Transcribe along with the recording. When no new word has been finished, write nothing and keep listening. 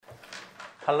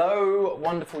Hello,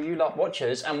 wonderful you lot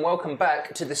watchers, and welcome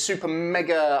back to the Super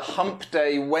Mega Hump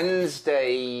Day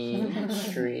Wednesday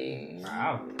stream.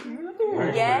 Wow.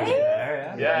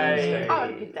 Yay! Yay! I had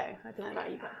a good day. I don't know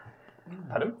about you, but...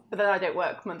 Pardon? But then I don't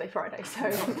work Monday, Friday, so...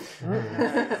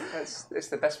 It's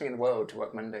the best thing in the world to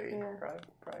work Monday,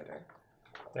 Friday.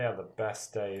 They are the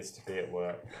best days to be at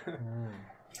work.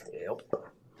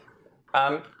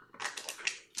 Yep.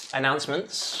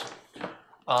 Announcements.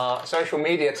 Our social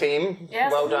media team,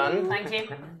 Yes. well done. Thank you.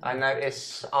 I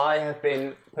notice I have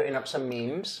been putting up some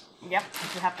memes. Yep,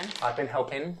 you happen. I've been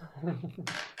helping.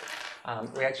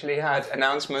 We actually had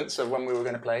announcements of when we were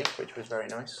going to play, which was very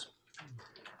nice.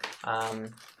 I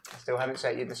still haven't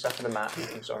set you the stuff for the map,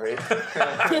 I'm sorry.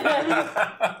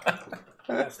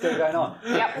 That's still going on.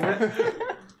 Yep.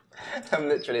 I'm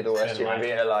literally the worst human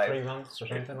being alive. 3 months or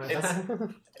something like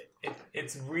that.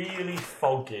 It's really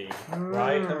foggy,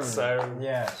 right? So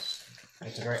Yes.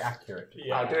 It's very accurate.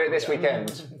 yeah. I'll do it this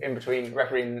weekend, in between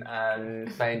refereeing and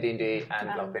playing D&D and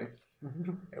vlogging.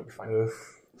 It'll be fine. It'll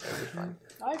be fine.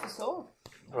 I oversaw.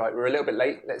 Right, we're a little bit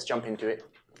late. Let's jump into it.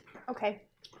 Okay.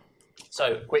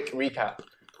 So, quick recap.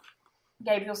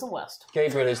 Gabriel's the worst.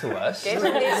 Gabriel is the worst.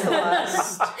 Gabriel is the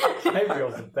worst.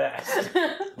 Gabriel's the best.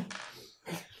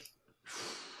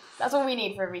 That's all we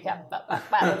need for a recap. That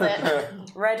was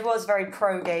it. Red was very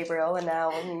pro Gabriel, and now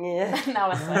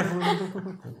Now it's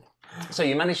like... So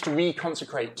you managed to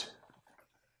reconsecrate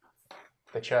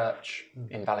the church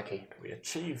in Valaki, We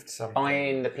achieved something.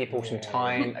 buying the people some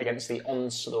time against the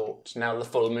onslaught. Now the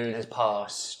full moon has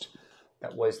passed.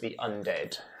 That was the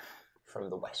undead from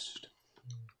the west.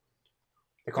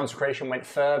 The consecration went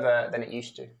further than it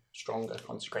used to. Stronger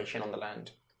consecration on the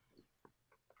land.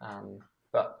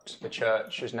 But the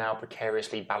church is now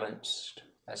precariously balanced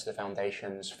as the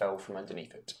foundations fell from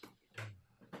underneath it.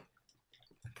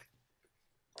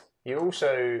 You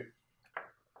also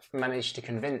managed to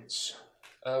convince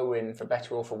Erwin, for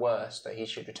better or for worse, that he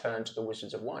should return to the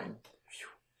Wizards of Wine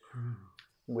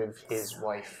with his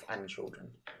wife and children.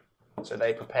 So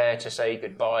they prepare to say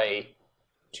goodbye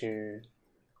to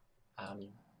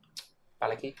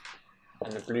Valaki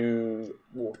and the Blue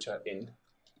Water Inn.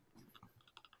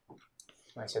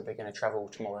 They said they're going to travel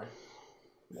tomorrow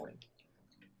morning.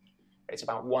 It's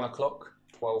about 1 o'clock,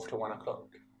 12 to 1 o'clock,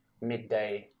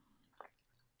 midday.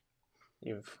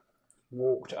 You've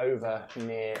walked over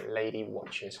near Lady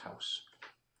Watch's house.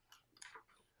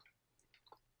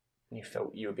 And you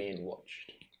felt you were being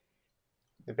watched.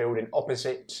 The building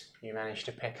opposite, you managed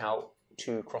to pick out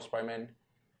 2 crossbowmen.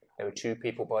 There were 2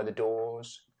 people by the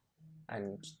doors,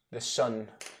 and the sun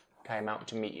came out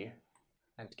to meet you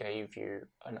and gave you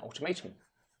an ultimatum.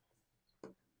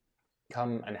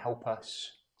 Come and help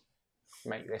us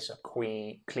make this a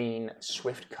clean,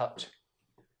 swift cut.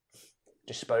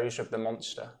 Dispose of the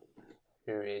monster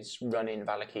who is running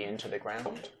Valaki into the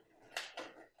ground.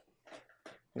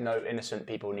 No innocent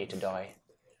people need to die.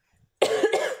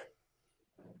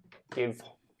 Give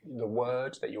the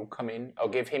word that you'll come in, or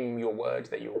give him your word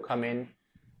that you'll come in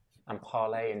and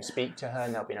parley and speak to her,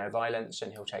 and there'll be no violence,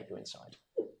 and he'll take you inside.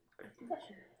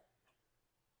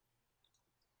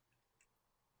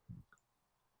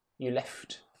 You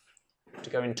left to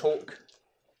go and talk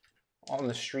on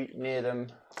the street near them,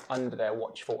 under their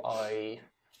watchful eye,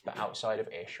 but outside of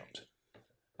earshot,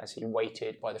 as he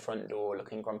waited by the front door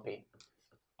looking grumpy,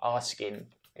 asking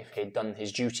if he'd done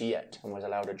his duty yet and was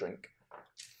allowed a drink.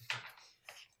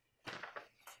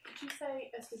 Did you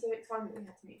say a specific time that we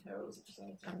had to meet her, or was it just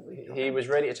any time that we He was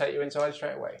ready to take you inside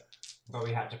straight away. But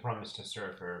we had to promise to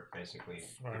serve her, basically,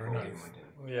 before we went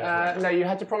in. Yeah. No, you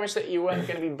had to promise that you weren't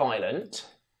going to be violent,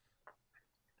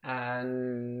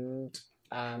 and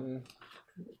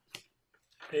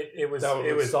It was That was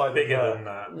it was side of bigger her. than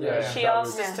that. Yeah. she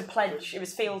asked us to pledge. It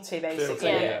was fealty, basically,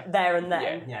 Yeah. there and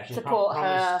then, Yeah, she Support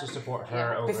promised her. to support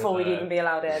her over before we'd the- even be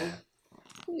allowed in.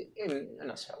 in a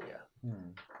nutshell, yeah.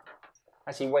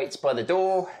 As he waits by the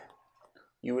door,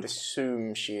 you would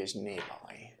assume she is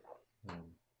nearby.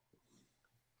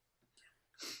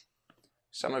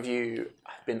 Some of you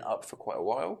have been up for quite a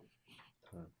while.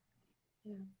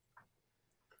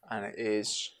 And it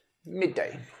is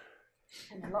midday.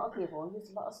 And a lot of people use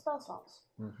a lot of spell slots.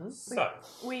 So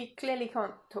We clearly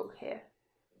can't talk here.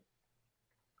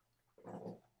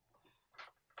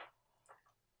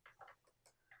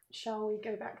 Shall we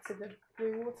go back to the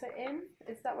Blue Water Inn?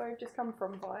 Is that where we've just come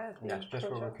from via the That's just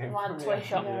toy where shop? we came Why from. the toy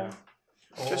shop? Yeah.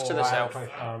 Just to the south.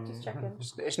 Just checking.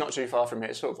 It's not too far from here.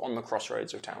 It's sort of on the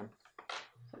crossroads of town.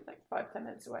 Like 5-10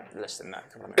 minutes away. Less than that, a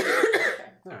couple of minutes.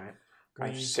 Alright.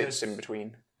 Kind of We sits could- in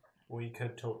between. we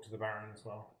could talk to the Baron as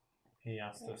well. He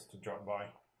asked us to drop by.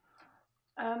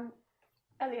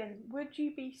 Elian, would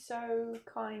you be so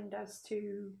kind as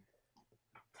to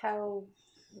tell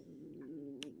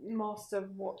Master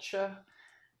Watcher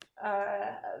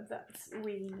that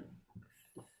we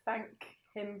thank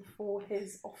him for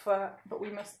his offer, but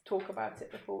we must talk about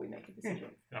it before we make a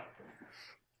decision? No.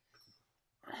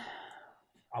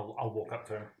 I'll walk up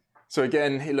to him. So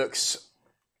again, he looks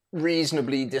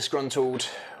reasonably disgruntled,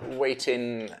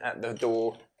 waiting at the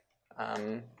door.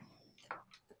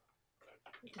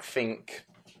 Think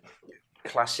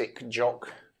classic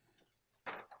jock.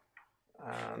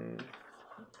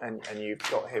 And you've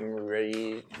got him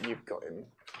you've got him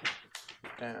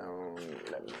down.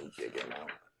 Let me dig him out.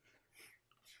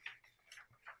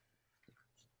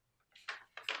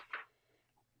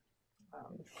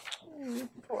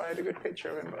 Thought I had a good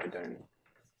picture of him, but I don't.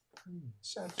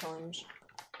 Sad times.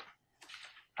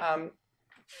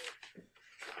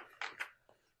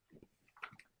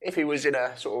 If he was in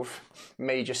a sort of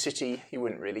major city, he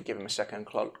wouldn't really give him a second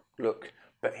look.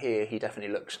 But here, he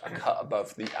definitely looks a cut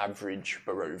above the average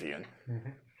Barovian.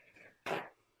 Mm-hmm.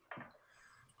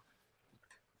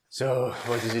 So,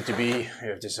 what is it to be? You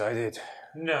have decided?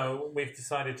 No, we've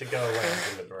decided to go away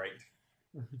and deliberate.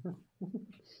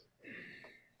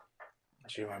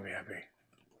 She won't be happy.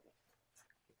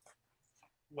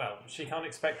 Well, she can't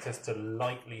expect us to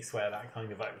lightly swear that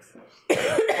kind of oath.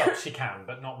 Well, she can,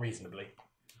 but not reasonably.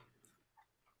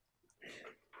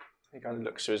 He kind of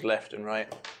looks to his left and right,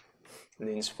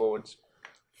 leans forwards.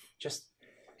 Just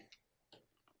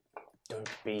don't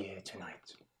be here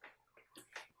tonight.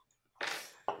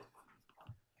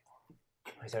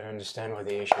 I don't understand what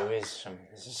the issue is.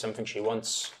 This is something she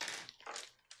wants.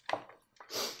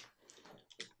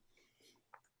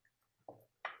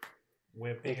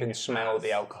 You can smell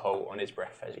the alcohol on his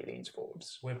breath as he leans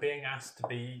forwards. We're being asked to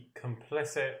be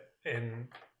complicit in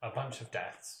a bunch of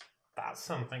deaths. That's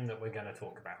something that we're going to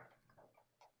talk about.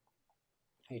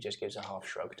 He just gives a half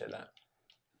shrug to that.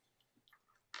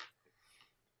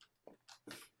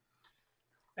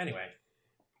 Anyway,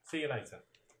 see you later.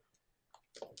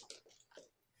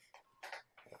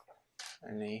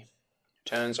 And he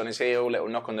turns on his heel, little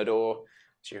knock on the door.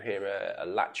 So you hear a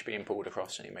latch being pulled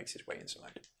across and he makes his way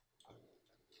inside.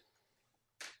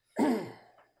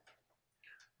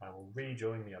 I will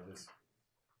rejoin the others.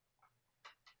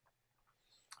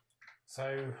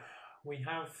 So, we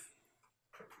have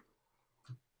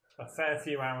a fair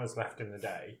few hours left in the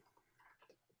day.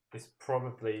 It's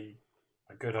probably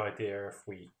a good idea if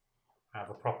we have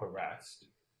a proper rest.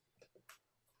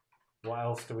 What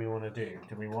else do we want to do?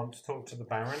 Do we want to talk to the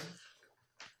Baron?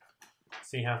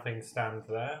 See how things stand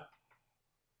there?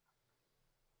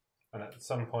 And at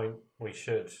some point we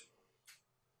should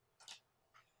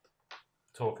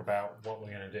talk about what we're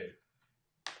going to do.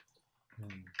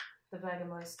 The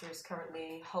Burgermeister is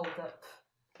currently holed up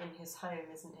in his home,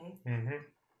 isn't he? Mm-hmm.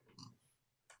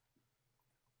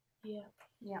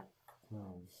 Yeah.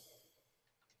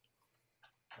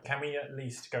 Can we at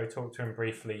least go talk to him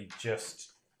briefly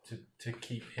just to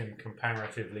keep him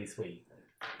comparatively sweet?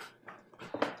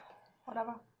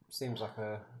 Whatever. Seems like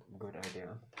a good idea.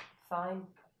 Fine.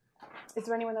 Is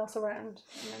there anyone else around?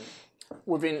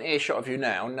 Within earshot of you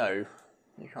now, no.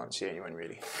 You can't see anyone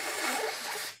really.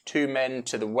 2 men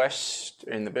to the west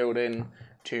in the building,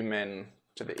 2 men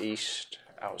to the east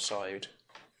outside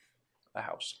the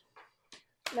house.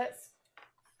 Let's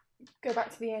go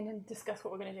back to the inn and discuss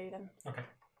what we're going to do then. Okay.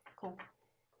 Cool.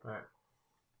 Right.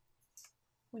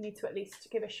 We need to at least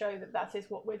give a show that that is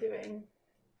what we're doing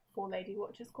for Lady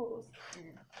Watcher's cause.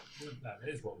 That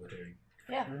is what we're doing.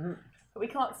 Yeah. Mm-hmm. But we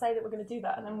can't say that we're going to do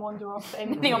that and then wander off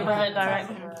in The opposite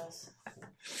direction.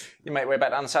 You make your way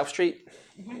back down South Street.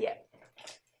 Yeah.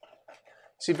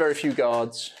 See very few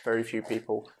guards, very few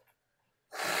people.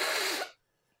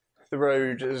 The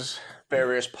road has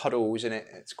various puddles in it.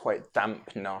 It's quite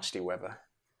damp, nasty weather.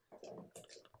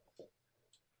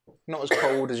 Not as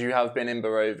cold as you have been in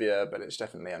Barovia, but it's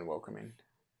definitely unwelcoming.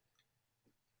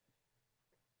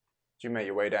 You make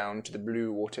your way down to the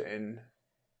Blue Water Inn.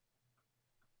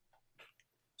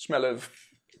 Smell of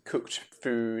cooked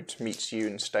food meets you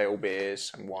and stale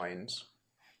beers and wines.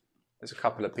 There's a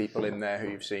couple of people in there who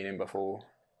you've seen in before.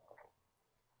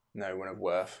 No one of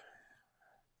worth.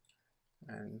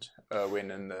 And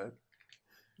Erwin and the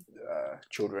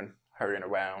children hurrying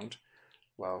around.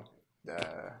 Well,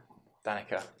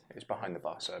 Danica is behind the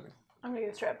bar serving. I'm going to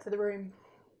go straight up to the room.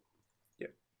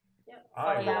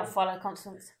 I'll follow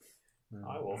Constance.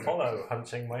 I will follow,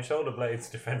 hunching my shoulder blades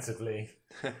defensively.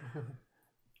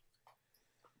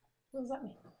 What does that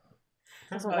mean?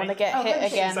 Doesn't want to get hit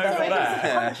punching. again. It's over does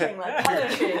it? there.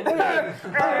 Punching.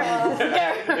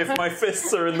 If my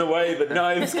fists are in the way, the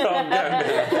knives can't go.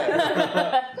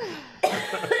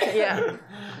 Yeah.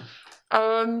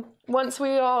 Once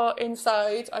we are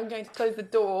inside, I'm going to close the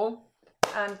door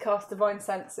and cast Divine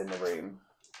Sense in the room.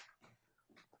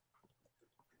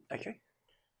 Okay.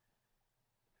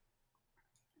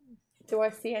 Do I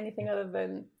see anything other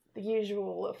than the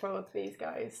usual for these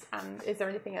guys? And is there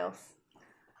anything else?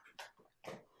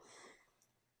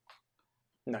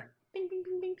 No. Bing, bing,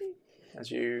 bing, bing, bing. As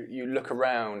you look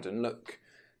around and look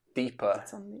deeper,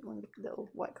 It's on one of the little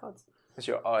white cards. as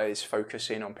your eyes focus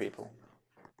in on people.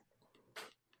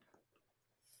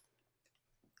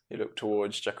 You look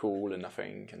towards Jakul and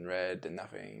nothing, and Red and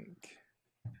nothing.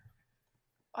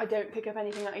 I don't pick up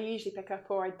anything that I usually pick up,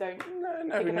 or I don't No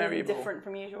pick up anything evil. different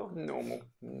from usual. Normal.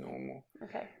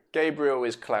 Okay. Gabriel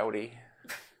is cloudy.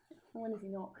 When is he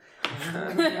not?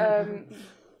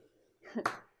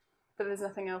 But there's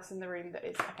nothing else in the room that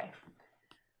is okay.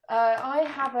 I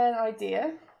have an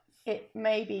idea. It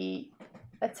may be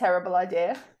a terrible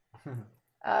idea,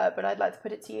 but I'd like to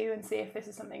put it to you and see if this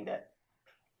is something that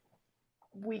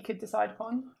we could decide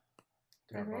upon.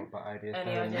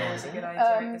 Any idea is a good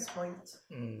idea at this point.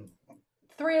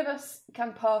 3 of us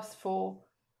can pass for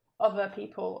other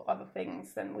people, other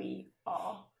things than we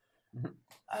are.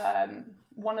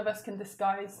 One of us can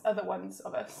disguise other ones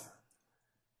of us.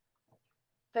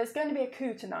 There's going to be a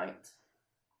coup tonight.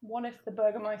 What if the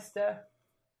Burgermeister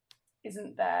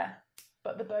isn't there,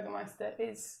 but the Burgermeister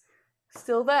is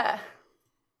still there?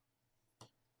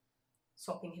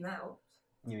 Swapping him out.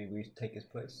 You mean we take his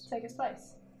place? Take his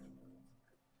place.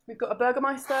 We've got a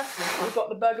Burgermeister. We've got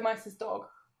the Burgermeister's dog.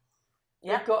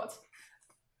 Yeah. We've got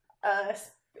a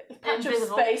patch of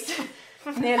Invisible. space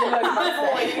near the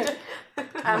Burgermeister.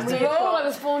 And The we've role I got,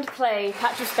 was born to play,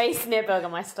 patch of space near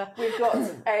Burgermeister. we've got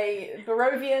a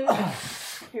Barovian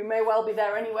who may well be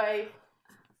there anyway.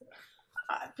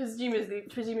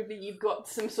 Presumably you've got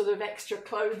some sort of extra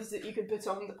clothes that you could put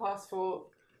on to pass for,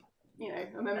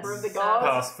 a member of the guard.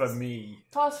 Pass for me.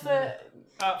 Pass for.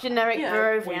 Generic You know,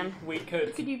 Barovian. We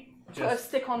could. Could you put a Just-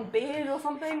 stick-on beard or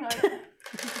something?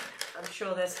 I'm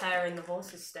sure there's hair in the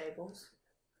horses' stables.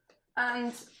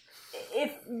 And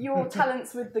if your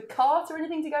talents with the cart or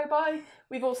anything to go by,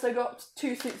 we've also got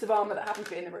 2 suits of armour that happen to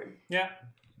be in the room. Yeah,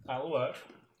 that'll work.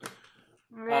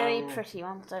 Really pretty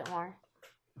ones, don't worry.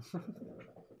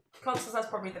 Constance, that's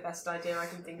probably the best idea I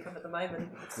can think of at the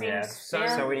moment. Yeah. So-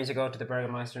 So we need to go to the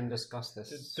Burgermeister and discuss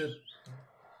this.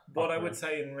 What I would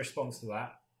say in response to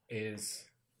that is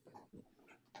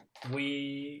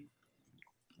we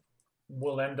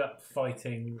will end up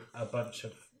fighting a bunch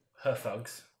of her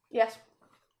thugs, Yes.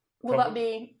 Will that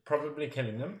be... probably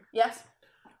killing them. Yes.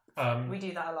 We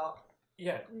do that a lot.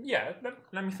 Yeah.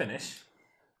 Let me finish.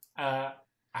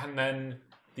 And then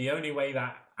the only way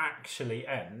that actually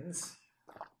ends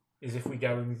is if we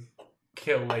go and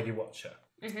kill Lady Watcher.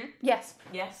 Yes.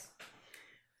 Yes.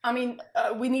 I mean,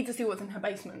 we need to see what's in her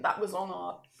basement. That was on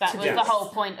our... That was Yes. the whole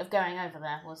point of going over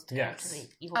there, was to Yes. go to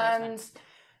the evil basement.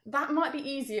 And that might be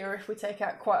easier if we take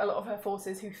out quite a lot of her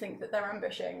forces who think that they're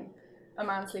ambushing a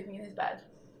man sleeping in his bed,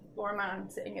 or a man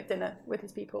sitting at dinner with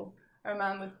his people, or a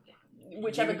man with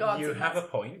whichever guards You he have has. a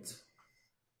point.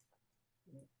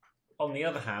 On the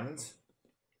other hand,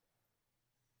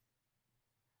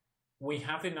 we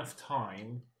have enough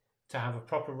time to have a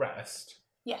proper rest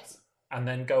Yes. and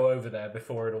then go over there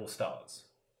before it all starts.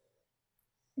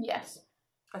 Yes.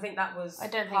 I think that was I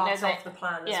don't think part there's of a- the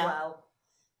plan yeah. as well.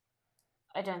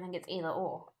 I don't think it's either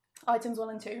or. Items 1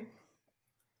 and 2.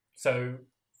 So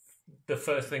the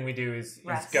first thing we do is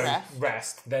Rest. go Rest.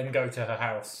 rest, then go to her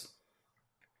house.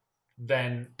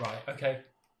 Then, right, okay.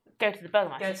 Go to the Go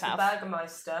Burgermeister's to the house.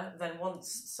 Burgermeister, then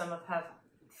once some of her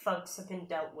thugs have been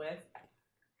dealt with,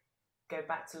 go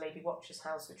back to Lady Watcher's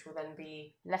house, which will then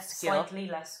be Less secure. slightly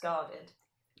less guarded.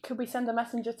 Could we send a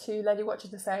messenger to Lady Watcher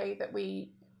to say that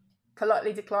we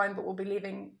politely decline, but we'll be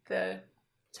leaving the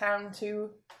town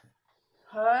to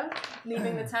her?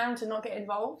 Leaving the town to not get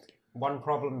involved? One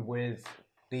problem with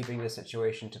leaving the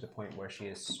situation to the point where she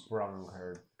has sprung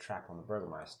her trap on the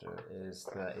Burgermeister is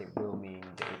that it will mean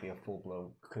that it will be a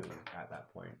full-blown coup at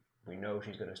that point. We know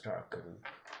she's going to start a coup.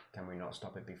 Can we not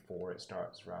stop it before it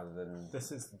starts rather than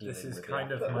This is dealing with the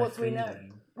kind of But my what do we feeling. know?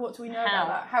 What do we know How? about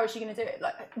that? How is she going to do it?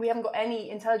 Like, we haven't got any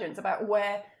intelligence about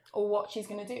where or what she's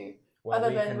going to do, Well, other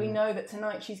we than can- we know that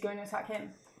tonight she's going to attack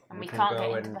him. And we can can't go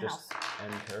get into and the just house.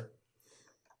 end her.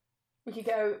 We could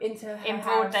go into her In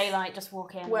broad house daylight, just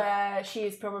walk in. where she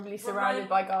is probably surrounded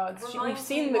by guards. remind We've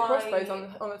seen me the why- crossbows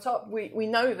on the top. We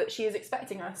know that she is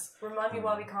expecting us. Remind me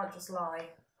why we can't just lie.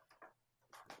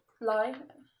 lie.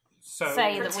 So,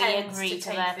 Say that we Pretend agree to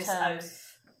take their this terms.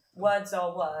 oath. Words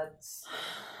are words.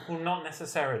 well, not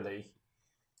necessarily.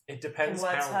 It Can depends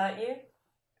words how. hurt you?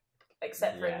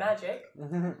 Except for in magic.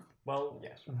 Well,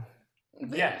 Yes.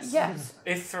 yes. Yes.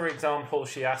 If, for example,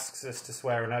 she asks us to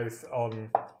swear an oath on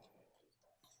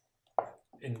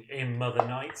in Mother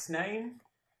Knight's name,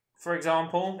 for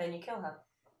example, Then you kill her.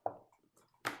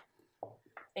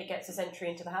 It gets us entry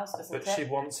into the house, doesn't but it? she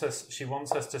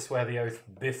wants us to swear the oath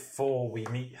before we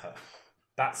meet her.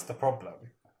 That's the problem.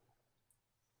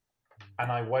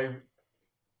 And I won't.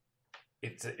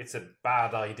 It's a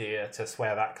bad idea to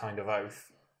swear that kind of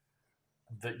oath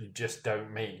that you just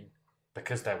don't mean,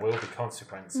 because there will be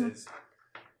consequences.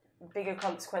 Bigger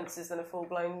consequences than a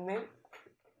full-blown moot.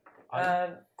 I-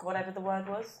 Whatever the word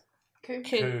was. Coup.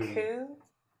 Coup. Coup.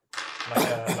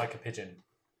 like a pigeon.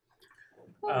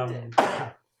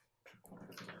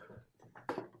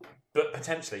 But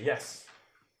potentially, yes.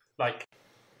 Like,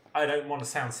 I don't want to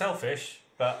sound selfish,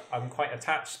 but I'm quite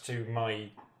attached to my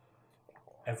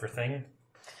everything.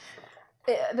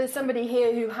 There's somebody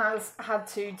here who has had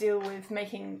to deal with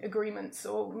making agreements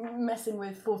or messing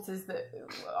with forces that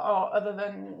are other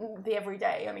than the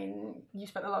everyday. I mean, you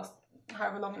spent the last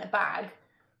however long in a bag.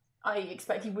 I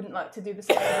expect you wouldn't like to do the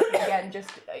same thing again, just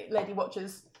Lady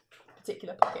Watcher's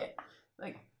particular pocket.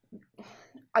 Like,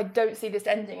 I don't see this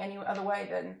ending any other way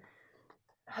than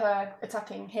her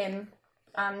attacking him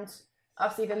and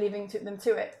us either leaving them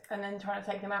to it and then trying to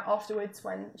take them out afterwards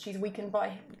when she's weakened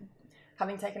by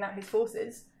having taken out his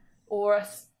forces, or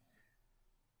us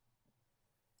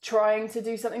trying to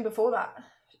do something before that.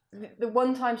 The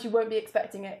one time she won't be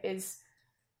expecting it is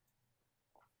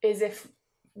if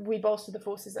we bolster the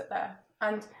forces up there.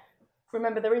 And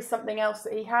remember, there is something else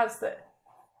that he has that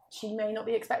she may not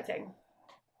be expecting.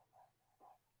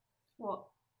 What?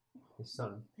 His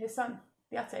son. His son,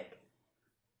 the attic.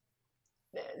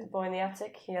 The boy in the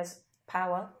attic. He has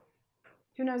power.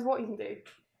 Who knows what he can do?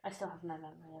 I still have no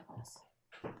memory of this.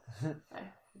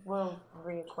 We'll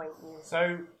reacquaint you.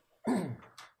 So,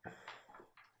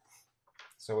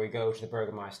 So we go to the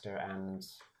Burgermeister and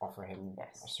offer him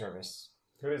a service.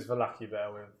 Who is Valaki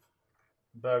there with?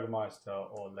 Burgermeister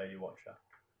or Lady Watcher?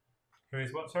 who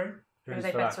is what, sorry? Who are Who's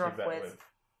they better Valaki off bet with?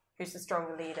 Who's the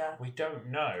stronger leader? We don't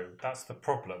know. That's the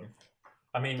problem.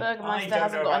 I mean, Burgermeister I don't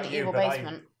hasn't know got about an you, evil but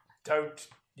basement. I don't.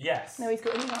 Yes. No, he's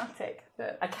got an attic.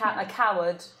 That A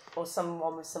coward or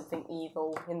someone with something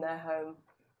evil in their home.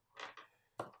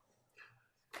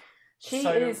 she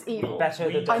So, is evil. Better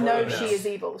We the don't I know know she this. is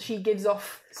evil. She gives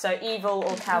off So evil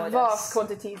or cowardice. vast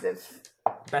quantities of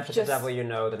Better the Just devil you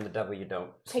know than the devil you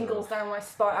don't. So- tingles down my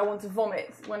spine. I want to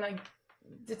vomit when I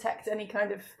detect any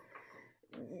kind of,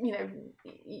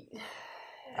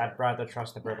 I'd rather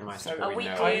trust the Burgermeister. So A we weak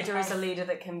know. leader is a leader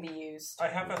that can be used. I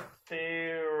have a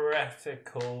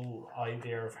theoretical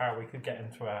idea of how we could get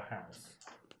into our house.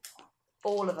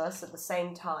 All of us at the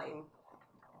same time.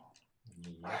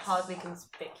 Hardly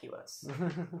conspicuous.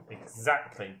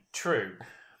 Exactly. True.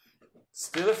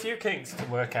 Still a few kinks to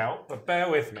work out, but bear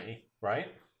with me, right?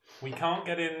 We can't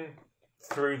get in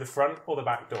through the front or the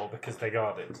back door because they're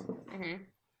guarded. Mm-hmm.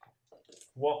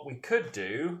 What we could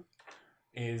do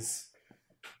is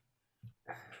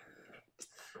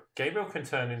Gabriel can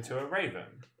turn into a raven,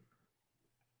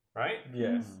 right?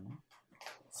 Yes.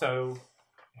 So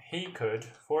he could,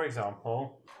 for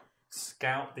example,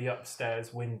 scout the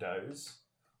upstairs windows,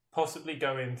 possibly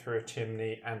go in through a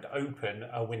chimney and open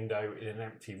a window in an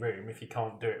empty room if he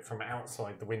can't do it from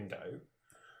outside the window.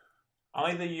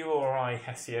 Either you or I,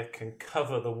 Hessia, can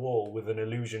cover the wall with an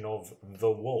illusion of the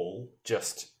wall,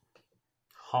 just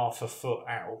half a foot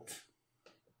out,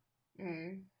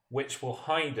 which will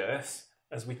hide us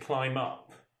as we climb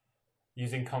up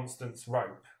using Constance's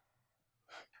rope.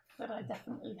 that I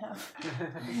definitely have.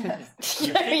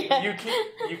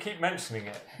 You keep mentioning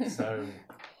it, so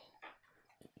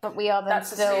But we are then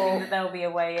That's assuming still. that there'll be a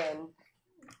way in.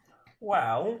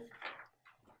 well,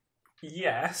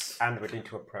 yes. And we need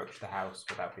to approach the house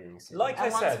without being seen. Like I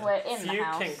And once said, we're in the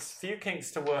house- few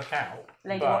kinks to work out.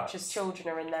 Lady but Watcher's children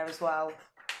are in there as well.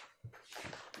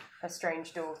 Her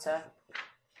strange daughter.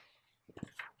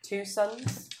 2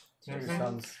 sons. Two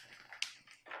sons.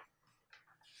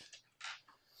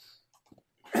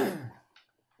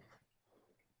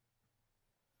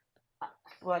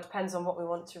 Well, it depends on what we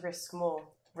want to risk more.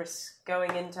 Risk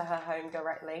going into her home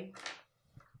directly,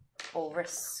 or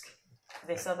risk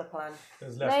this other plan.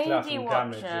 There's less Lady collateral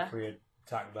damage Watcher. if we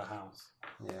attack the house.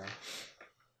 Yeah.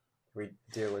 We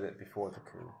deal with it before the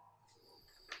coup.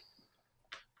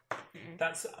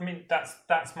 that's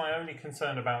my only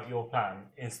concern about your plan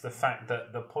is the fact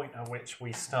that the point at which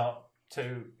we start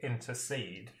to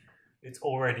intercede it's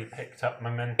already picked up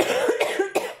momentum.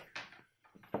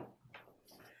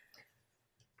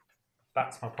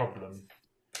 That's my problem.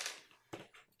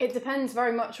 It depends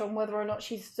very much on whether or not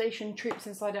she's stationed troops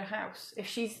inside her house. If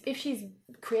she's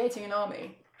creating an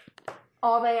army,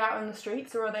 are they out in the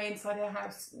streets or are they inside her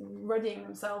house readying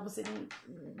themselves in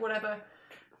whatever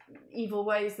evil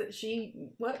ways that she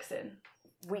works in?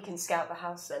 We can scout the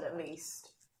house then at least.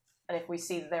 And if we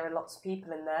see that there are lots of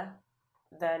people in there,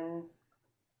 then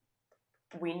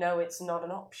we know it's not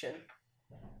an option.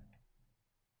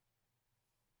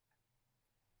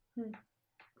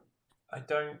 I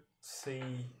don't see.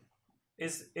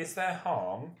 Is there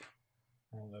harm?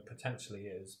 Well, there potentially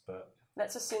is, but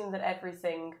Let's assume that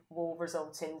everything will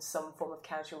result in some form of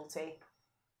casualty.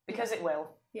 Because it will.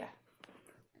 Yeah.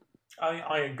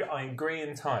 I agree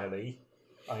entirely.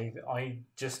 I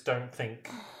just don't think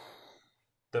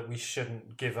that we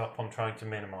shouldn't give up on trying to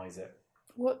minimise it.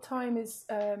 What time is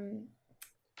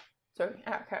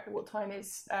what time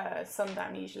is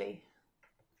sundown usually?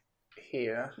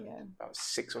 Here, Yeah. about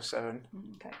 6 or 7.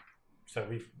 Okay. So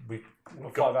we've Well,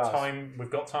 got 5 hours. time. We've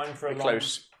got time for a We're long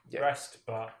close. Yeah. rest,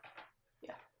 but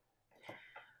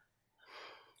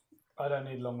I don't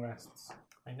need long rests,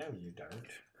 I know you don't.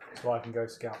 so I can go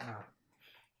scout now.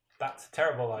 That's a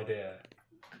terrible idea.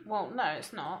 Well, no,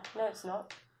 it's not. No, it's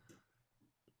not.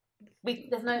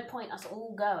 There's no point us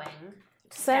all going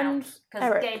to Send because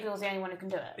Eric. Gabriel's the only one who can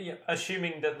do it. Yeah,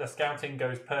 assuming that the scouting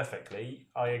goes perfectly,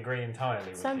 I agree entirely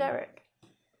with Send you. Eric.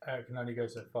 Eric can only go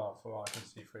so far for what I can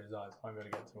see through his eyes. I'm going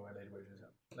to get to where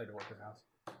Lady Watcher's house.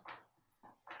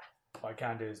 What I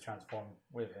can do is transform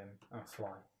with him and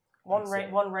fly. One That's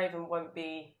it. one raven won't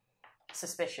be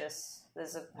suspicious.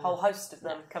 There's a whole host of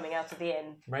them coming out of the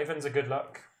inn. Raven's a good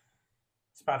luck.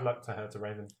 It's bad luck to hurt a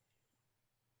raven.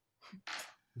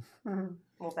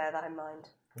 We'll bear that in mind.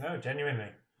 No, genuinely.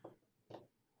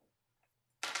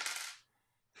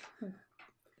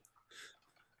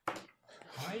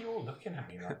 Why are you all looking at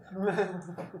me like that?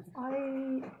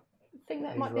 I think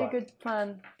that He's might be a right. good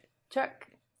plan. Check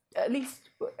at least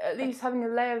having a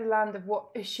lay of the land of what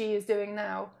she is doing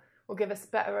now will give us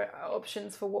better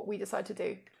options for what we decide to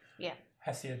do. Yeah.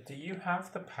 Hesia, do you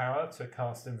have the power to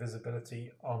cast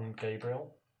invisibility on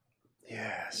Gabriel?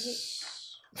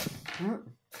 Yes.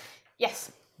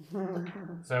 Yes.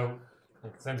 So,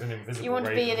 send an invisible You want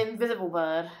to raven. be an invisible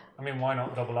bird. I mean, why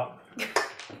not double up?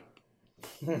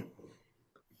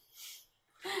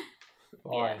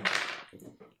 Yeah.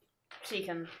 She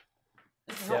can.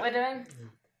 This is what Yeah. we're doing?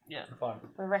 Yeah. Fine.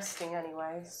 We're resting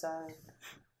anyway, so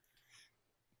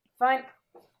Fine.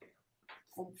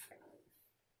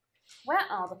 Where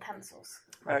are the pencils?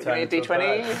 Give me a Turn into a D20.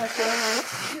 bird. Hester.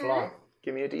 Fly.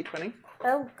 Give me a D20.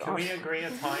 Oh, Can gosh. we agree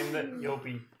a time that you'll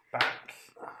be back?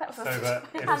 That was So that if hand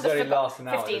It's has only forgot- lasts an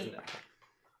hour, 15. doesn't it?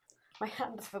 My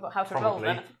hand has forgot how to roll Probably.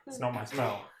 then. It's not my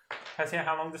spell. Hesia,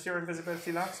 how long does your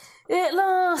invisibility last? It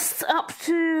lasts up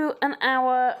to an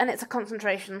hour, and it's a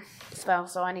concentration spell,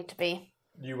 so I need to be.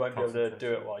 You won't be able to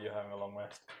do it while you're having a long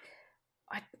rest.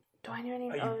 Do I know any?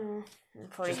 Are you-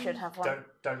 Probably Just should have one.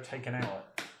 Don't take an hour.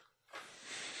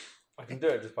 I can do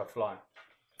it just by flying.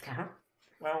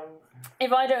 Well,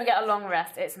 If I don't get a long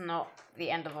rest, it's not the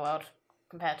end of the world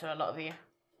compared to a lot of you.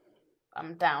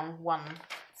 I'm down one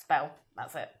spell.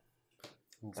 That's it.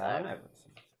 So,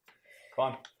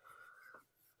 Fine.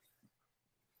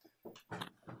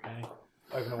 okay.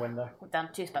 Open the window. we're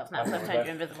down 2 spells now, so I've turned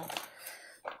you invisible.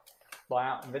 Fly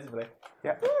out invisibly.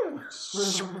 Yeah.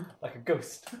 Like a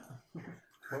ghost.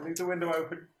 We'll leave the window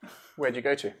open. Where'd you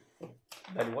go to?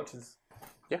 Lady Watchers.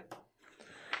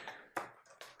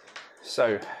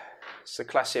 So, it's a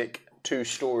classic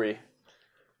 2-story,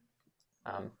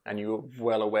 and you're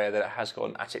well aware that it has got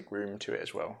an attic room to it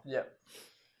as well, Yep.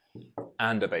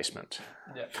 and a basement.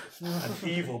 Yep. An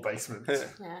evil basement.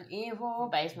 Yeah, an evil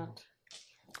basement.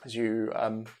 As you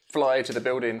fly to the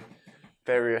building,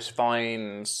 various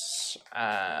vines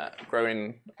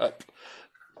growing up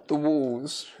the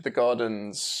walls, the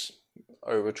gardens,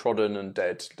 overtrodden and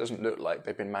dead. Doesn't look like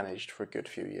they've been managed for a good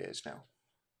few years now.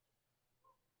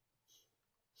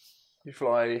 You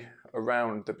fly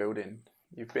around the building.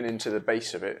 You've been into the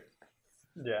base of it.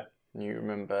 Yeah. And you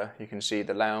remember, you can see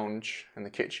the lounge and the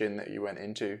kitchen that you went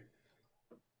into.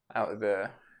 Out of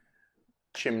the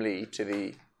chimney to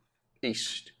the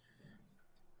east,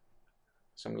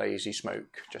 some lazy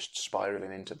smoke just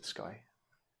spiralling into the sky.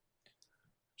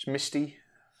 It's misty,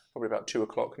 probably about 2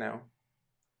 o'clock now.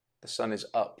 The sun is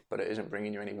up, but it isn't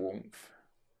bringing you any warmth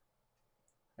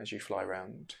as you fly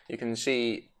around. You can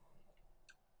see,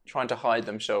 trying to hide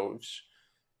themselves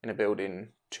in a building,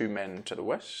 2 men to the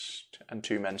west, and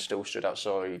 2 men still stood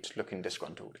outside looking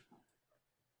disgruntled.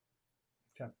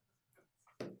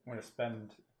 I'm going to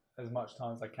spend as much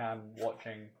time as I can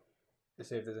watching to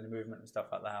see if there's any movement and stuff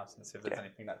at the house and see if there's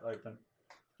anything that's open.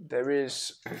 There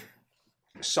is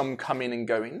some coming and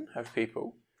going of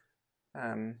people.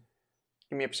 Give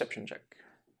me a perception check.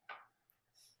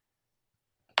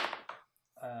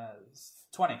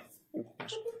 20.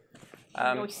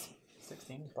 Nice.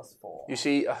 16 plus 4. You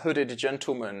see a hooded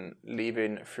gentleman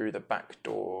leaving through the back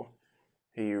door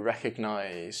who you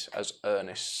recognise as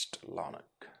Ernest Larnock.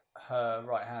 Her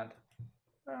right hand.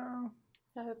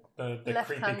 The Left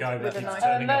creepy hand guy with that's a knife.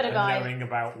 turning up Murder and guy. knowing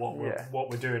about what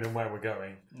we're doing and where we're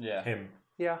going. Yeah. Him.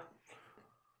 Yeah.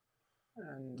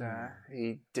 And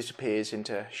he disappears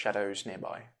into shadows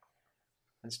nearby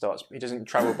and starts. He doesn't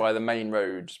travel by the main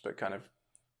roads, but kind of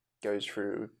goes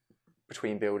through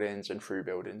between buildings and through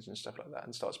buildings and stuff like that,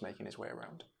 and starts making his way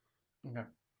around. Okay.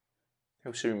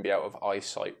 He'll soon be out of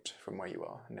eyesight from where you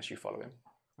are, unless you follow him.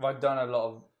 Have I done a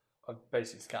lot of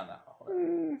basic scan that?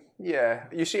 Yeah,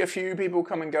 you see a few people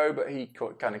come and go, but he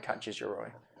kind of catches your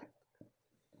eye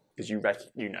because you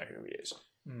know who he is.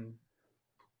 Mm.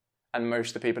 And most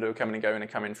of the people who are coming and going are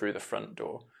coming through the front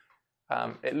door.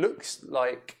 It looks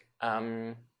like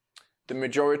the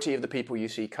majority of the people you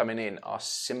see coming in are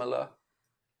similar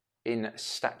in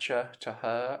stature to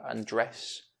her and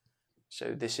dress.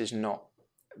 So this is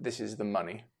the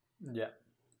money. Yeah.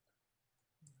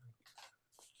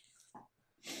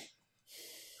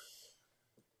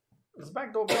 Is the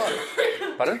back door guarded?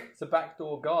 Pardon? Is the back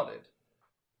door guarded?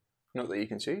 Not that you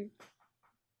can see.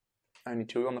 Only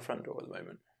 2 on the front door at the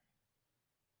moment.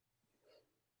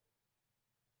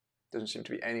 Doesn't seem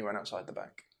to be anyone outside the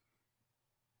back.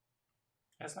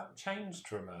 Has that changed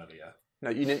from earlier? No,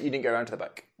 you didn't go around to the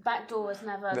back. Back door was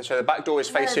never. So the back door is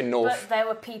facing north. But there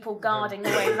were people guarding the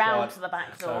way round to the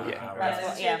back door. Yeah. That's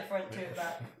what, yeah. Front to the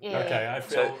back. Yeah. Okay, I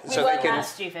feel. We So weren't they can that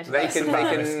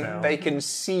stupid. they can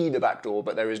see the back door,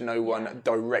 but there is no one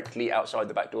directly outside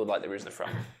the back door like there is the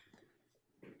front.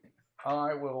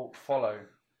 I will follow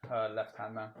her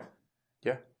left-hand man.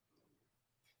 Yeah.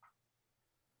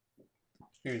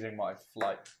 Using my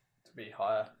flight to be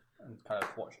higher and kind of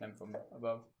watching him from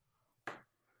above.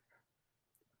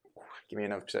 Give me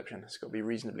another perception. It's got to be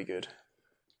reasonably good.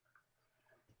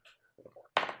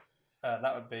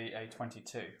 That would be a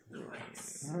 22.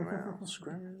 Well,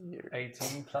 screw you.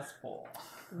 18 plus 4.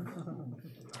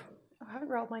 I haven't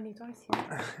rolled my new dice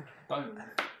yet. Don't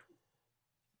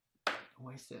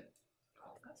waste it.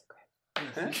 Oh, that's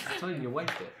great. I told you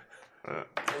waste it.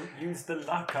 Use the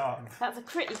luck up. That's a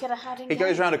crit you could have had in He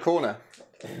goes round a corner,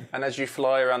 and as you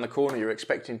fly around the corner, you're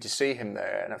expecting to see him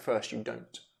there, and at first you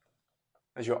don't.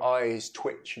 As your eyes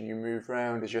twitch and you move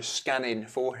round, as you're scanning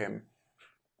for him,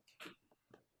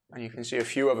 and you can see a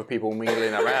few other people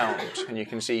mingling around, and you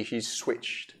can see he's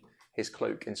switched his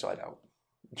cloak inside out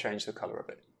and changed the colour of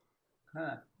it.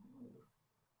 Huh.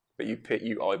 But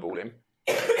you eyeball him.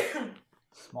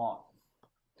 Smart.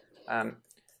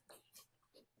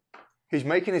 He's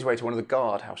making his way to one of the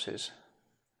guard houses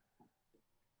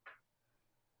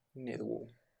near the wall.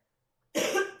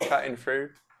 Cutting through.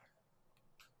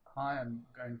 I am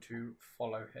going to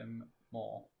follow him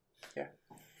more. Yeah.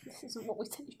 This isn't what we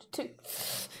sent you to do.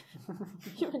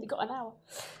 You've only got an hour.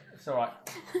 It's alright.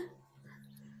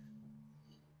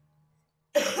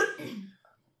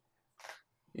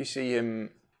 You see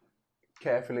him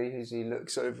carefully as he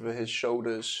looks over his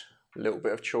shoulders, a little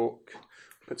bit of chalk,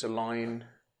 puts a line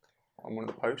on one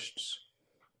of the posts,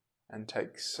 and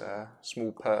takes a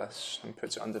small purse and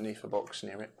puts it underneath a box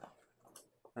near it,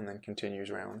 and then continues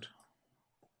round.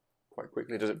 Quite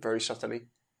quickly, does it very subtly.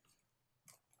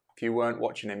 If you weren't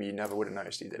watching him, you never would have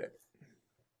noticed he did it.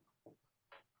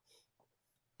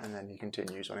 And then he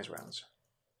continues on his rounds.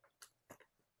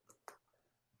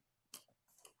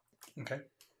 Okay.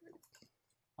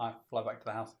 I fly back to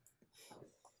the house.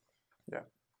 Yeah.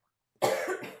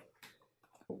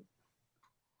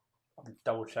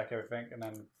 Double check everything and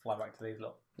then fly back to these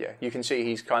lot. Yeah, you can see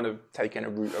he's kind of taken a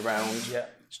route around, Yeah.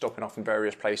 stopping off in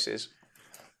various places.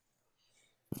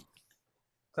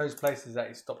 Those places that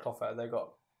he stopped off at, they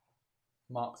got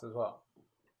marks as well.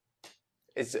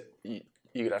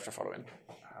 You'd have to follow him.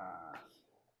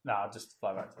 No, I'll just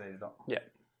fly back to these lot.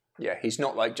 Yeah, he's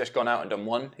not like just gone out and done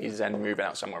one. He's then moving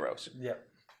out somewhere else. Yep.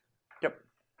 Yep.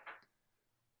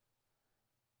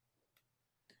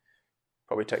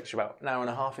 Probably takes you about an hour and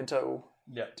a half in total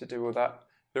Yep. to do all that.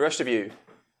 The rest of you,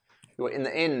 you're in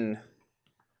the inn.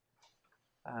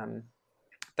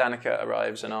 Danica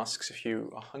arrives and asks if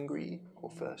you are hungry or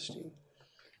thirsty.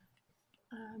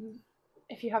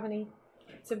 If you have any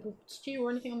simple stew or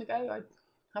anything on the go, I'd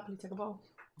happily take a bowl.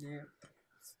 Yeah.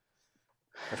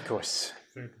 Of course.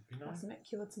 Food would be nice. It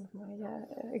cured some of my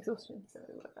exhaustion, so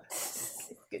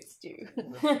it's good stew.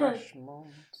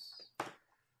 Refreshments.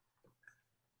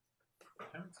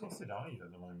 How exhausted are you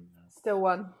at the moment now? Still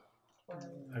one.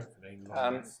 Hopefully,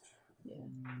 last.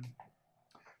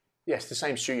 Yes, the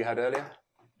same stew you had earlier.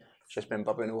 Just been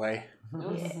bubbling away.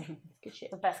 Yeah, good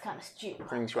shit. The best kind of stew.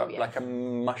 Brings you up like a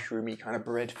mushroomy kind of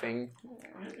bread thing.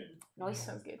 Nice.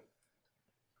 Sounds good.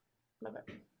 Love it.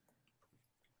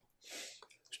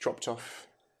 It's dropped off.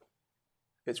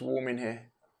 It's warm in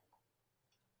here.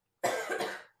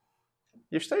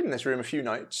 You've stayed in this room a few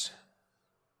nights.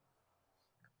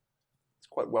 It's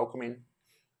quite welcoming.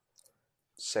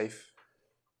 Safe.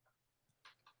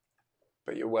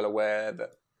 But you're well aware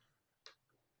that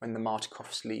when the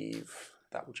Martikoffs leave,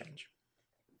 that will change.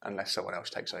 Unless someone else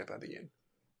takes over the inn.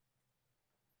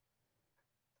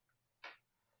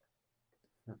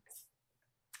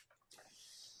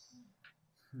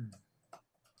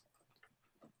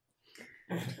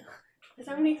 There's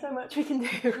only so much we can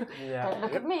do. Yeah. Don't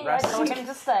look at me, I don't want him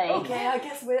to stay. Okay, I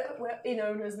guess we're in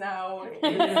owners now.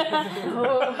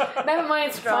 Never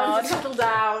mind, Time Strahd. to settle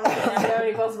down. It's the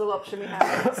only possible option we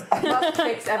have. Must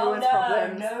fix everyone's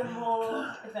problems. No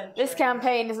more adventure. This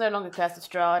campaign is no longer Curse of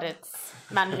Strahd, it's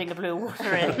managing the Blue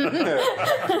Water Inn.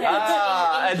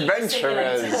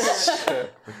 Adventurers!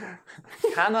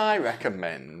 Can I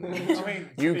recommend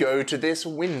you go to this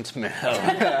windmill?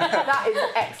 That is an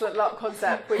excellent luck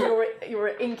concept where you're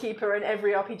an innkeeper in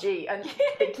every RPG and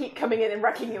they keep coming in and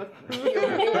wrecking your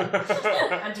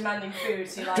and demanding food.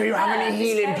 So you're like, Do you have any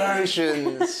healing stay.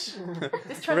 potions?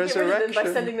 just trying to get rid of them by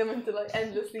Resurrection. sending them into like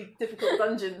endlessly difficult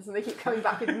dungeons and they keep coming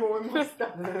back with more and more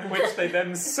stuff. Which they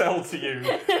then sell to you.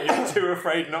 You're too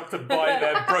afraid not to buy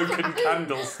their broken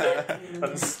candlestick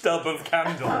and stub of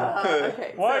candle.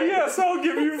 Okay, Why, sorry. yes, I'll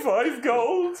give you 5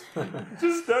 gold.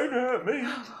 Just don't hurt me.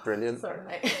 Brilliant. Sorry,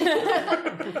 mate.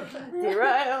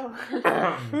 Derail.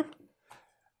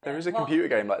 There is a computer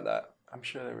game like that. I'm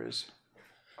sure there is.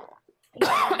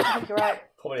 I think you're right.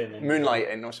 Probably in the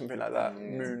Moonlighting or something like that.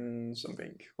 Moon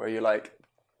something. Where you're like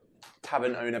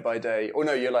tavern owner by day. Or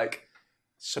no, you're like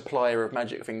supplier of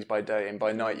magic things by day, and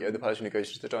by night you're the person who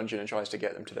goes to the dungeon and tries to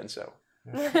get them to then sell.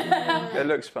 It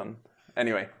looks fun.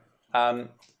 Anyway, anything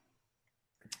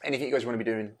you guys want to be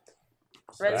doing?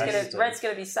 Red's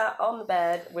gonna be sat on the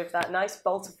bed with that nice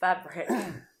bolt of fabric,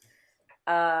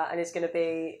 and it's gonna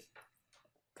be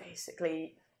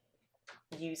basically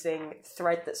using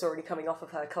thread that's already coming off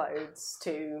of her clothes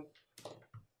to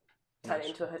turn it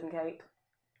into a hood and cape.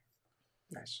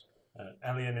 Nice.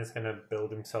 Elian is going to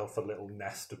build himself a little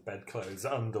nest of bedclothes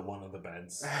under one of the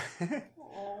beds.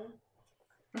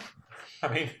 I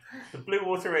mean, the Blue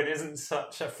Water Inn isn't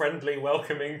such a friendly,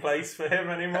 welcoming place for him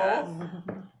anymore.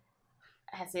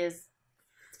 Hessie is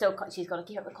still, she's got to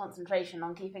keep up the concentration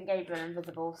on keeping Gabriel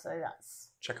invisible, so that's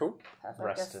Checkle. her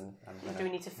focus. Resting. Do we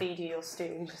need to feed you your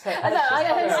stew? Just say, I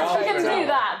know, she can do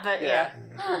that, but yeah.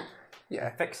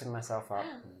 Yeah. Fixing myself up.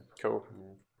 Cool.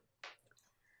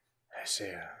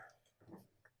 Hessia.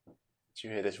 Do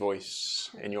you hear this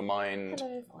voice in your mind?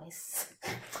 Hello, voice.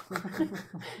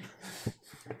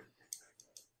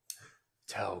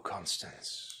 Tell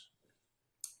Constance.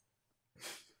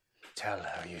 Tell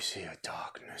her you see a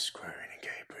darkness growing in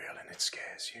Gabriel and it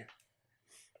scares you.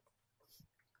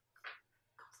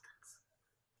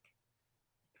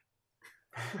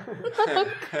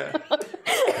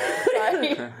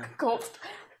 Sorry. Corpse.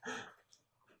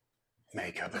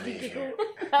 Make her believe you.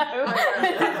 No.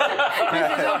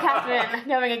 This is all Catherine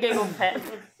having a giggle fit. Yeah,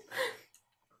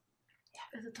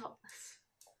 there's a topless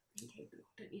in Gabriel,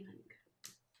 don't you think?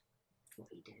 What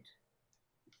he did.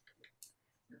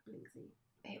 Not Linksy.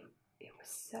 It was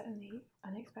certainly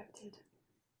unexpected.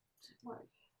 What?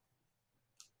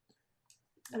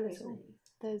 A little.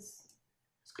 There's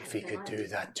If he could do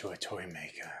that to a toy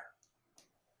maker,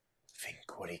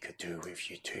 think what he could do with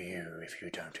you to you if you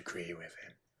don't agree with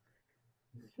him.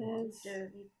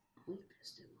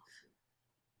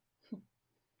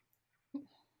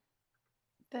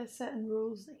 there's certain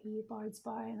rules that he abides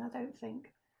by, and I don't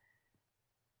think,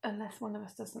 unless one of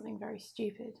us does something very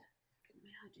stupid.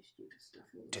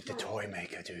 Did the toy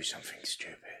maker do something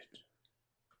stupid?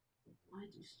 I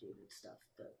do stupid stuff,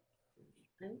 but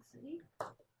Linksy?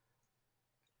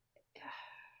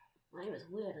 Well, he was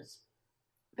weird as.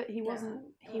 But he wasn't.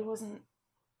 He wasn't.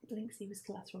 Linksy was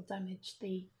collateral damage.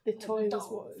 The toy was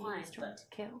what he was trying to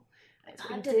kill. It's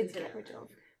what I he didn't did do get it. rid of.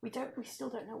 We still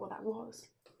don't know what that was.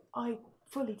 I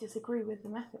fully disagree with the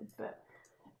method, but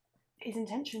his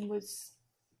intention was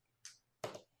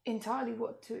entirely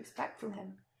what to expect from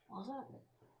him. Was it?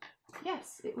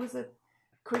 Yes, it was a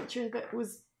creature that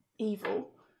was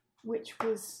evil, which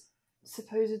was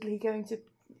supposedly going to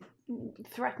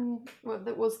threaten, well,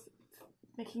 that was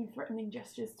making threatening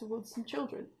gestures towards some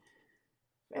children.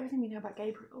 Everything we know about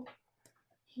Gabriel,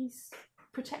 he's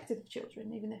protective of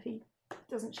children, even if he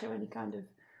doesn't show any kind of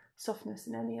softness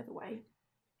in any other way.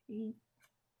 He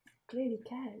clearly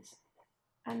cares.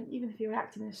 And even if he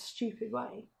reacted in a stupid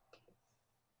way,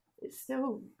 it's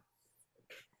still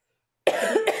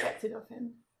expected of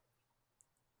him.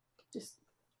 Just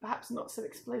perhaps not so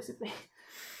explosively.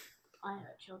 I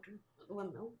hurt children at the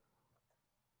windmill.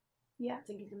 Yeah. I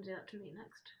think he's going to do that to me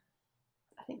next.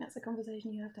 I think that's a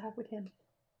conversation you have to have with him.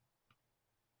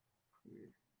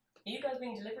 Are you guys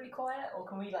being deliberately quiet, or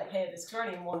can we hear this? Because we're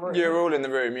only in one room. You're all in the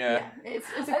room, yeah. It's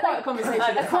a quiet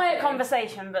conversation. A quiet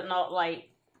conversation, but not like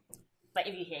if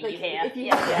you hear, you hear. If,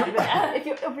 Yeah. if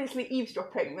you're obviously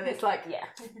eavesdropping, then it's like Yeah.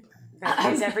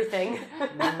 That is everything.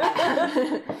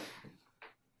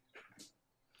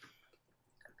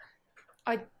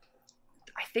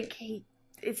 I think he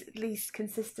is at least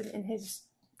consistent in his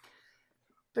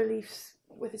beliefs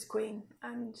with his queen,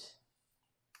 and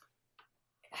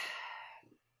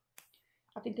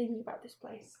I've been thinking about this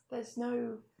place. There's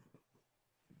no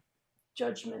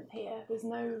judgment here. There's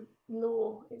no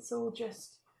law. It's all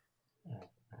just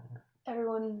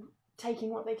everyone taking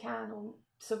what they can or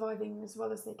surviving as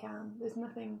well as they can. There's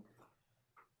nothing.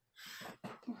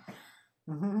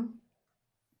 Mm-hmm.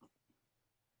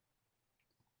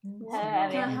 Can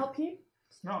I help you?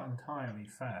 It's not entirely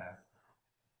fair.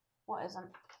 What isn't?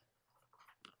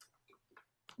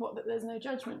 What, that there's no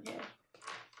judgment here?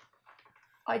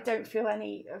 I don't feel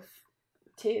any of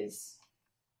Tyr's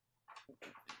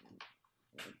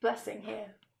blessing here.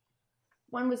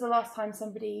 When was the last time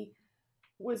somebody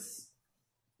was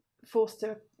forced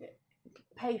to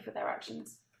pay for their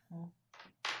actions?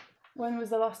 When was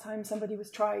the last time somebody was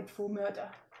tried for murder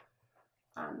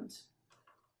and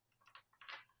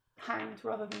hanged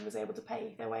rather than was able to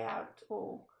pay their way out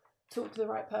or talk to the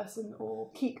right person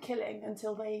or keep killing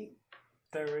until they...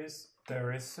 There is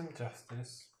some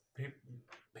justice.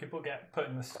 People get put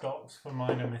in the stocks for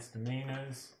minor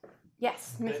misdemeanors.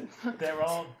 Yes. There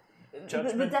are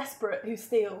judgments. The desperate who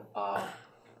steal are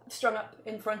strung up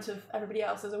in front of everybody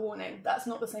else as a warning. That's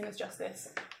not the same as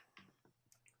justice.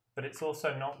 But it's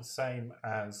also not the same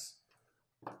as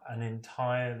an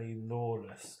entirely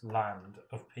lawless land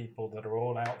of people that are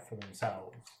all out for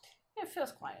themselves. It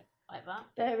feels quite like that.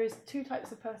 There is two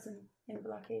types of person in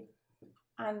Vallaki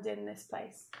and in this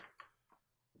place.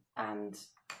 And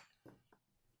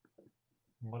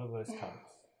What are those types?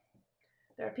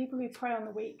 there are people who prey on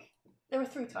the weak. There are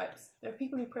three types. There are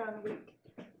people who prey on the weak.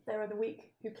 There are the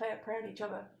weak who prey on each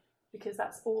other because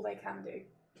that's all they can do.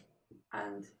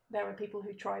 And there are people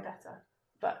who try better,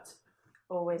 but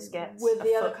Always gets with a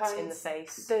the other foot kinds, in the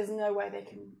face. there's no way they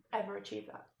can ever achieve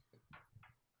that.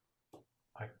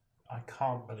 I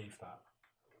can't believe that.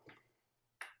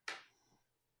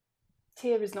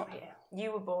 Tyr is not here.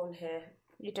 You were born here.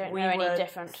 You don't We know any were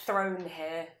different. Thrown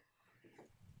here.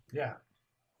 Yeah.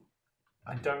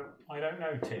 I don't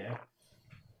know Tyr,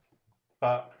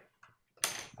 but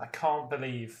I can't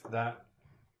believe that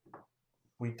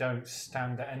we don't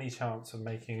stand at any chance of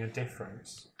making a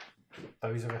difference,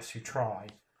 those of us who try.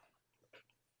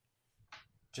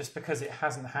 Just because it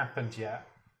hasn't happened yet,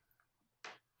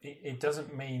 it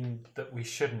doesn't mean that we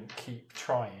shouldn't keep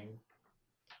trying.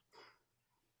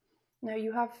 No,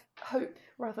 you have hope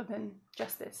rather than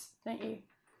justice, don't you?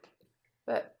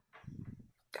 But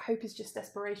hope is just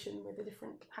desperation with a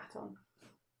different hat on.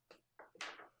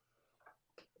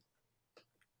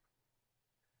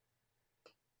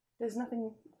 There's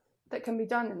nothing that can be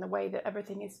done in the way that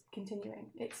everything is continuing.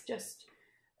 It's just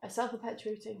a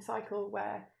self-perpetuating cycle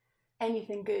where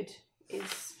anything good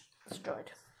is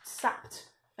Destroyed. sapped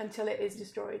until it is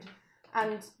destroyed.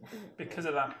 And Because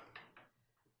of that,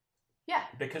 yeah,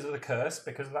 because of the curse,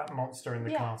 because of that monster in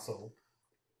the Yeah. castle,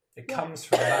 it Yeah. comes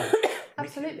from that.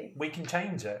 absolutely. We can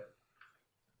change it.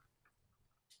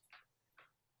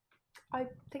 I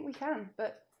think we can,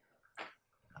 but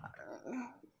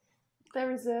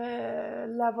there is a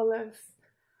level of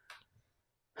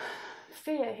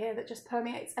fear here that just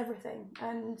permeates everything,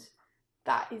 and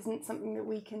that isn't something that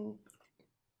we can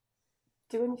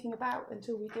do anything about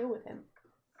until we deal with him.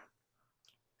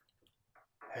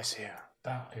 Hessia,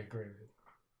 That I agree with.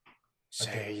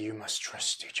 say you must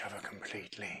trust each other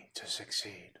completely to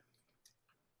succeed.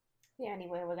 The only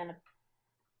way we're going to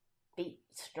beat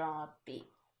Strahd, beat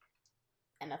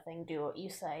anything, do what you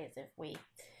say, is if we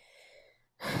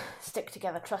stick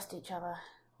together, trust each other,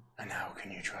 And how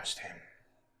can you trust him?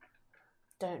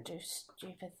 don't do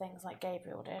stupid things like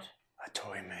Gabriel did. A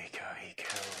toy maker he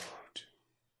killed.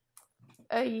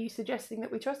 Are you suggesting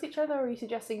that we trust each other, or are you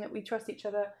suggesting that we trust each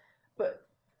other but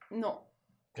not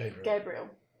Gabriel?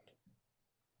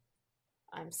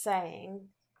 I'm saying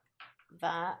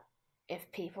that if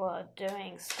people are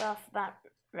doing stuff that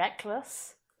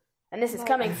reckless, and this is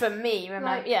coming from me,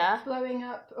 remember? Like blowing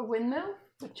up a windmill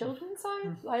with children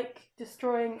inside, like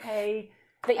destroying a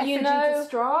that effigy you know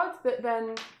to Strahd that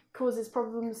then causes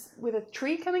problems with a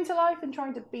tree coming to life and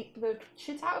trying to beat the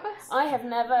shit out of us. I have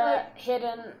never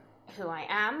hidden who I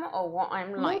am or what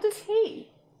I'm like. Nor does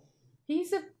he.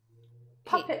 He's a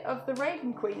puppet of the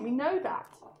Raven Queen. We know that.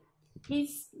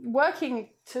 He's working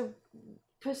to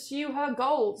pursue her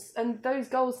goals, and those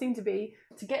goals seem to be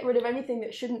to get rid of anything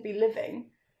that shouldn't be living,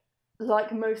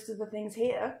 like most of the things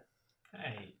here.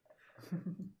 Hey.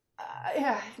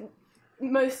 Yeah,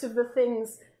 most of the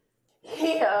things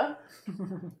here.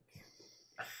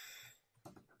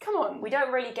 Come on. We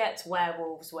don't really get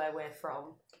werewolves where we're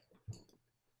from.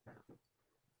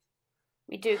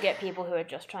 We do get people who are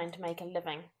just trying to make a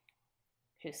living,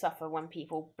 who suffer when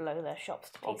people blow their shops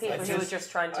to Or pieces. people who are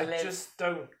just trying to live. I just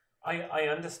don't. I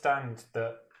understand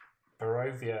that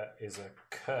Barovia is a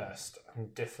cursed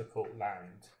and difficult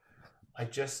land. I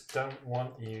just don't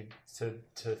want you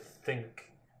to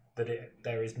think that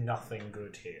there is nothing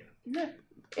good here. No.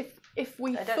 If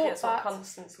we I don't thought think that's what that,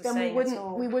 Constance was then we saying at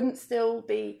all. wouldn't still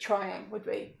be trying, would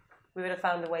we? We would have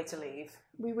found a way to leave.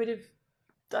 We would have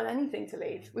done anything to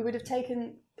leave. We would have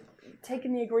taken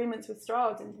the agreements with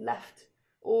Strahd and left,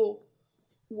 or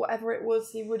whatever it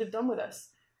was he would have done with us.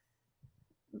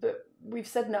 But we've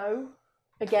said no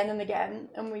again and again,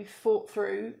 and we've fought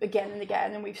through again and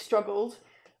again, and we've struggled,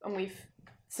 and we've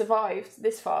survived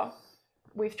this far.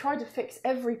 We've tried to fix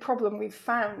every problem we've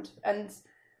found, and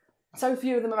so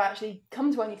few of them have actually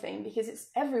come to anything because it's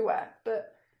everywhere.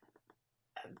 But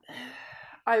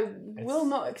I will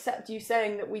not accept you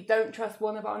saying that we don't trust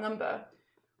one of our number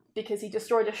because he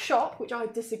destroyed a shop, which I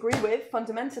disagree with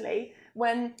fundamentally,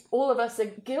 when all of us are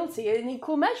guilty in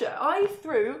equal measure. I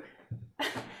threw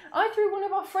one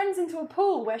of our friends into a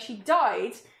pool where she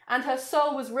died, and her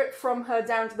soul was ripped from her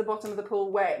down to the bottom of the pool,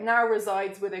 where it now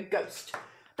resides with a ghost.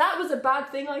 That was a bad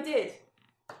thing I did.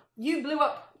 You blew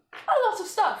up a lot of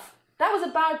stuff. That was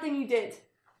a bad thing you did.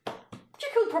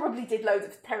 Jekyll probably did loads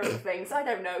of terrible things. I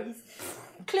don't know. He's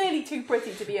clearly too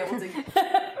pretty to be able to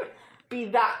be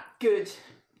that good.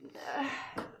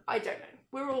 I don't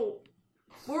know.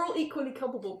 We're all equally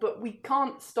culpable, but we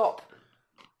can't stop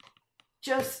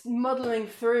just muddling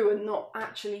through and not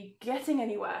actually getting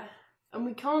anywhere. And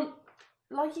we can't,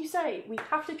 like you say, we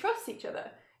have to trust each other.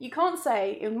 You can't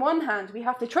say, in one hand, we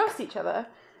have to trust each other,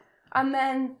 and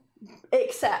then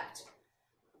accept.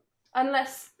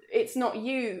 Unless it's not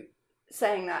you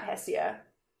saying that, Hessia.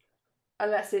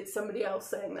 Unless it's somebody else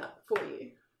saying that for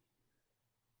you.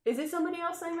 Is it somebody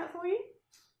else saying that for you?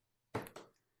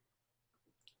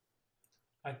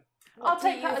 I'll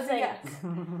take that as a yes.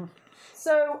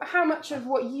 So, how much of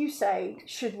what you say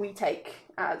should we take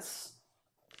as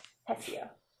Hessia?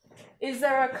 Is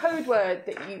there a code word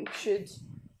that you should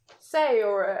say,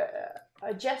 or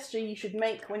a gesture you should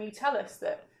make when you tell us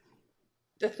that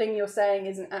the thing you're saying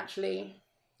isn't actually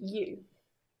you?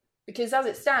 Because as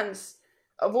it stands,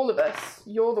 of all of us,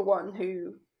 you're the one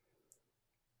who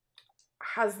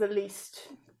has the least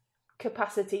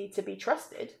capacity to be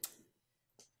trusted.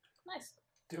 Nice.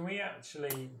 Do we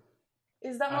actually...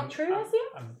 Is that not true,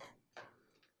 Hessia?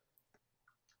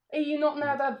 Are you not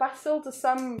now the vassal to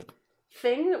some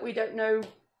thing that we don't know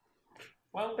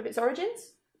of its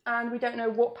origins? And we don't know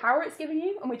what power it's giving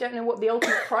you? And we don't know what the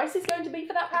ultimate price is going to be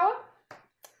for that power?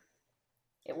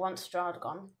 It wants Strahd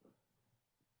gone.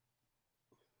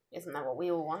 Isn't that what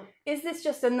we all want? Is this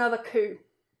just another coup?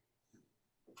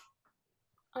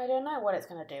 I don't know what it's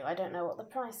going to do. I don't know what the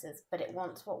price is, but it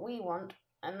wants what we want,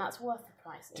 and that's worth the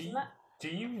price, isn't it? Do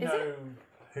you know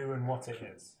who and what it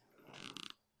is?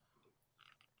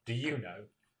 Do you know?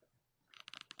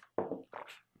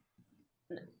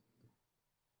 No.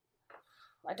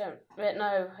 I don't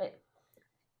know.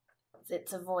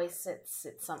 It's a voice. It's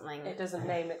something. It doesn't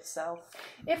name itself.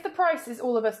 If the price is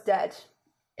all of us dead,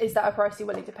 is that a price you're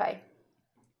willing to pay?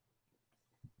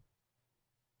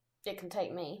 It can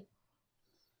take me.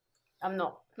 I'm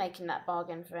not making that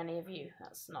bargain for any of you.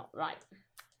 That's not right.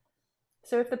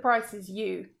 So if the price is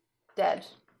you dead,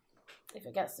 if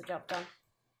it gets the job done.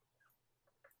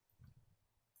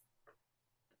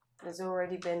 There's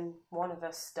already been one of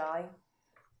us die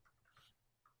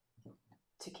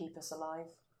to keep us alive.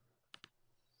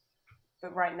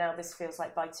 But right now this feels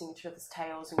like biting each other's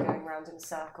tails and going round in a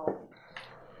circle.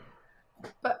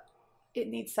 But it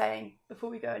needs saying before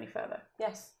we go any further.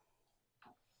 Yes.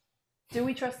 Do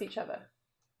we trust each other?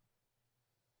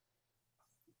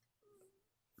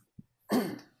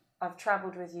 I've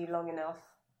travelled with you long enough.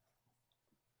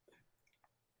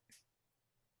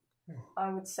 I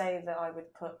would say that I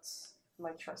would put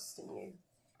my trust in you.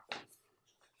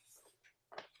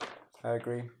 I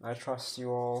agree. I trust you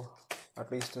all,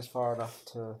 at least as far enough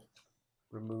to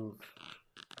remove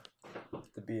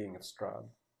the being of Strahd.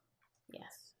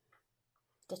 Yes.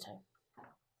 Ditto.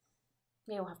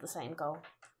 We all have the same goal.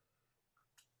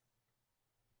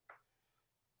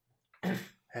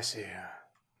 Hessia,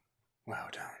 well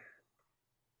done.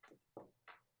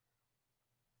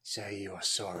 Say you are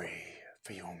sorry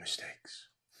for your mistakes.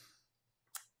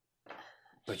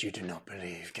 But you do not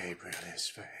believe Gabriel is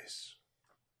for his.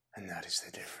 And that is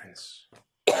the difference.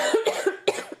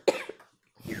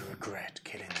 You regret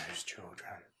killing those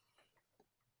children.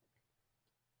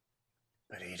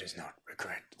 But he does not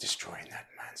regret destroying that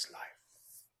man's life.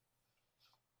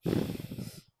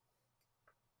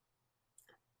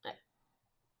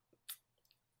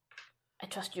 I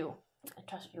trust you. I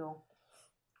trust you all.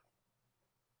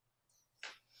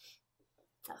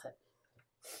 That's it.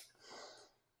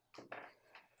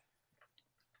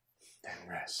 Then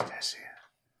rest, Hessia.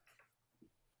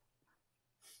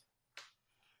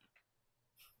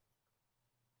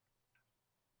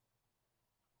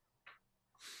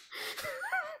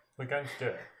 We're going to do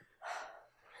it.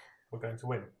 We're going to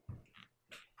win.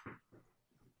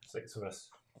 6 of us.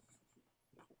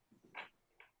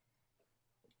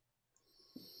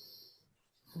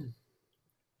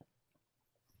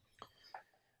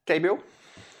 Gabriel,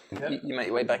 Yep. you make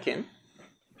your way back in.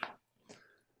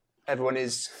 Everyone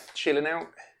is chilling out,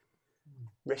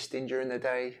 resting during the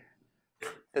day.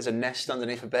 There's a nest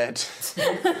underneath a bed.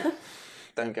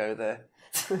 Don't go there.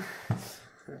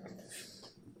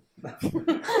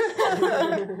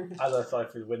 As I fly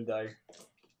through the window,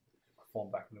 I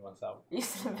form back into myself. You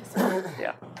still invisible.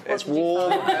 Yeah, it's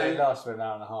warm. It lasts for an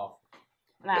hour and a half.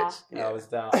 Now. It's- Yeah, I was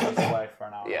away for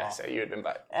an hour and a Yeah, half. so you had been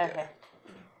back. Okay.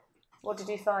 What did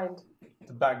you find?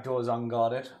 The back door is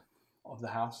unguarded of the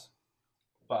house,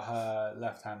 but her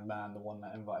left-hand man, the one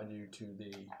that invited you to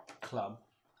the club,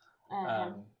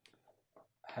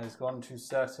 has gone to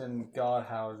certain guard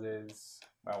houses.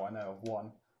 Well, I know of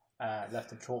one.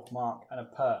 Left a chalk mark and a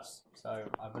purse. So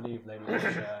I believe Lady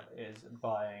Witcher is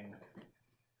buying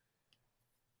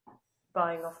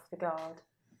Off the guard.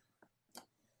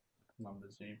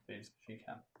 numbers you please if she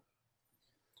can.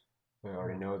 We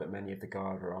already know that many of the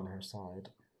guard are on her side.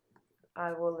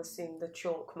 I will assume the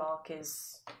chalk mark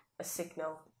is a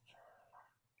signal.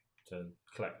 To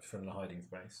collect from the hiding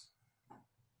space.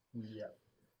 Yep.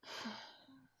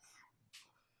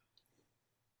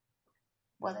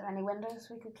 Were there any windows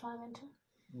we could climb into?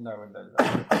 No windows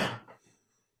there.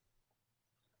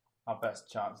 Our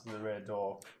best chance is the rear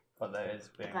door, but that is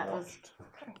being That was- watched.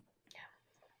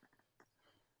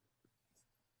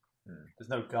 There's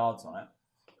no guards on it.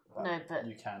 No, but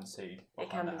you can see. It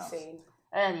behind can the be house. seen.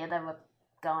 earlier there were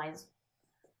guys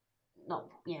not,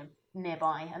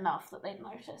 nearby enough that they'd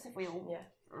notice if we all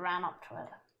ran up to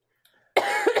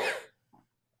it.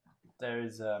 There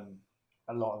is a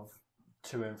lot of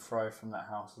to and fro from that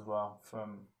house as well,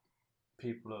 from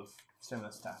people of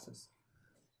similar status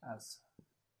as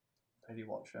Lady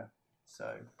Watcher.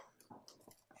 So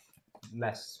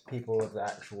Less people of the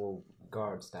actual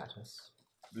guard status.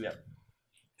 Yep.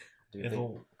 Do you think?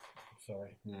 It'll.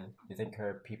 Sorry. Yeah. Do you think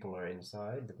her people are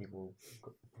inside? The people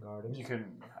guarding? you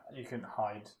can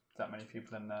hide that many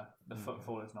people in there. The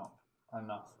footfall is not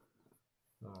enough.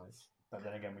 Right. But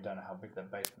then again, we don't know how big their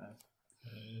basement is.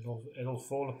 It'll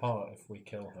fall apart if we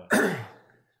kill her.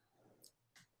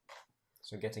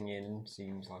 So getting in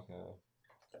seems like a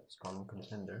strong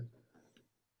contender.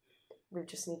 We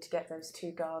just need to get those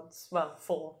 2 guards. Well,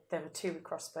 4. There were 2 with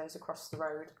crossbows across the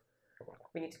road.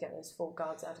 We need to get those 4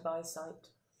 guards out of eyesight.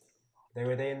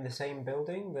 Were they in the same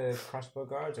building, the crossbow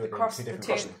guards, or were they in two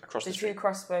different the buildings? the 2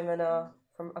 crossbowmen are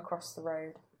from across the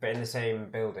road. But in the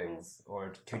same building,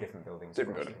 or 2 different buildings?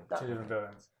 Different across building. the- Two different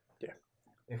buildings. Yeah.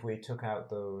 If we took out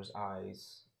those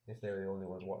eyes, if they were the only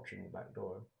ones watching the back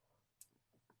door.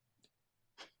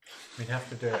 We'd have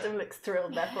to do it. Adam looks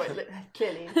thrilled, therefore it looks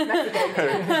clearly metagaming.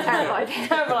 Terrible idea.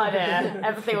 Terrible idea.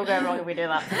 Everything will go wrong if we do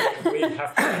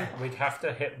that. We'd have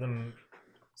to hit them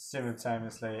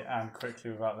Simultaneously and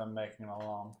quickly without them making an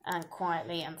alarm. And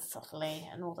quietly and subtly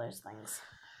and all those things.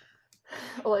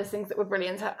 All those things that we're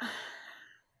brilliant at.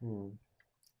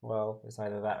 Well, it's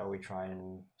either that or we try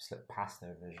and slip past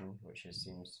their vision, which just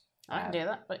seems... I can do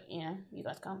that, but you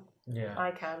guys can't. Yeah.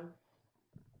 I can.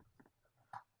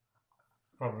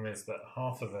 Problem is that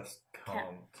half of us can't.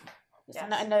 Yes.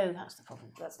 I know that's the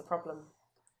problem. That's the problem.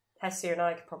 Hessia and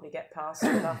I could probably get past,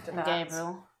 but after And that...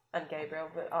 Gabriel. And Gabriel,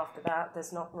 but after that,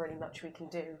 there's not really much we can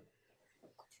do.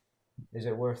 Is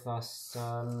it worth us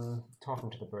talking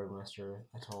to the Burgomaster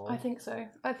at all? I think so.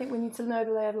 I think we need to know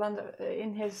the lay of land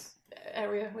in his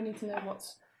area. We need to know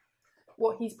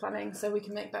what he's planning so we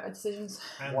can make better decisions.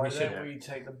 And why don't we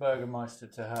take the Burgomaster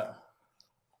to her?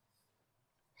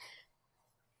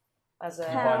 As a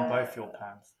combine both your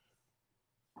plans.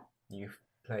 You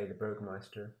play the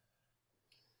Burgomaster.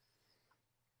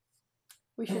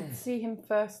 We should see him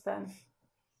first then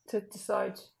to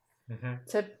decide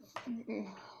to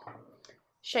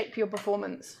shape your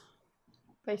performance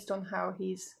based on how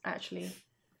he's actually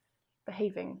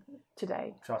behaving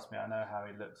today. Trust me, I know how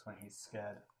he looks when he's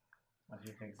scared, when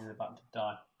he thinks he's about to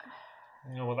die.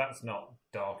 No, well, that's not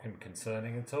dark and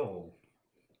concerning at all.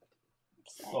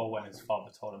 Or when his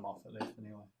father told him off, at least,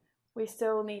 anyway. We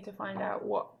still need to find out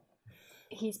what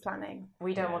he's planning.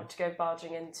 We don't want to go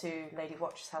barging into Lady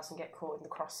Watch's house and get caught in the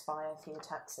crossfire if he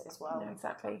attacks it as well. No,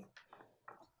 exactly.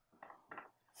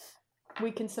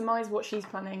 We can surmise what she's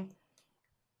planning.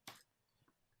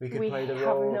 We could We play the have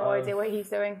role no of, idea what he's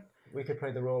doing. We could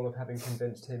play the role of having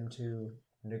convinced him to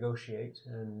negotiate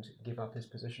and give up his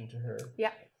position to her.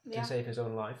 Yeah. To save his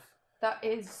own life. That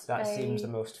is. That seems the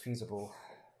most feasible.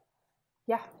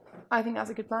 Yeah, I think that's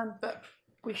a good plan, but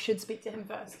we should speak to him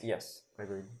first. Yes,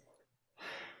 agreed.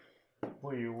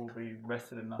 Will you all be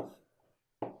rested enough?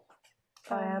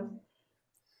 I am.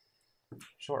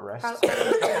 Short rest.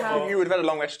 You would have had a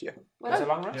long rest, yeah. It's a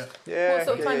long rest? Yeah, What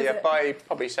sort of time is it? by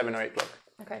probably 7 or 8 o'clock.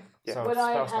 Okay. Yeah. So Would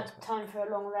I have spell had slots. time for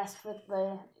a long rest with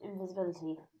the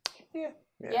invisibility? Yeah,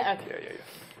 Yeah, okay.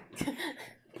 Yeah.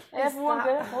 Everyone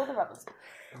that- good? All the rebels.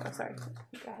 Oh, sorry. Go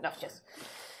ahead. No, just.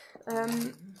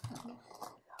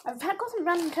 I've got some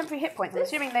random temporary hit points. I'm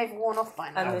assuming they've worn off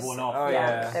by now. And this, Worn off. Oh,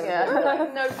 yeah. there we Yeah, go.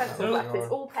 like no pencils left. It's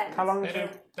all pens. How long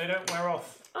They don't wear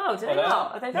off. Oh, do they Oh, they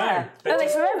not? Are they there? Oh, they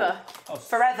forever.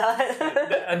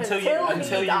 Forever.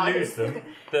 Until you lose them.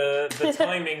 The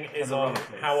timing is on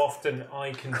how often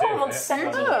I can Come do on, it. 70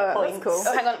 Oh, hit that's points. cool.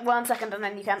 Oh, hang on 1 second and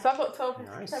then you can. So I've got 12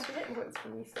 Nice. temporary hit points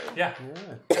from you, so.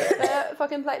 Yeah.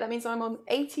 Fucking plate. That means I'm on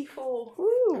 84.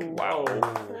 Wow.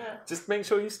 Just make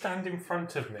sure you stand in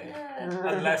front of me.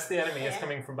 Unless the enemy is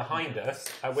coming from behind us,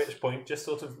 at which point just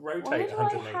sort of Why rotate do I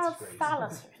 180 have degrees.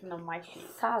 phallus written on my sheet?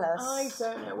 Phallus. I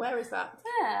don't know. Where is that?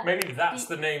 Yeah. Maybe that's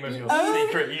the name of your Oh,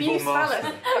 secret evil Use master.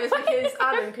 phallus. It was because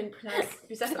Alan couldn't pronounce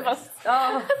Bucephalus.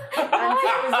 Oh, And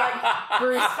it was like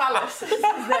Bruce Phallus is his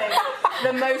name.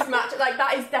 The most match. Like,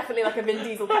 that is definitely like a Vin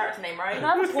Diesel character name, right?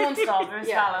 Another porn star, Bruce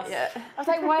Yeah, Phallus. yeah. I was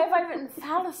like, why have I written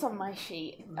phallus on my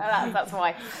sheet? That's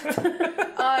why.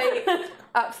 I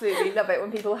absolutely love it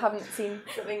when people haven't seen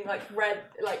something like read,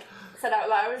 like said out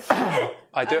loud.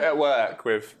 I do it at work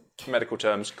with medical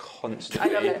terms I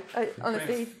constantly. love it.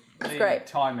 Honestly, it's The great.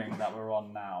 timing that we're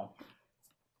on now,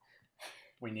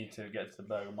 we need to get to the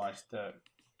Burgomaster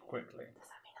quickly.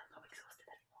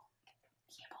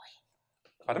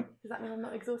 Pardon? Does that mean I'm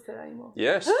not exhausted anymore?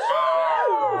 Yes.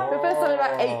 The first time in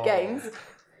about 8 games.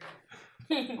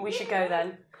 we should go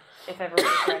then. If everyone's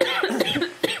ready.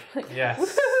 Yes.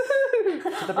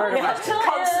 To the Burgomaster.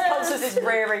 Constance is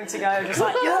rearing to go, just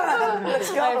like, yeah,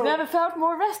 let's go. I've never felt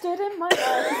more rested in my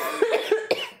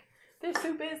life. This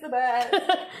soup is the best.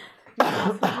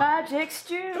 Magic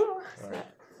stew.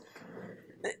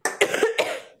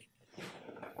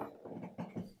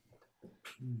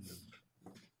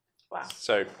 Wow.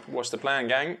 So, what's the plan,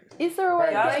 gang? Is there a way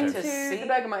of Going getting to to see the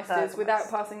Burgomeisters Burgomaster. without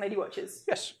passing Lady Watchers?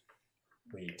 Yes.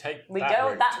 We take We that go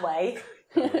route. that way.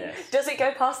 Yes. Does it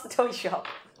go past the toy shop?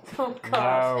 Oh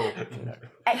god. No.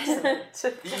 Excellent.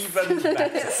 Even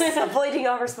better. Avoiding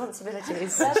our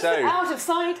responsibilities. So, Out of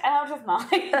sight, out of mind.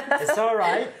 It's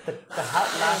alright. The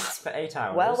hut lasts for 8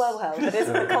 hours. Well. That is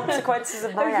the consequences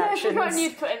of my I actions. forgot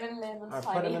you'd put him in Lemon's I put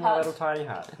tiny him in hut. a little tiny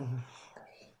hut.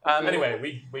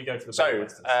 Anyway, we go to the so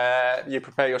Burgomasters. you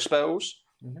prepare your spells.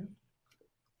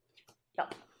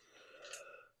 Yep.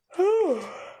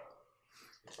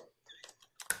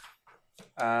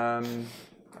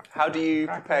 How do you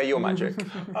prepare your magic?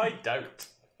 I don't.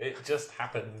 It just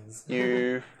happens.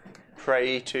 You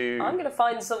pray to. I'm going to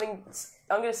find something.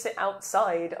 I'm going to sit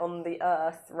outside on the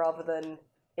earth rather than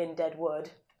in dead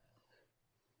wood.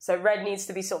 So Red needs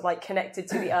to be sort of like connected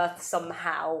to the earth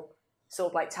somehow,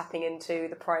 sort of like tapping into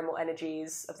the primal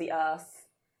energies of the earth.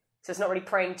 So it's not really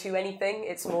praying to anything,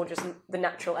 it's more just the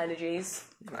natural energies.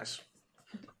 Nice.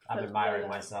 I'm admiring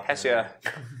myself. Hessia,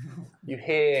 you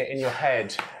hear in your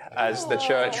head as the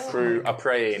church crew are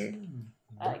praying.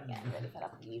 Yeah, I'm really fed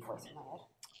up with you voice in my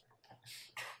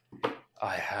head.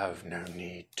 I have no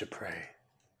need to pray.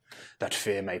 That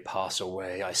fear may pass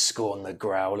away. I scorn the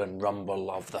growl and rumble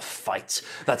of the fight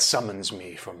that summons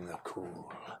me from the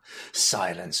cool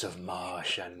silence of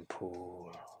marsh and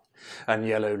pool. and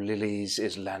yellow lilies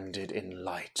is landed in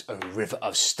light. O river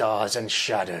of stars and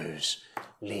shadows,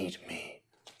 lead me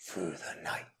through the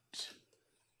night.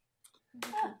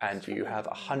 And you have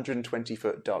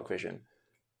 120-foot dark vision.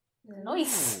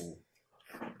 Nice.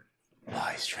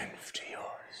 My strength to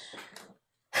yours.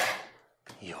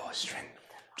 Your strength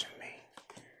to me.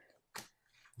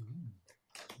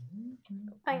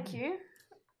 Thank you.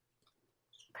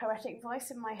 Poetic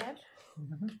voice in my head.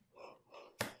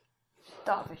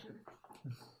 Dark vision.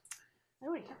 I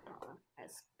already have dark vision.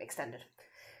 It's extended.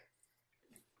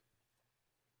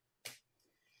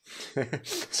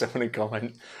 Someone in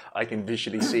comment, I can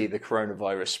visually see the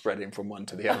coronavirus spreading from one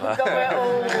to the other.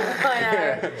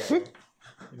 I know.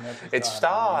 It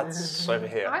starts over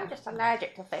here. I'm just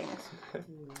allergic to things.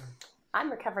 I'm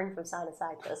recovering from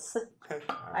sinusitis.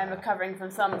 I'm recovering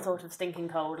from some sort of stinking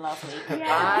cold last week.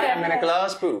 I am in a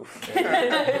glass booth.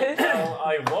 Well,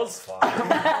 I was fine.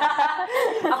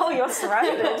 Oh, you're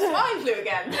surrounded. Swine flu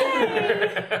again.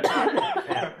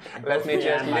 Let me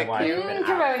just lick you.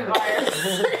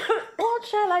 Coronavirus. What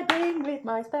shall I bring with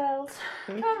my spells?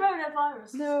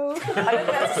 Coronavirus. No. I don't think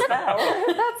that's a spell.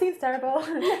 That seems terrible.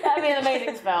 That'd be an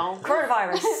amazing spell.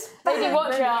 Coronavirus. Lady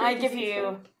Watcher, I give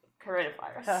you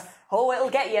coronavirus. Oh, it'll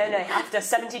get you after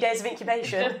 70 days of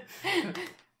incubation.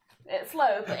 It's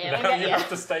slow, but it'll Now get you you. have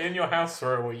to stay in your house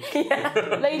for a week.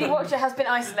 Lady Watcher has been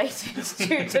isolated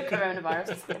due to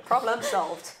coronavirus. Problem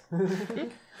solved.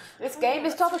 This game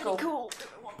is topical. Cool.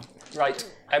 Right,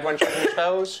 everyone checking your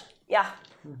spells? Yeah.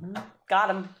 Got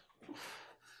him.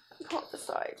 Can't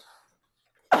decide.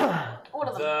 All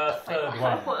of them. The third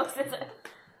one. What else is it?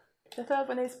 The third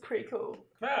one is pretty cool.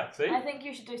 Ah, see? I think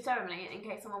you should do ceremony in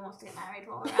case someone wants to get married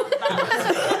while we're out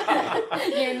and about.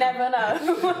 You never know.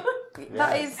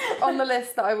 That is on the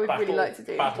list that I would really like to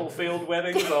do. Battlefield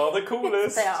weddings are the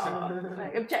coolest. They are.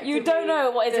 Like, objectively, You don't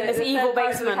know what is in this evil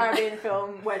Pirates of the basement. Caribbean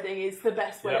film Wedding is the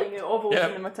best Yep. wedding of all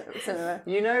Yep. cinema.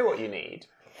 You know what you need.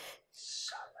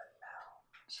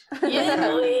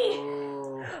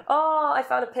 Oh, I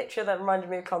found a picture that reminded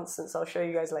me of Constance. I'll show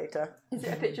you guys later. Is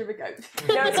it a picture of a goat?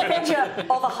 No, it's a picture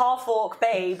of a half-orc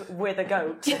babe with a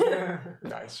goat.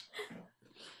 Nice.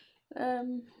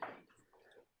 Don't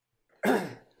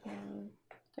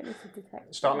need to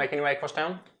detect. Start making your way across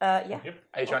town? Yeah.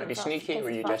 Are you trying to be sneaky or are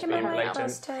you just being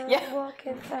blatant? Yeah.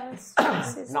 Walking fast.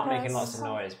 Not making lots of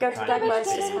noise. Go but to trying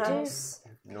Dagmeister's be house.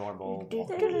 normal.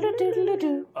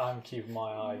 I'm keeping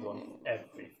my eyes on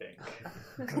everything.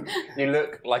 You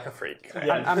look like a freak.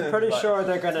 I'm pretty sure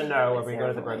they're going to know when we go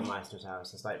to the Burgermeister's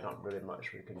house. It's like not really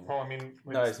much we can. Well, I mean,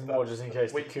 No, it's more just in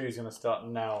case the coup's going to start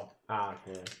now. Ah,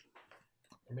 yeah.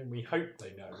 I mean, we hope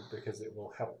they know because it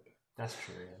will help. That's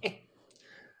true. Yeah.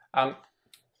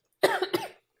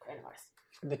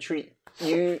 The treat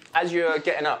as you're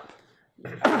getting up,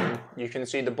 you can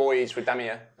see the boys with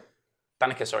Danica,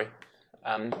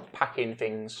 packing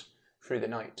things through the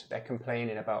night. They're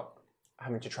complaining about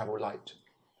having to travel light.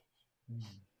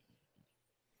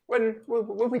 When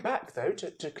we'll be back though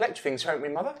to collect things, won't we,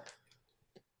 Mother?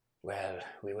 Well,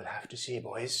 we will have to see,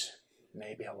 boys.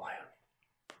 Maybe a while.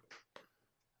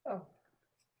 Oh.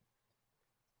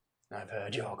 I've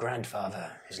heard your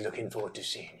grandfather is looking forward to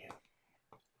seeing you.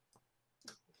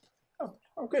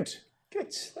 Oh, good.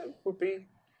 Good. That would be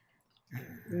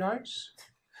nice.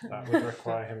 That would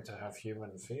require him to have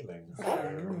human feelings.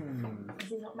 Has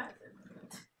he not met them?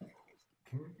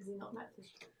 Has he not met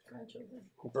his grandchildren?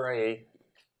 Bray,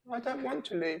 I don't want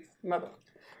to leave, Mother.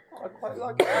 I quite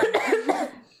like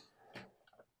it.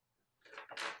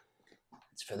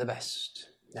 It's for the best.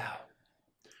 Now,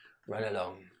 run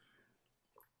along.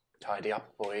 Tidy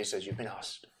up, boys, as you've been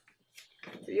asked.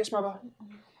 Yes, Mother.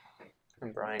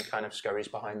 And Brian kind of scurries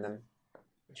behind them.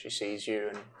 She sees you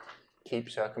and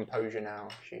keeps her composure now.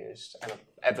 She is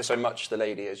ever so much the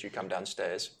lady as you come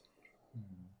downstairs.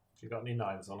 She got any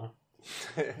knives on her?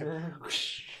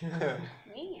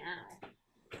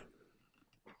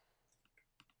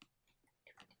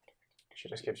 She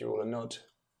just gives you all a nod.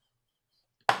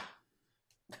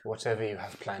 Whatever you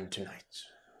have planned tonight,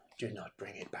 do not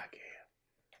bring it back here.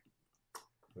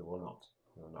 We will not.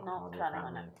 We will not. Not harm your planning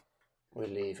on family. We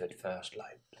leave at first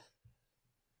light.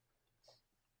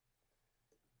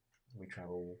 We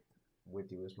travel with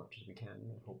you as much as we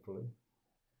can, hopefully.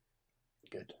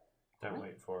 Good. Don't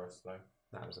wait for us, though.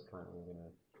 That was the plan. We were going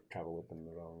to travel with them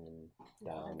along and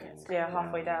down. And Yeah,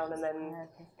 halfway down and then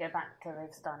Go back to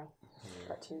Livestani.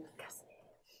 to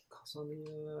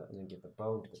Casimir, and then give the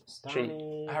bone to the She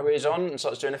Stani. hurries on and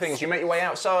starts doing the things. You make your way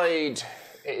outside.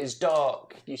 It is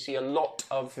dark. You see a lot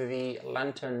of the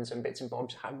lanterns and bits and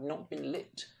bobs have not been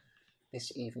lit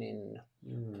this evening.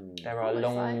 There are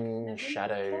long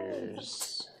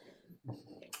shadows.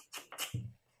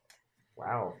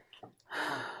 Wow.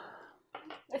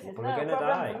 This is We're no gonna problem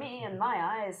die. for me in my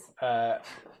eyes.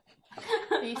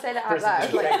 You say that out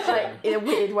loud, like in a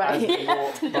weird way.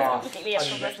 Completely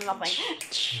effortless and nothing.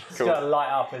 Just gonna light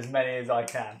up as many as I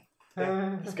can.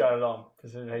 Just go along.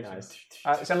 Nice.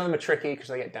 Some of them are tricky because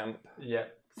they get damp. Yeah.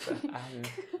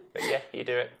 But yeah, you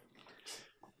do it.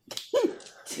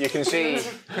 You can see.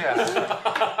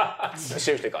 Yeah.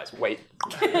 Seriously, guys, wait.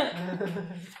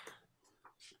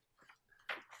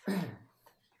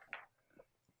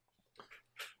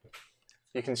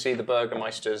 You can see the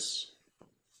Burgermeister's,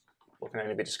 what can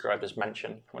only be described as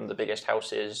mansion, one of the biggest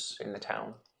houses in the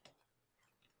town.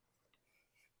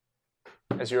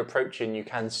 As you're approaching, you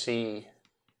can see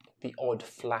the odd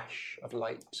flash of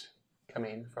light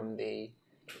coming from the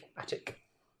attic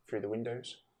through the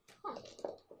windows.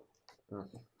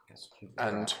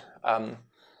 And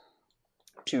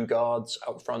two guards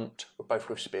out front, both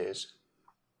with spears.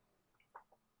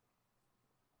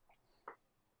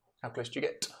 How close do you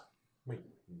get? We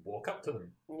walk up to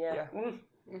them. Yeah.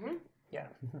 Yeah.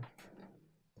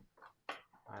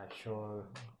 I'm sure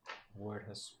word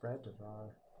has spread of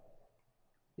our...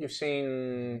 You've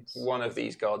seen one of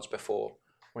these guards before.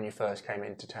 When you first came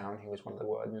into town, he was one of the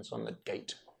wardens on the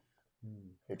gate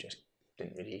who just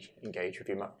didn't really engage with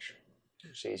you much.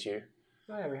 Sees you.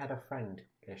 Oh yeah, we had a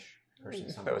friend-ish person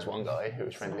somewhere. There was one guy who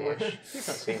was friendly-ish. You've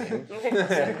not seen him. Probably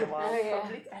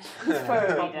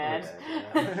dead.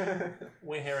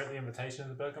 We're here at the invitation of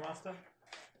the Burgomaster.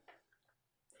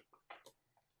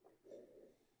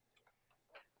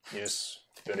 Yes,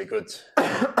 very good.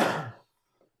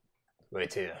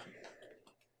 Wait here.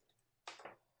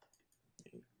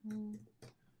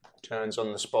 Turns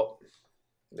on the spot,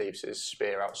 leaves his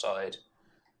spear outside,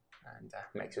 and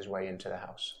makes his way into the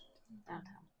house.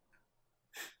 Downtown.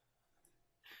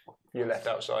 You're left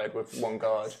outside with one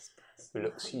guard who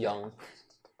looks young,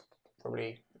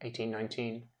 probably 18,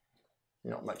 19.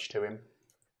 Not much to him.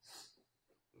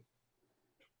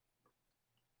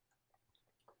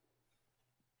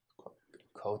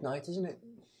 Cold night, isn't it?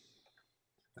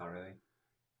 Not really.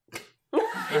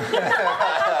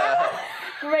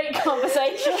 Great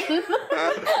conversation.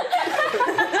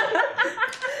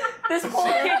 This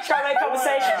poor kid trying to make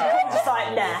conversation, I'm just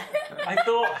like, nah. I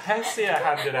thought Hessia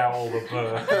handed out all the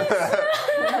books.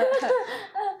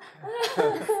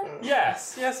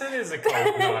 Yes, it is a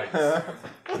cold night.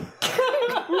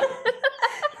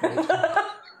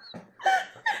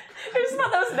 It's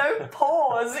not, there was no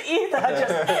pause either.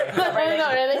 Just Not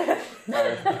really.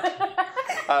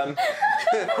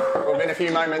 Within a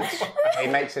few moments, he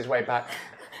makes his way back.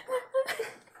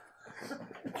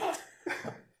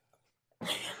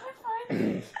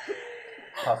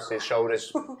 Puffs his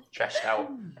shoulders, chest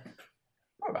out.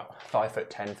 About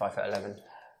 5'10", 5'11".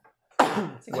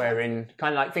 Wearing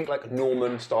kind of like, think like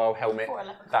Norman style helmet,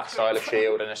 that style of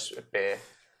shield and a spear.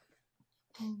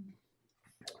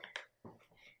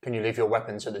 Can you leave your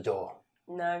weapons at the door?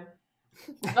 no.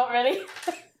 Not really.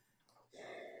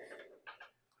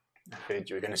 I feared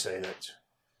you were going to say that.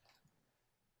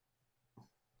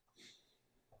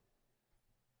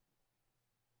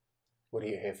 What are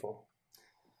you here for?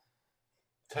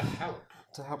 To help.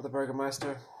 To help the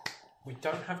Burgermeister. We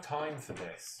don't have time for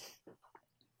this.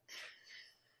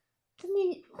 Didn't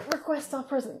he request our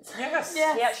presence? Yes.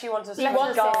 Yeah. He actually wants us He to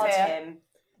wants guard us here. him.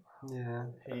 Yeah.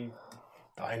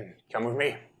 Fine, come with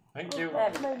me. Thank you.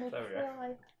 There we go. There we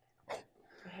go.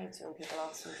 I hate it when people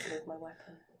ask me to move my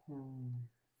weapon.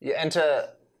 You enter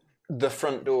the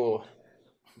front door.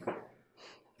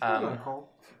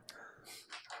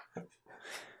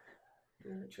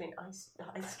 Between ice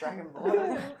dragon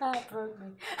ball. That broke me.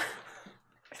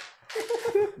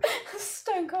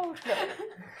 Stone cold.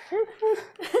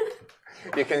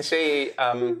 You can see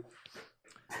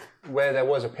where there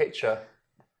was a picture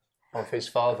of his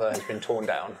father has been torn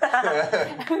down.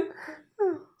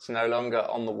 It's no longer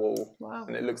on the wall,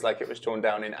 and it looks like it was torn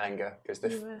down in anger because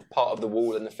the part of the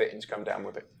wall and the fittings come down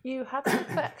with it. You had an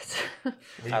effect.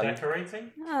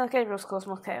 Redecorating? Gabriel's caused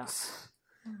more chaos.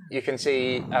 You can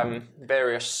see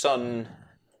various sun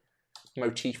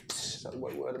motifs, is that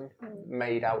what word,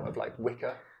 made out of like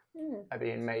wicker, are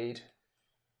being made.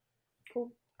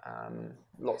 Cool.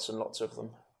 Lots and lots of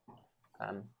them.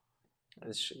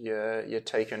 As you're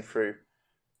taken through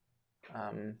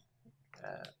and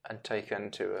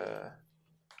taken to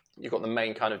you've got the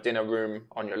main kind of dinner room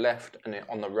on your left, and then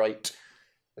on the right,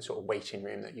 the sort of waiting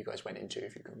room that you guys went into,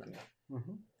 if you can remember.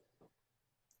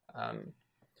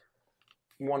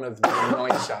 One of the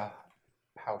nicer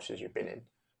houses you've been in,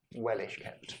 wellish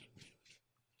kept.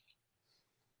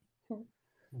 You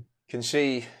can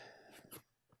see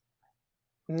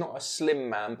not a slim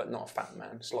man, but not a fat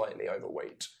man, slightly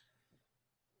overweight.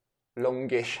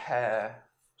 Longish hair,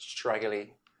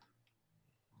 straggly,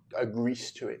 a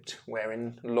grease to it,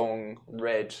 wearing long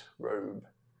red robe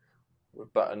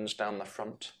with buttons down the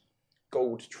front,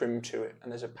 gold trim to it,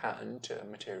 and there's a pattern to the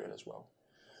material as well.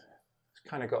 It's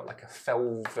kind of got like a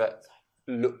velvet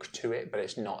look to it, but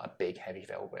it's not a big heavy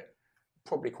velvet.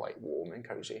 Probably quite warm and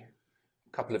cozy. A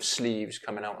couple of sleeves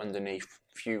coming out underneath,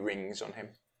 few rings on him.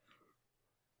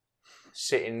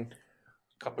 Sitting,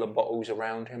 a couple of bottles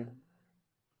around him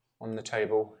on the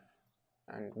table,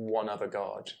 and one other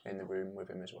guard in the room with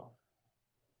him as well.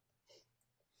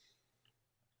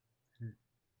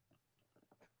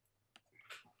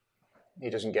 He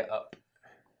doesn't get up.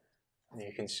 And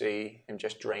you can see him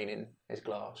just draining his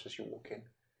glass as you walk in.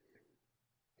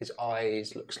 His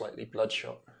eyes look slightly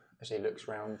bloodshot as he looks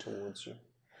round towards you.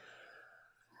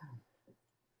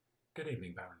 Good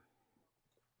evening, Baron.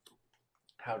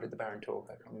 How did the Baron talk?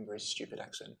 I can't remember his stupid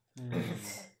accent.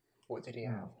 What did he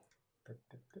have?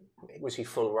 Was he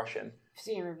full Russian?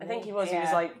 I think he was. He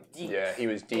was like deep. Yeah, he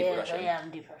was deep Russian. Yeah,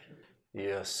 I'm deep Russian.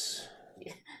 Yes.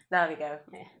 There we go.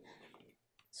 Yeah.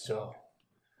 So,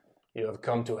 you have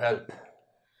come to help.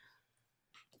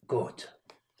 Good.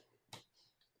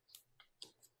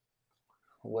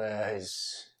 Where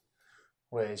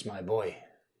is my boy?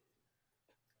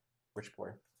 Which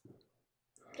boy?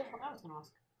 Just what I was going to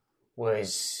ask. Where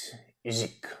is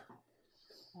Izik?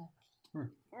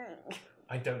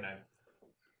 I don't know.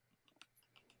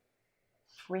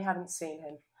 We haven't seen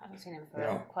him. Haven't seen him for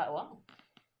No. quite a while.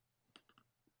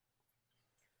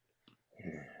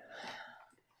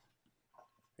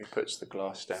 He puts the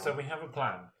glass down. So we have a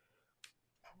plan.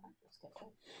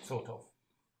 Sort of.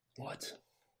 What?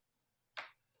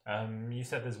 You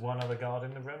said there's one other guard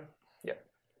in the room? Yep.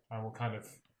 And we'll kind of...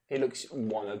 He looks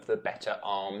one of the better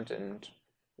armed and,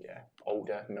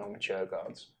 older, more mature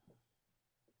guards.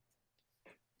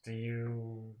 Do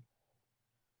you...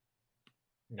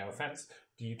 No offence.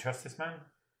 Do you trust this man?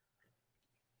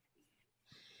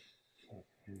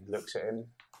 Looks at him.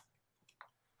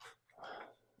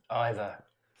 Either.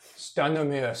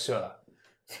 Stanomir, sir.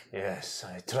 Yes,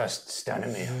 I trust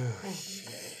Stanomir.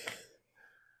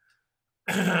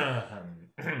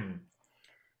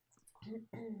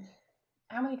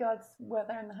 How many guards were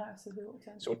there in the house as we walked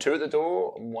in? So 2 at the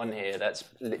door and 1 here. That's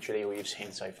literally all you've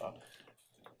seen so far.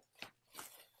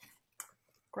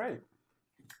 Great.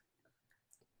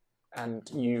 And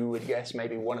you would guess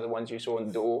maybe one of the ones you saw on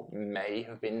the door may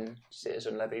have been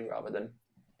Citizen Levy rather than...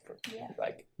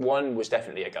 Like, one was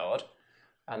definitely a guard,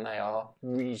 and they are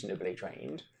reasonably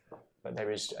trained, but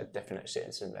there is a definite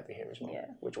Citizen Levy here as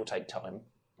well, which will take time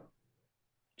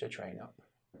to train up.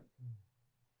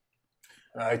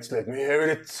 Right, let me hear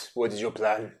it. What is your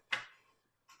plan?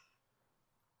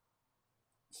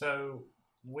 So,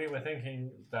 we were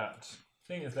thinking that,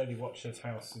 seeing as Lady Watcher's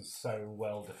house is so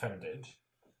well defended,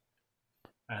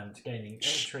 and gaining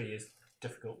entry is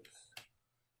difficult.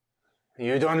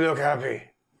 You don't look happy.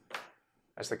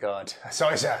 That's the guard.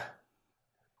 Sorry, sir.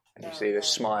 And you see the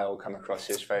smile come across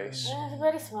his face.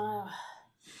 Everybody smile.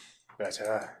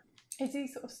 Better. Is he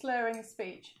sort of slurring his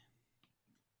speech?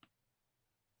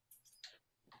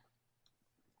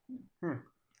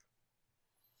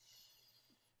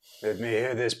 Let me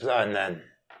hear this plan then.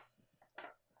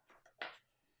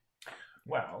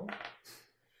 Well,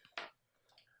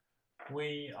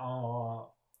 we are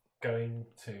going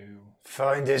to...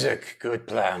 Find Izik. Good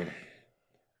plan.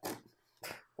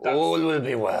 All will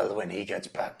be well when he gets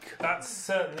back. That's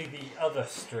certainly the other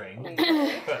string,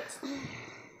 but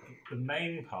the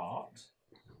main part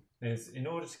is in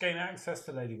order to gain access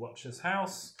to Lady Watcher's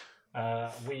house,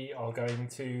 we are going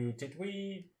to... Did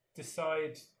we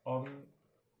decide on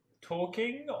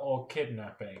talking or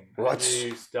kidnapping? What?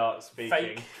 You start speaking.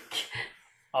 Fake.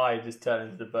 I just turn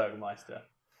into the Burgermeister.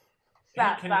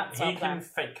 That's he our can plan.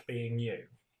 fake being you.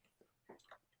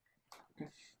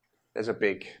 There's a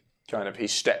big kind of... He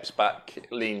steps back,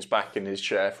 leans back in his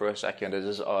chair for a second as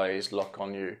his eyes lock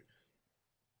on you.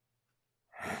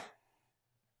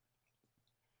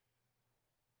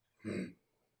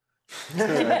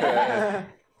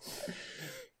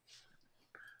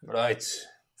 Right.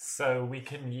 So we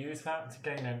can use that to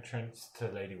gain entrance to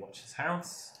Lady Watcher's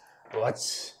house. What?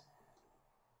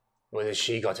 What has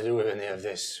she got to do with any of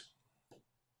this?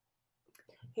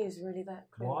 He's really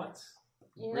that cruel. What?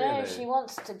 You know Really? she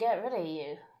wants to get rid of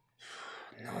you.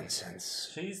 Nonsense.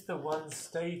 She's the one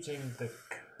staging the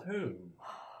coup.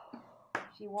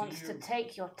 She wants to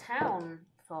take your town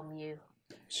from you.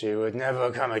 She would never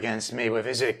come against me with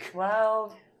Izik.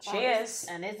 Well, she is.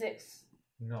 And Izik's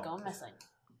Not. gone missing.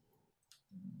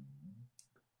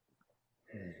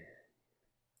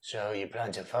 So you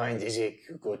plan to find Isaac?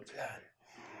 Good plan.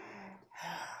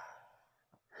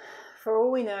 For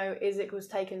all we know, Isaac was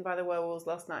taken by the werewolves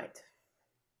last night.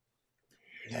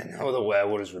 Then all the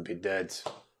werewolves would be dead.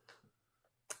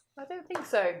 I don't think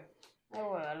so. There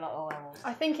were a lot of werewolves.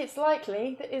 I think it's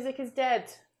likely that Isaac is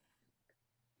dead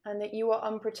and that you are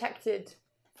unprotected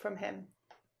from him.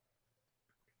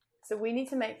 So we need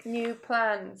to make new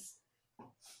plans.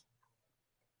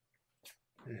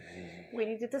 We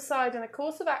need to decide on a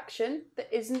course of action that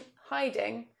isn't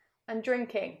hiding and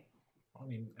drinking. I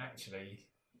mean, actually,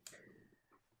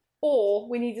 Or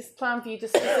we need to plan for you to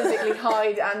specifically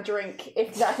hide and drink,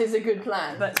 if that is a good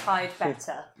plan. But hide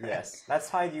better. Yes, let's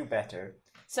hide you better.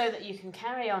 So that you can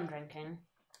carry on drinking.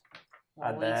 While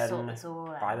And we then, sort this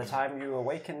all out. by the time you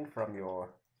awaken from your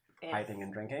hiding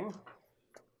and drinking,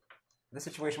 the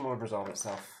situation will resolve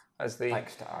itself. As the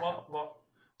Thanks to our help. what?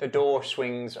 the door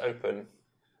swings open,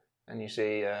 and you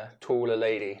see a taller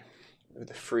lady with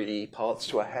the free parts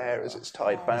to her hair as it's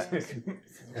tied back. You've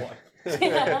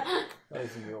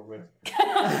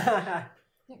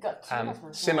got two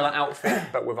husbands. Similar outfit,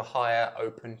 but with a higher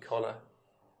open collar.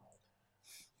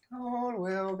 All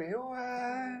will be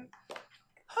well.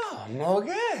 Oh, more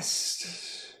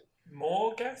guests.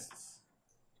 More guests?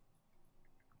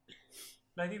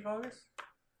 Lady Vargas?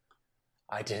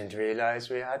 I didn't realise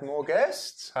we had more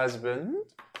guests, husband.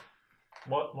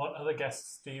 What other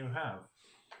guests do you have?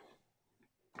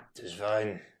 It is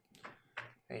fine.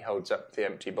 He holds up the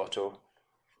empty bottle.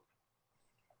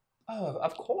 Oh,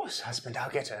 of course, husband. I'll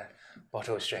get a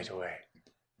bottle straight away.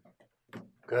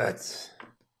 Good.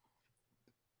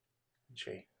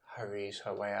 She hurries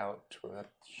her way out with a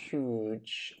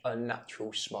huge,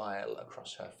 unnatural smile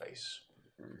across her face.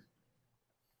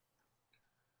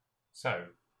 So,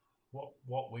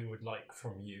 what we would like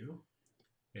from you,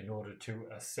 in order to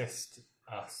assist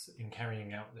us in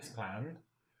carrying out this plan,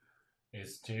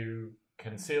 is to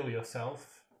conceal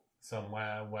yourself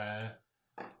somewhere where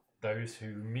those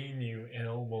who mean you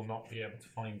ill will not be able to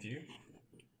find you.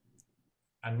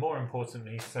 And more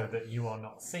importantly, so that you are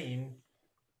not seen,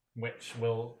 which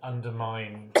will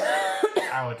undermine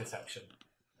our deception.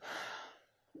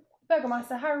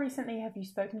 Burgomaster, how recently have you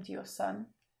spoken to your son?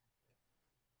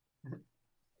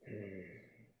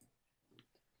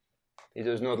 He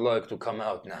does not like to come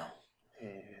out now.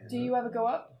 Do you ever go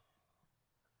up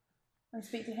and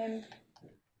speak to him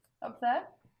up there?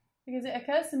 Because it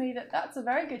occurs to me that that's a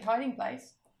very good hiding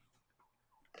place.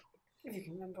 If you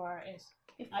can remember where it is.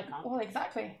 I can't. Well,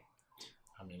 exactly.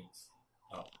 I mean, it's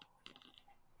up.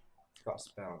 It's got a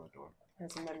spell on the door.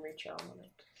 There's a memory charm on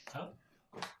it. Oh.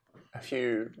 A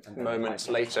few And then moments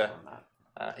the light later, on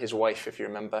that. his wife, if you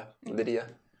remember, Lydia,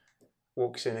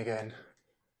 walks in again.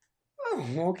 Oh,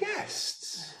 more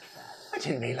guests. I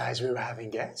didn't realise we were having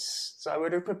guests. I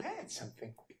would have prepared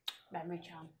something. Memory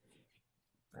charm.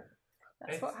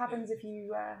 That's what happens if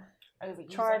you Overuse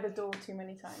try it. the door too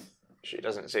many times. She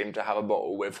doesn't seem to have a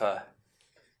bottle with her.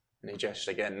 And he just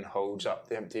again holds up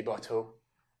the empty bottle.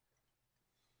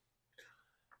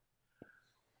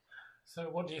 So,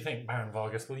 what do you think, Baron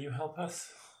Vargas? Will you help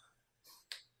us?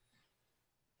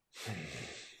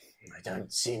 I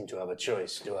don't seem to have a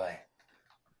choice, do I?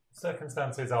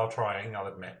 Circumstances are trying, I'll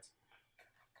admit.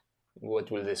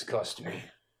 What will this cost me?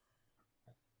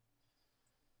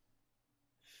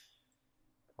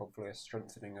 Hopefully a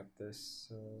strengthening of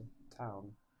this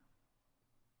town.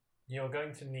 You're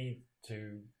going to need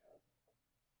to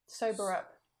Sober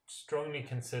up. strongly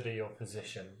consider your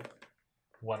position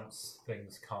once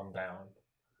things calm down.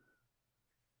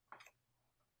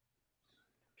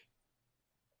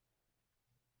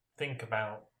 Think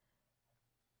about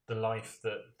the life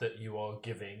that you are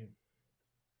giving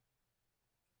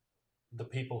the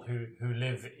people who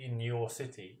live in your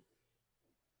city.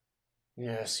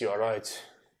 Yes, you're right.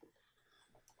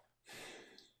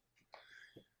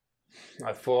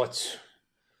 I fought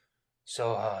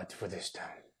so hard for this town.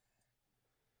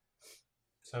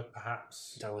 So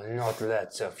perhaps... I will not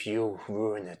let a few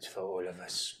ruin it for all of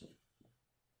us.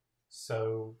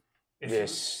 So... if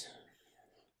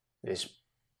This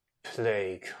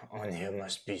plague on here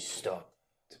must be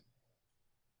stopped.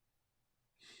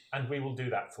 And we will do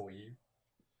that for you.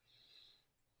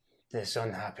 This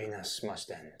unhappiness must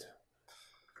end.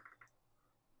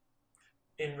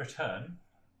 In return,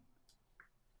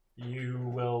 you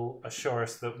will assure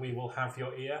us that we will have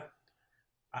your ear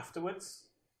afterwards,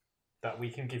 that we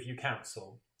can give you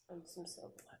counsel, And some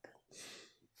silver weapons.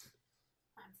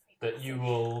 that you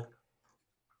will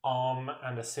arm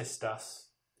and assist us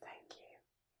Thank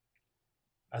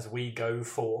you. as we go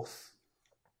forth,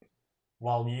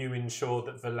 while you ensure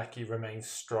that Valeki remains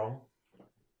strong.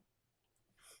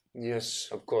 Yes,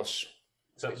 of course.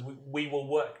 So we will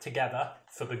work together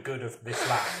for the good of this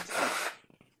land.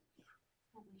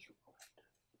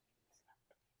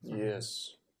 Yes.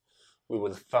 We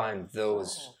will find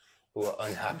those who are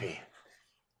unhappy.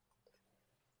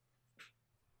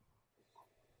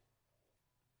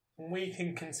 We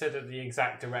can consider the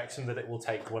exact direction that it will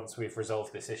take once we've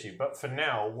resolved this issue. But for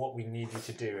now, what we need you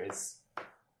to do is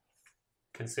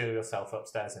conceal yourself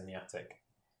upstairs in the attic.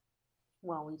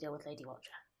 While we deal with Lady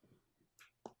Watcher.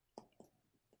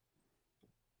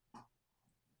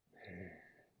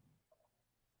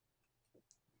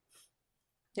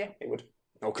 Yeah, it would.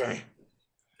 Okay.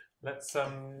 Let's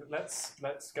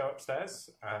go upstairs,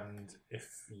 and if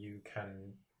you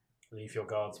can leave your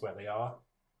guards where they are,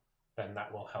 then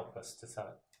that will help us to sell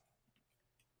it.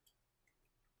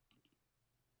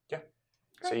 Yeah.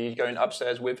 So you're going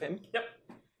upstairs with him? Yep.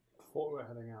 Thought we were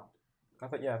heading out. I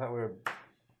thought we were.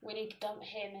 We need to dump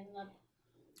him in the.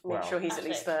 Make sure he's at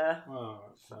least there. Oh,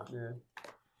 so. Yeah.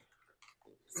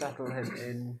 Settle him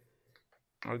in,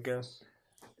 I guess.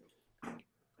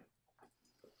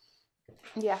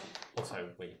 Yeah. Also,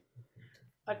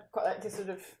 I'd quite like to sort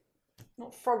of,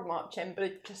 not frog march him, but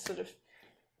it just sort of.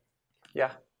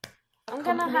 Yeah. I'm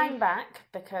going to hang back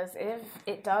because if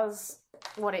it does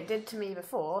what it did to me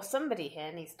before, somebody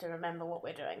here needs to remember what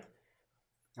we're doing.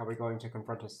 Are we going to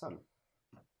confront his son?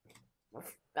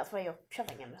 That's where you're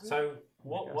shoving him. Isn't it? so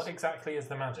what exactly is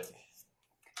the magic?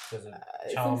 There's a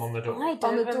charm on the door. I On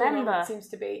don't the door remember. it seems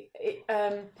to be.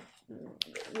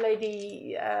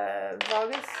 Lady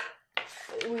Vargas,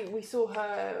 we saw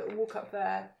her walk up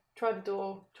there, try the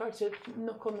door, try to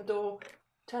knock on the door,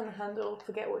 turn the handle,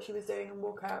 forget what she was doing and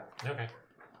walk out. Okay.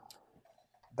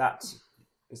 That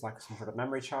is like some sort of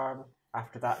memory charm.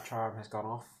 After that charm has gone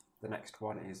off, the next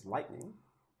one is lightning.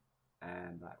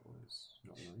 And that was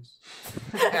not nice.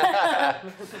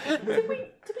 Did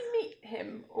we meet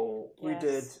him or We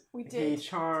Yes. we He did?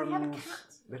 charmed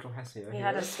little Hessia. He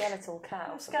had a skeletal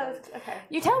cat. Or something. Okay.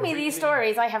 You tell me these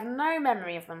stories, I have no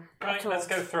memory of them. Right, at all. let's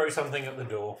go throw something at the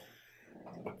door.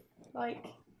 Like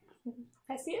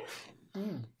Hessia?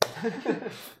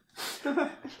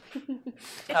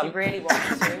 If you really want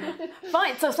to.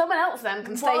 Fine, so someone else then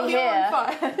can stay While you're on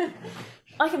here. fire.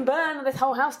 I can burn this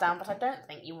whole house down, but I don't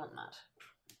think you want that.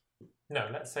 No,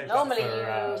 let's save Normally that for...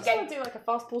 you Just want to do like a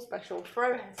fast ball special,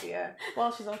 throw Hessia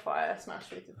while she's on fire, smash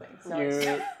through to things.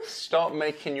 You start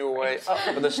making your way up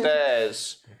the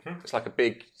stairs. It's like a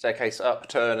big staircase up,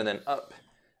 turn, and then up,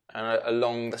 and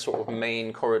along the sort of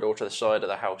main corridor to the side of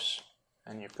the house.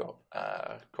 And you've got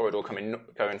a corridor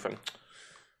going from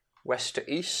west to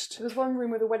east. There was one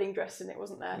room with a wedding dress in it,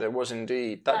 wasn't there? There was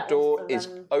indeed. That That door was the is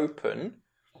one- open.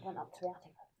 I went up to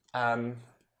the attic.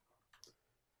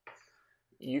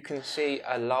 You can see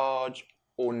a large,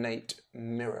 ornate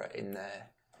mirror in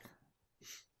there.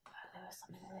 There was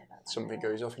something weird about that. Something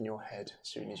goes off in your head as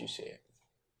soon as you see it.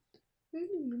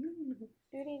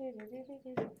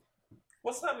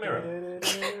 What's that mirror?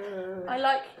 I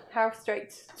like how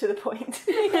straight to the point.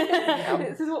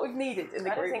 This is what we've needed in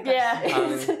the I don't group. think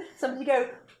Yeah. Somebody go,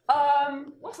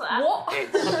 What's that? what?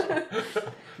 It's,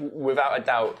 without a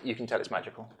doubt, you can tell it's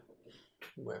magical.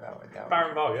 Without a doubt.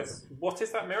 Baron Vargas, what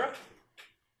is that mirror?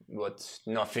 But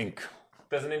nothing.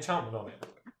 There's an enchantment on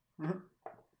it.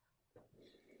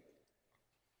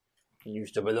 It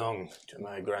used to belong to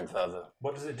my grandfather.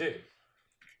 What does it do?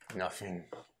 Nothing.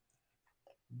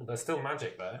 Well, there's still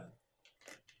magic there.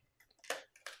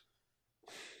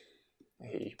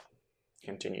 He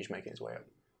continues making his way up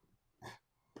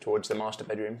towards the master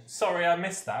bedroom. Sorry, I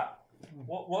missed that.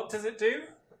 What does it do?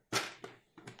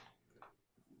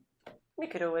 We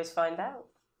could always find out.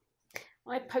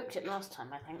 I poked it last time,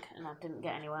 I think, and I didn't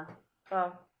get anywhere.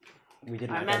 Well, We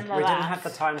didn't. I remember we didn't that. have the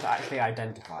time to actually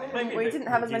identify it. Maybe We didn't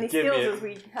have as many give me skills a- as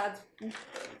we had.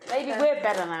 Maybe we're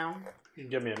better now. You can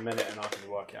give me a minute and I can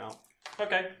work it out.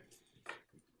 Okay.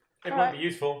 It might Alright. be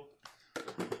useful.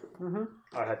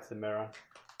 I head to the mirror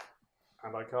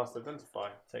and I cast Identify.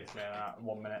 Takes me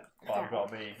 1 minute, but I've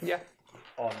got to be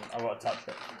on. I've got to touch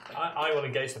it. I will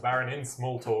engage the Baron in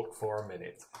small talk for a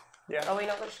minute. are we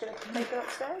not just going to take her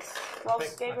upstairs I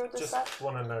whilst think Gabriel I does that? just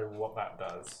want to know what that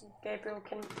does. Gabriel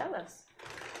can tell us.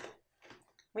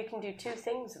 We can do two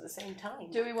things at the same time.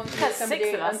 Do we want to There's leave somebody?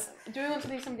 6 of us. Do we want to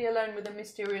leave somebody alone with a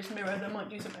mysterious mirror that might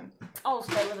do something? I'll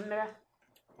stay with the mirror.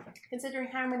 Considering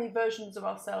how many versions of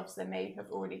ourselves there may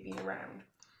have already been around.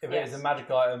 If Yes. it is a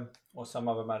magic item or some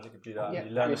other magic could do that, Yeah.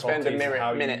 you learn You the spend a properties and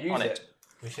how minute you use on it.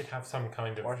 We should have some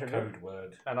kind of What should code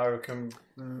word. And I can.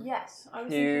 Yes, I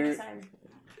was You- thinking the same.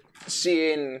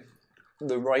 Seeing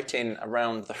the writing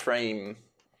around the frame,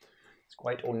 it's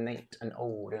quite ornate and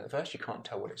old. At first, you can't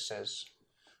tell what it says.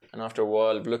 And after a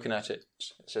while of looking at it,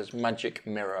 it says, magic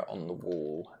mirror on the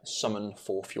wall. Summon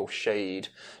forth your shade.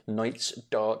 Night's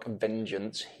dark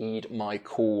vengeance, heed my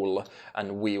call,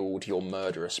 and wield your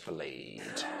murderous blade.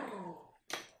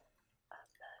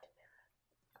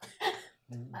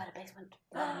 Murder basement.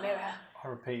 Murder mirror. I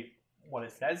repeat what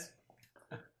it says.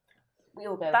 We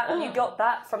all go. That, you got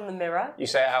that from the mirror. You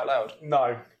say it out loud.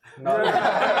 No. No. It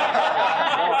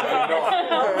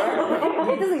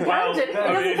doesn't count. It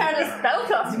doesn't count as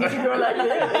spellcasting if you go like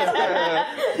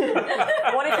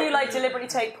this. What if you like deliberately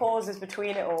take pauses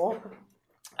between it all?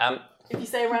 If you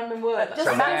say a random word.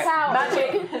 Just bounce out.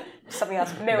 Magic. Something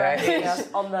else. Mirror. Something else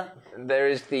on the. There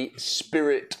is the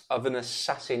spirit of an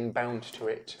assassin bound to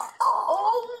it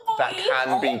that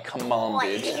can be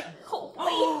commanded.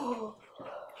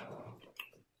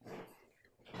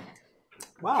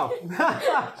 Wow.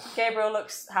 Gabriel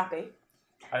looks happy.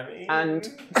 I mean, And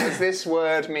does this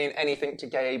word mean anything to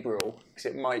Gabriel? Because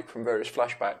it might from various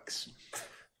flashbacks.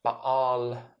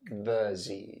 Baal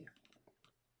Verzi.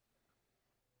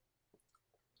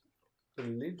 I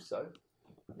believe so.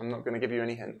 I'm not going to give you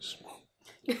any hints.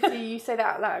 Do you say that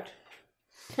out loud?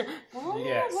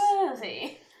 Yes. Where is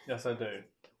he? Yes, I do.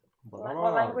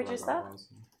 What language is that?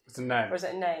 It's a name. Or is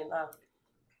it a name? Oh.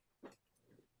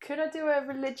 Could I do a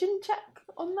religion check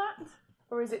on that?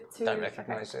 Or is it too... Don't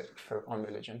recognise it on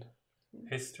religion.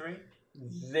 history?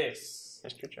 This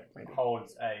History check, maybe.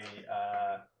 holds a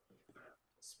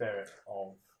spirit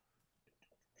of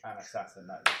an assassin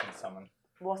that you can summon.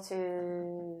 What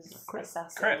is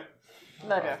assassin? Crit.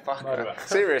 Murder. Fuck. Murderer.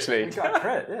 Seriously. You got a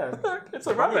crit, yeah. It's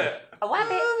a rabbit. A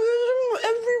wabbit.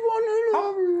 Everyone who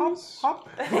loves.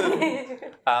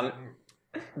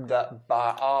 The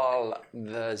Baal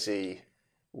Verzi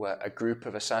were a group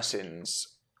of assassins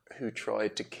who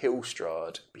tried to kill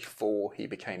Strahd before he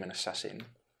became an assassin.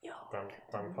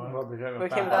 Vampire. Well, became a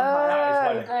Became a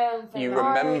vampire. vampire. You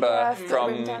remember yes,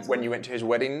 from the when you went to his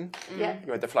wedding? Yeah.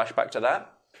 You had the flashback to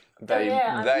that. They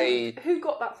yeah, they Who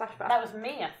got that flashback? That was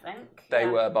me, I think. they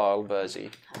Yeah. were Baal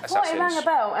Verzi Thought it rang a assassins.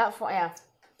 bell. That's what. Yeah.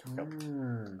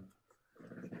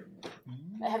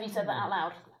 Have you said that out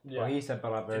loud? Well, he said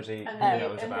Balaverzi, And he he-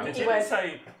 knows and about It it. he didn't went-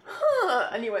 say.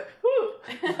 And you went, "Ooh."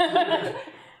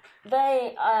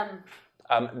 They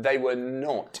They were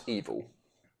not evil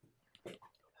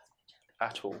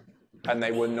at all, and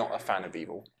they were not a fan of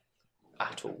evil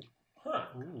at all. Huh.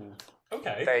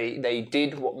 Okay. They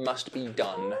did what must be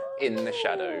done in the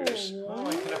shadows. Oh,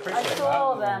 I can I appreciate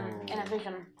saw that. them in a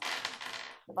vision.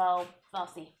 Well,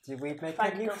 nasty. Did we make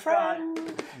Thank a new you,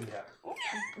 friend? Yeah.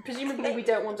 Presumably we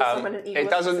don't want to summon an evil It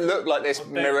doesn't look like this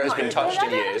mirror has been touched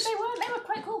in years. They were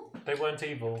quite cool. They weren't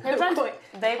evil. They were trying to.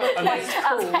 They were quite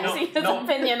cool. That's his not-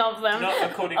 opinion of them. Not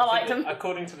according I liked to them.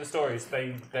 according to the stories,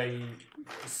 they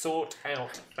sought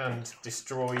out and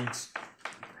destroyed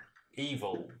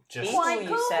evil just Evil, Quite you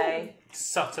cool. say?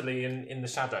 subtly in the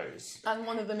shadows. And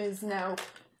one of them is now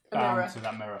a Bound mirror. to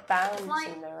that mirror. Bound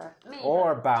Like- to mirror. Me,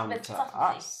 Or but bound with to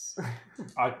subtlety. us.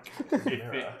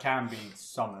 If it can be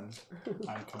summoned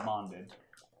and commanded.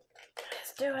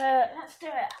 Let's do it. Let's do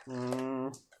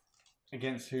it.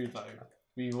 Against who, though?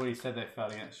 We've already said they fell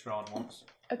against Strahd once.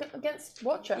 Against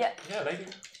Watcher. Yeah. Yeah, they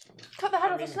Cut the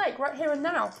head off a snake right here and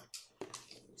now.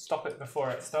 stop it before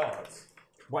it starts.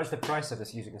 What is the price of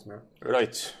this using this mirror?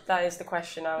 Right. That is the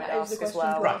question I would That is the ask as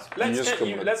question. well. Right, Yes,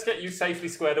 let's get you safely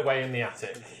squared away in the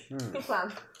attic. Good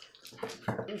plan.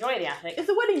 Enjoy the attic. Is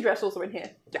the wedding dress also in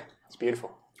here? Yeah, it's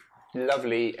beautiful.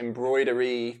 Lovely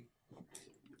embroidery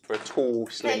for a tall,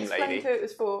 They slim explained lady. who it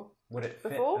was for Would it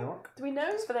fit before. an orc? Do we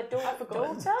know? For their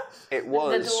daughter? It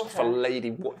was daughter. for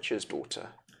Lady Watcher's daughter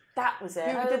That was it.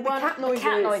 Who Oh, did the cat noises? The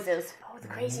cat noises. Oh, the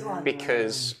crazy one.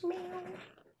 because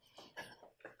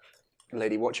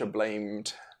Lady Watcher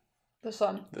blamed The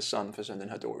sun. the son for sending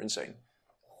her daughter insane.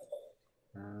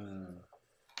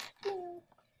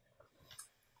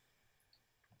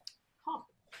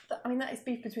 I mean, that is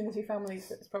beef between the two families.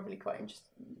 That's probably quite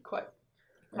quite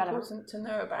Relevant. important to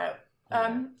know about.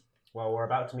 Well, we're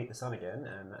about to meet the sun again,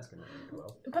 and that's going to end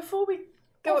well. Before we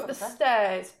go up the Awesome.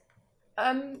 stairs,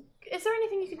 is there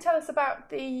anything you can tell us about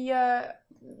the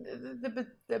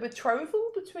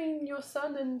betrothal between your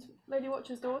son and Lady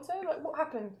Watcher's daughter? Like, what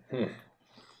happened?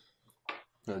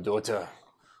 The daughter,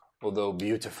 although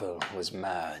beautiful, was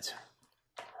mad.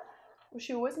 Was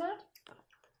she always mad?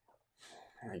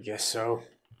 I guess so.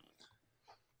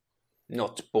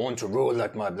 Not born to rule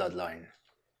like my bloodline.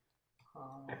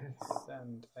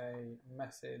 Send a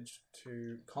message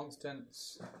to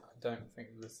Constance. I don't think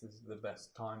this is the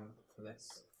best time for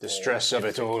this. The stress of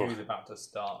it all. It's about to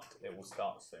start. It will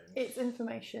start soon. It's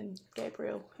information,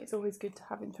 Gabriel. It's always good to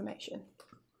have information.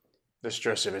 The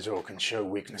stress of it all can show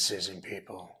weaknesses in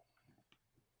people.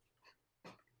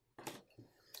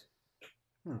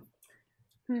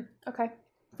 Okay,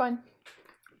 fine.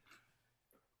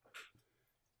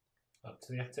 Up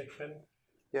to the attic then.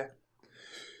 Yeah.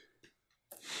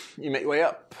 You make your way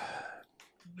up.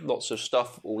 Lots of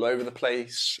stuff all over the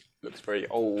place. Looks very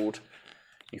old.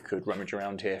 You could rummage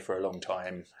around here for a long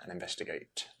time and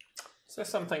investigate. Is there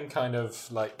something kind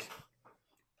of like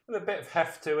with a bit of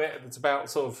heft to it that's about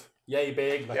sort of yay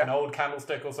big, like an old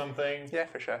candlestick or something? Yeah,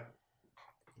 for sure.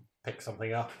 Pick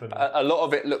something up and A lot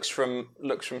of it looks from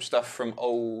stuff from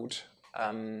old.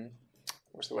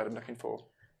 What's the word I'm looking for?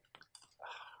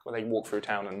 Where they walk through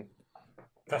town and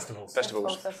festivals.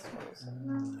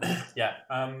 Yeah.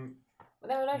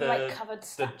 There were only like covered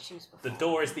statues before. The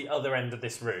door is the other end of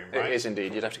this room, right? It is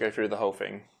indeed. You'd have to go through the whole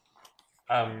thing.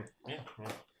 Yeah.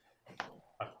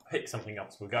 I pick something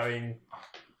up. So we're going.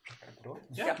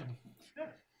 Yeah.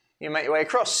 You make your way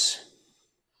across.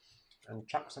 And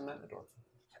chuck some at the door.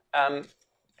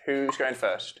 Who's going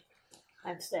first?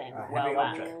 I'm staying. Heavy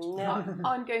object.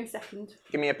 I'm going second.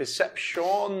 Give me a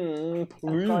perception,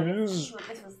 please.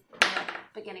 This was the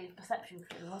beginning of perception,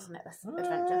 wasn't it? This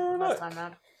adventure last time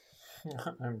round.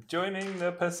 I'm joining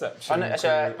the perception. It's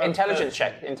an intelligence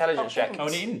check. Intelligence check. Oh,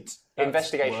 an int.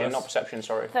 Investigation, worse. not perception.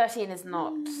 Sorry. 13 is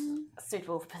not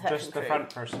suitable for perception. Just the crew. front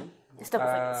person. It's double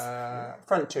figures.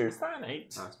 Front two. Is that an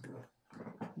 8?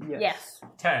 Yes.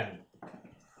 10.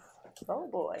 Oh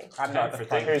boy. I'm not the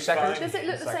front. Who's second? Does it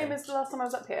look the same as the last time I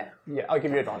was up here? Yeah, I'll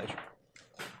give you advantage.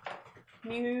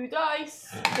 New dice.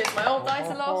 Because my old dice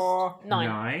are lost. 9.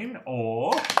 9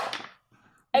 or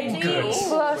 18.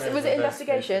 Plus, was it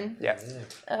investigation?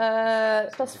 Yeah.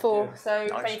 Plus 4, so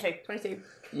Nice. 22.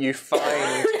 You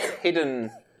find hidden.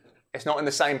 It's not in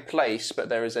the same place, but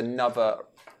there is another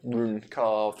rune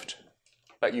carved.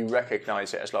 But you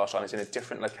recognise it as last time. It's in a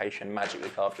different location, magically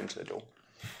carved into the door.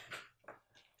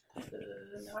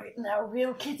 Now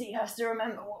real Kitty has to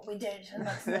remember what we did, and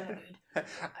that's no good.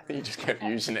 I think you just kept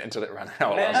using it until it ran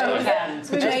out.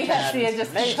 We may actually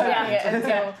just keep playing it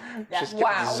until. Just kept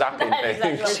Wow. zapping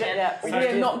things. We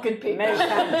are not good people.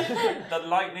 the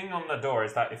lightning on the door.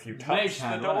 Is that if you touch the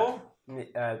hand, door? The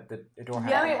door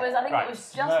Yeah, handle. it was. I think Right. it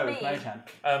was just No, me it's Mage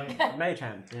Hand. Mage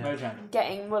hand. Yeah. Mage Hand.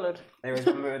 getting mullered. It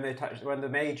was when the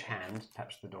mage hand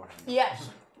touched the door handle. Yes.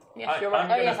 Yes, you're right. I'm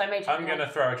gonna, yes, I made I'm it, going to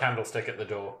throw a candlestick at the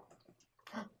door.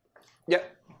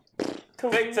 Yep.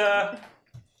 Victor,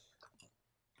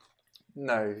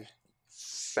 No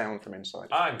sound from inside.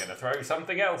 I'm going to throw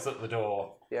something else at the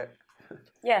door. Yeah.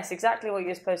 Yes, exactly what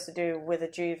you're supposed to do with a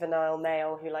juvenile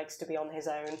male who likes to be on his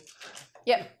own.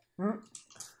 Yep.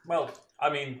 Well, I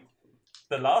mean,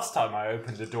 the last time I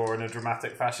opened the door in a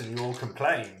dramatic fashion, you all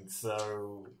complained,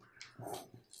 so...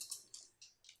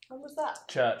 What was that?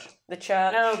 Church. The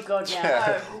church. Oh god,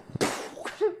 yeah.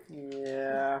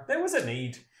 Yeah. There was a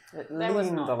need. It There was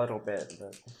leaned not. a little bit,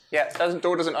 but Yeah,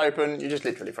 door doesn't open. You just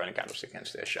literally throw a candlestick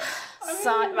against it shut.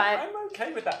 Right. I'm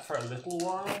okay with that for a little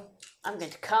while. I'm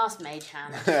going to cast Mage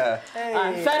Hand. Yeah.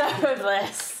 I'm fed up with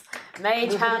this.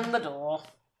 Mage Hand the door.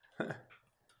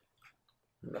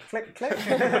 click, click.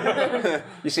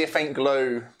 You see a faint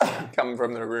glow come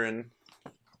from the ruin,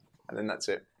 and then that's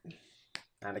it.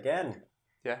 And again.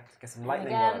 Yeah. Get some lightning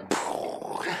again.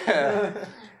 going.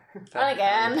 And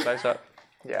again. Close up.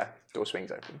 Yeah. Door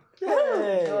swings open.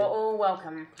 You're all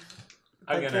welcome.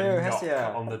 I'm Thank going you, to knock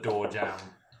Hessia. on the door jam.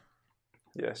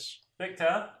 Yes.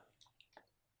 Victor?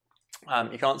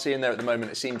 You can't see in there at the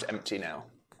moment. It seems empty now.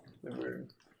 The room.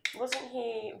 Wasn't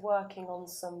he working on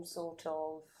some sort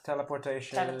of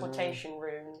Teleportation.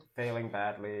 rune? Failing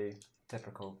badly.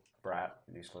 Typical brat.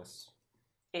 Useless.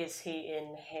 Is he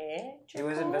in here? He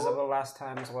was invisible last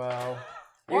time as well.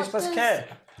 What Useless does- kid.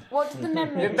 What did the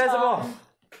memory You're invisible. charm-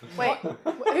 Wait, who's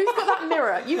got that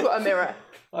mirror? You've got a mirror.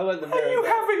 I went the Are you mirror.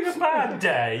 having a bad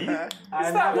day? Is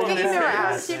that what Get this your mirror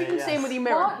out. is? See if you can see him with your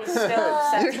mirror. What? He's still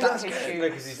upset about his No, shoes.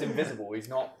 because he's invisible. He's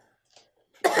not.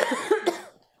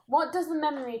 What does the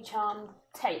memory charm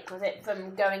take? Was it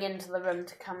from going into the room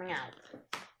to coming out?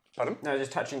 Pardon? No,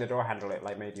 just touching the door handle, it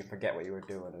like made you forget what you were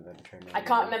doing and then turn I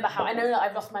can't remember how. I know that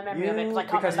I've lost my memory of it because I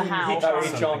can't Because remember how. No,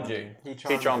 he charmed you. He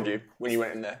He charmed you when you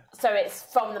went in there. So it's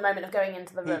from the moment of going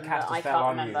into the He room cast that a I spell can't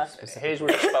on remember. you specifically. His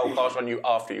was a spell cast on you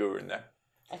after you were in there.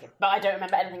 Okay, but I don't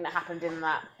remember anything that happened in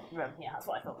that room. Yeah, that's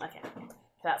what I thought. Okay, so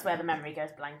that's where the memory goes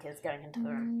blank, is going into the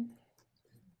room.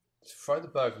 Just throw the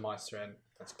Burgermeister in.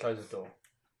 Let's close the door.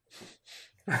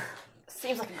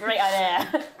 Seems like a great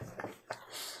idea.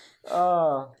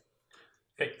 Oh.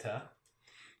 Victor,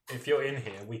 if you're in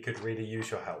here, we could really use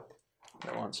your help.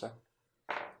 No answer.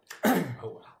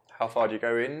 Oh, How far do you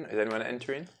go in? Is anyone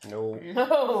entering? No.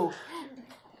 No.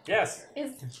 Yes.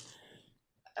 Is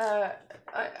I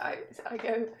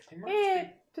go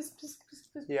here. Piss.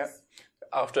 Yeah.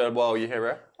 After a while, you hear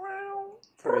a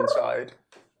from inside.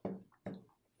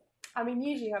 I mean,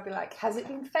 usually I'd be like, has it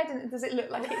been fed? And does it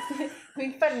look like it's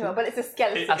been fed in a while? But it's a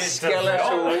skeleton. A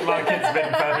skeletal. Look like it's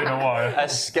been fed in a while. A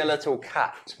skeletal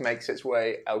cat makes its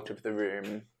way out of the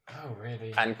room Oh,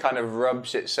 really? and kind of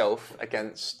rubs itself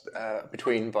against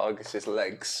between Vargas's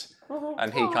legs,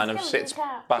 and he kind of sits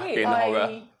back in horror.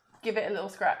 I give it a little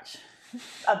scratch.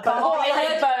 A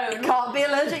bone. Can't be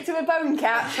allergic to a bone,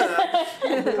 cat.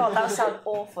 God, that would sound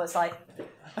awful. It's like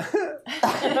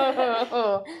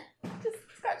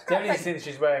The only thing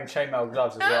she's wearing chainmail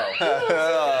gloves as well.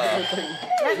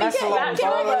 Let me get right in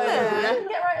there.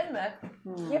 Get right in there.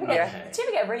 do you ever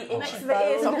get a really itchy Next to the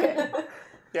ear bone? socket.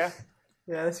 Yeah.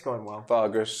 Yeah, this is going well.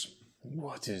 Vargas,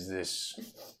 what is this?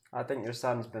 I think your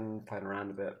son's been playing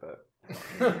around a bit, but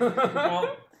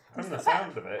Well, from the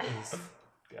sound of it, he's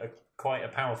quite a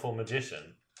powerful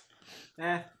magician.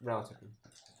 relatively.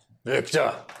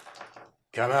 Victor,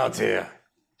 come out here.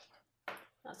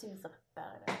 That seems like a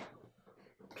bad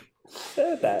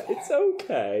idea. That it's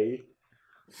okay.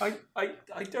 I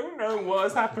don't know what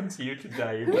has happened to you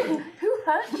today, but Who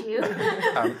hurt you?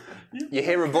 You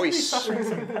hear a voice suffering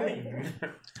some pain.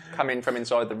 come in from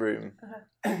inside the room,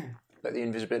 but the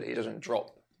invisibility doesn't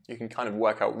drop. You can kind of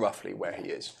work out roughly where he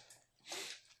is.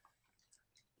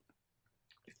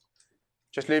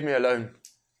 Just leave me alone.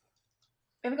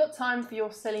 We haven't got time for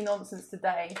your silly nonsense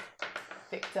today,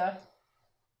 Victor.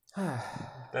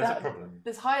 There's a problem.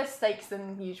 There's higher stakes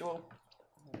than usual.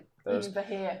 There's Even for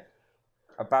here.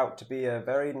 about to be a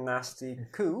very nasty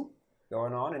coup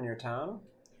going on in your town.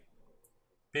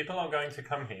 People are going to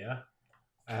come here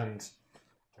and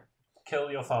kill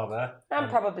your father And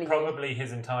probably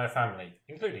his entire family,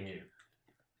 including you.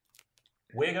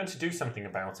 We're going to do something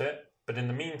about it, but in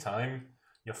the meantime,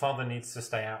 your father needs to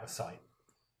stay out of sight.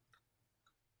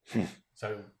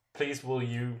 So please, will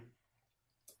you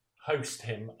host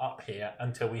him up here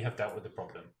until we have dealt with the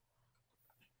problem?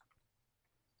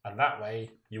 And that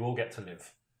way, you all get to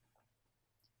live.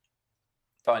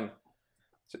 Fine.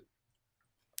 So,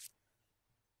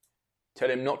 tell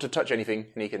him not to touch anything,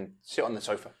 and he can sit on the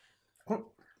sofa.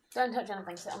 Don't touch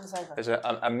anything. Sit on the sofa. There's a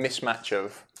mismatch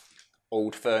of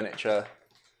old furniture,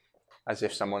 as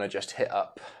if someone had just hit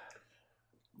up.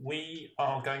 We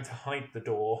are going to hide the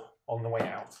door on the way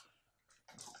out.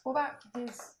 What about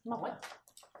his mother?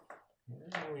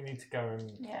 We need to go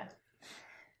and... Yeah.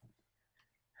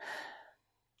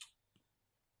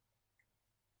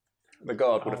 The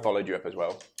guard would have followed you up as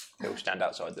well. He'll stand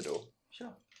outside the door.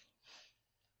 Sure.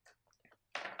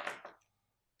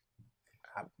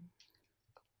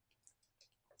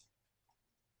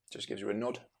 Just gives you a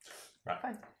nod. Right,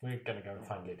 Fine. we're going to go and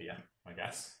find Lydia, I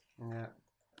guess. Yeah.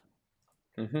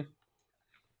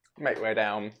 Make your way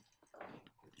down.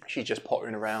 She's just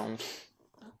pottering around.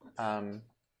 As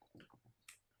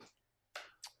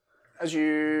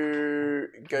you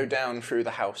go down through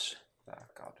the house,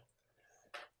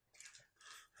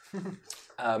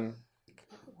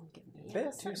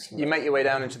 Bit too slow. you make your way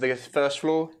down into the first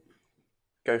floor.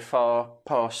 Go far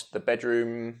past the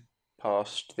bedroom,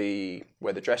 past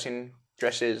where the dress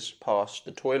is, past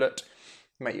the toilet.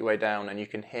 Make your way down, and you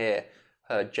can hear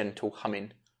her gentle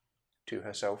humming to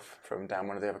herself from down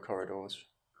one of the other corridors.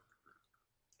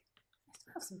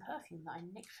 I have some perfume that I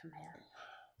nicked from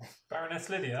here. Baroness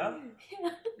Lydia?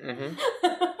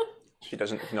 She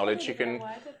doesn't acknowledge. You can.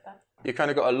 Why I did that. You kind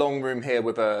of got a long room here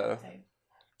with a.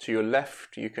 To your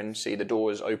left, you can see the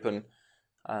doors open,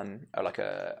 like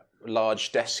a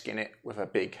large desk in it with a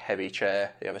big heavy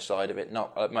chair. The other side of it,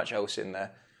 not much else in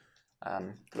there.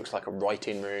 Looks like a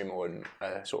writing room or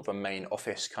a sort of a main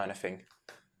office kind of thing.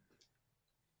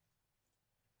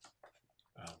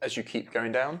 As you keep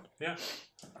going down, Yeah.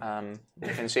 you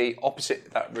can see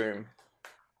opposite that room.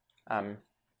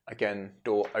 Again,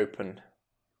 door open.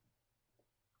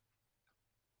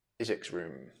 Isaac's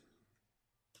room.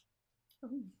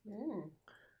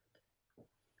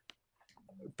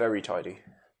 Very tidy.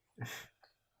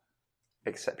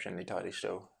 Exceptionally tidy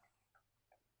still.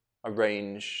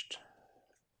 Arranged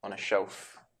on a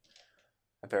shelf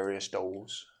are various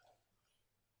dolls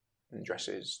and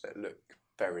dresses that look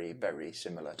very, very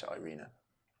similar to Irina.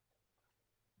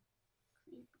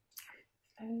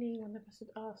 Only one of us had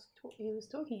asked what he was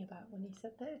talking about when he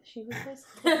said that she was this.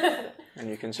 And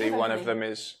you can see one of them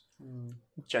is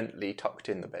gently tucked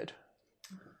in the bed.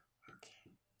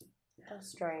 How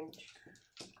strange.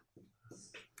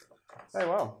 Very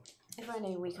well. If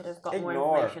only we could have got more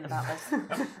Ignore. information about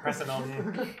this. Pressing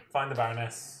on, find the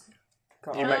Baroness.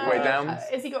 You make your way down.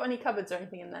 Has he got any cupboards or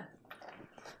anything in there?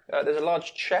 There's a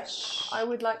large chest. I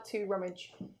would like to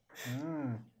rummage.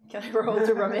 Can I roll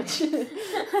to rummage?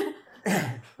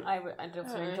 I'd love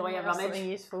to enjoy a rummage. Something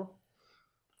useful.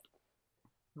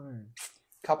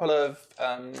 Couple of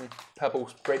purple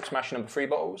grape smash number 3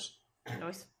 bottles.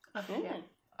 Nice.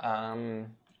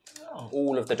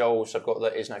 All of the dolls have got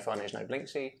the Is No Fun, Is No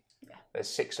Blinksy. Yeah. There's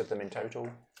 6 of them in total.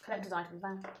 Collector's item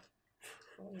van.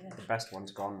 The best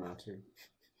one's gone now too.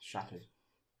 Shattered.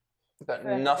 But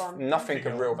nothing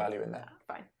of real value in there.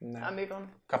 Fine. No. I'll move on.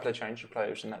 Couple of change of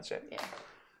clothes and that's it.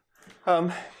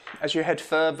 Yeah. As you head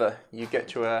further, you get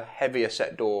to a heavier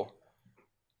set door,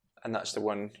 and that's the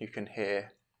one you can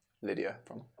hear Lydia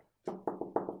from.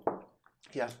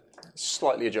 Yeah, it's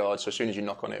slightly ajar, so as soon as you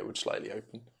knock on it, it would slightly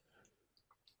open.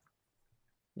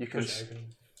 You can,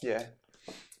 yeah.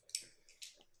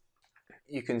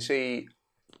 You can see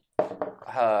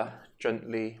her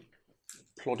gently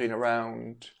plodding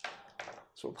around,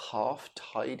 sort of half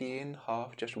tidying,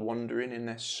 half just wandering in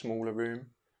their smaller room.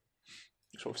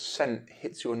 Sort of scent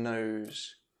hits your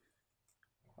nose.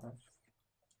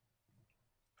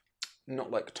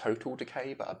 Not like total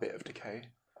decay, but a bit of decay.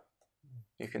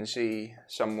 You can see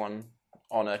someone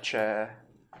on a chair,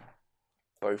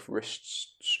 both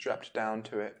wrists strapped down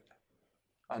to it,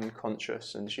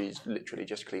 unconscious, and she's literally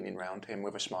just cleaning round him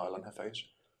with a smile on her face.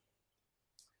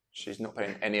 She's not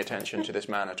paying any attention to this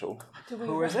man at all.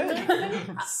 Who is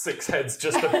it? 6 heads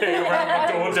just appear around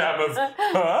the door jam of,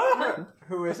 huh?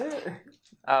 Who is it?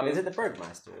 Is it the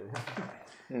Burgmeister?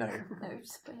 No. No,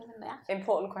 just put him in there.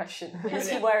 Important question. Is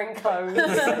he wearing clothes?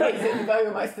 Is it the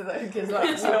Burgermeister though? Because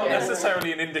It's not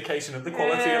necessarily an indication of the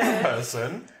quality of the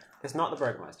person. It's not the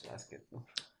Burgmeister, that's good.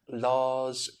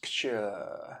 Lars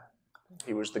Kjær.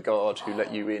 He was the guard who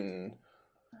let you in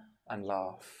and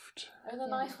laughed Oh, the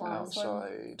nice one.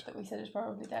 outside. that we said is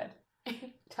probably dead.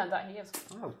 Turns out he is.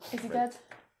 Oh, Is he dead?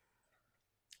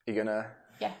 You gonna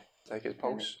Yeah. take his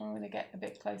pulse? I'm going to get a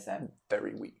bit closer.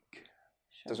 Very weak.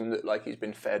 Doesn't look like he's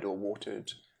been fed or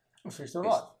watered. So he's still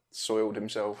alive. Soiled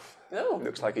himself. Oh.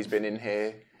 Looks like he's been in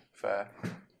here for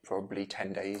probably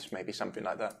 10 days, maybe something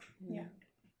like that. Yeah.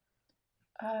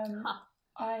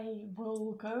 I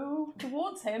will go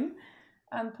towards him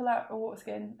and pull out a water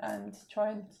skin and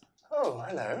try and Oh,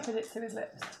 hello. put it to his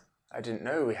lips. I didn't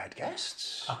know we had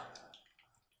guests.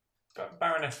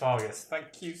 Baroness Vargas,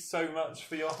 thank you so much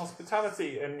for your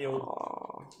hospitality and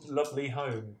your lovely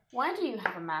home. Why do you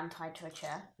have a man tied to a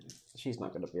chair? she's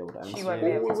not going to be able to answer. She won't be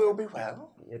able All will be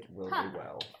well. It will Huh. be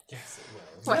well. Yes, it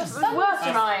will. Well, it's worth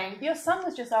trying. Your son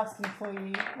was just asking for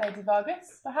you, Lady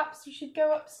Vargas. Perhaps you should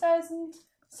go upstairs and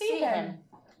see him.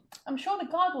 I'm sure the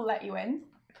guard will let you in.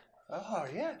 Oh,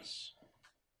 yes.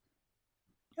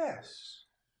 Yes.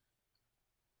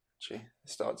 She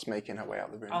starts making her way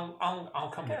out the room.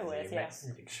 I'll come Go with with, you. yes.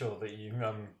 Make sure that you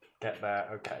get there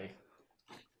okay.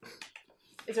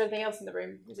 Is there anything else in the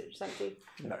room? Is it just empty?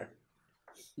 No.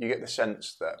 You get the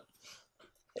sense that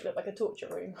It looked like a torture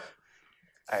room.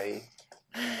 a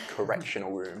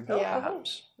correctional room, Yeah.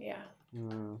 perhaps. Yeah.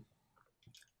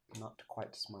 Not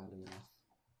quite smiling enough.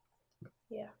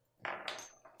 Yeah.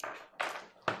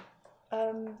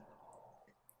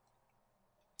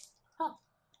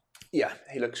 Yeah,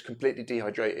 he looks completely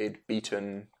dehydrated,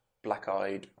 beaten,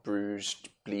 black-eyed, bruised,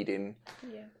 bleeding.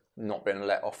 Yeah. Not been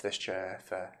let off this chair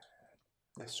for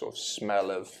this sort of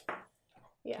smell of.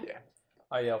 Yeah. Yeah.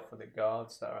 I yell for the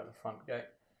guards that are at the front gate.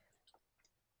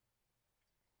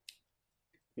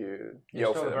 You You're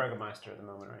yell still for the them. Burgomaster at the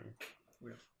moment, aren't you?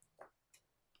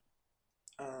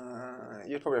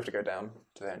 You'd probably have to go down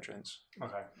to the entrance.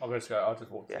 Okay, I'll just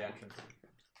walk to the entrance.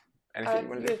 Anything you I'm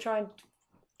want going to to do? try and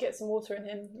get some water in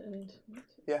him and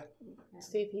Yeah.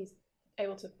 see if he's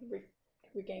able to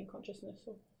regain consciousness.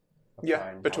 Or...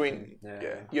 Yeah, Fine, between. help him.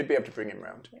 Yeah, you'd be able to bring him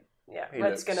round. Yeah, He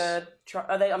Red's looks- gonna try.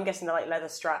 Are they? I'm guessing they're like leather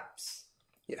straps.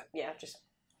 Yeah. Yeah, just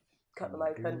cut them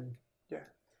open. Yeah.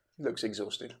 Looks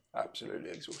exhausted. Absolutely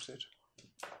exhausted.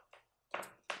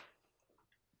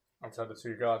 I'll tell the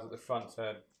two guards at the front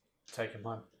to take him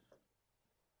home.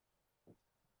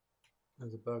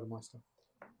 There's a Burgermeister.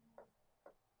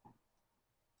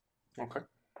 Okay.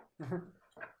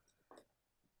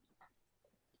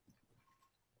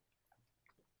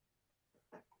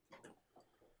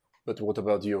 But what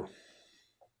about you?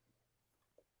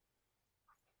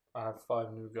 I have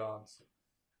 5 new guards.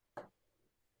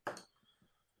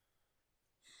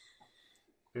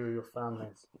 Who are your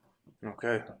families?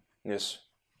 Okay. Yes.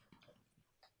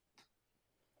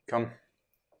 Come.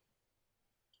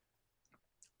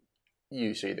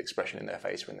 You see the expression in their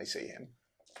face when they see him.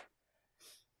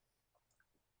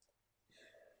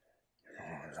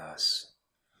 Oh, Lars.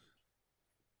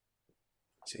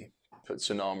 puts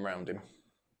an arm round him.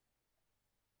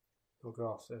 Look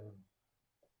after him.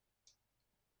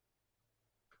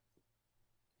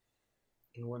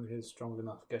 And when he's strong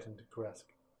enough, get him to Kresk.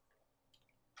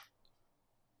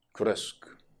 Kresk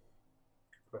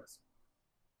Kresk.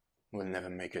 will never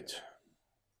make it.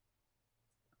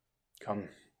 Come,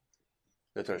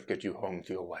 let us get you home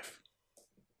to your wife.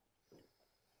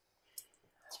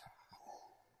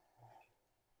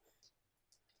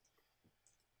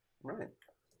 Right.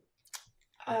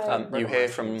 You hear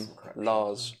from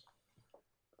Lars,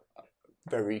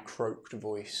 very croaked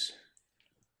voice.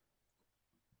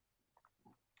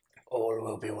 All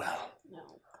will be well.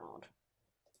 Oh, God.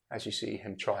 As you see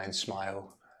him try and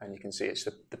smile, and you can see it's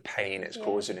the pain it's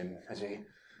causing him as he...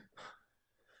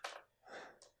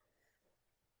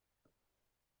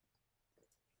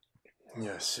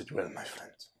 Yes, it will, my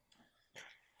friend.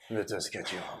 Let us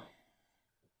get you home.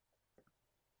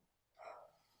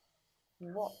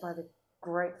 What by the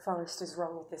great forest is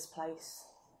wrong with this place?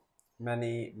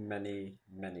 Many, many,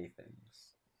 many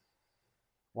things.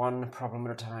 One problem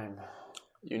at a time.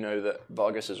 You know that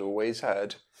Vargas has always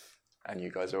had, and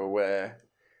you guys are aware,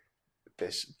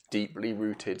 this deeply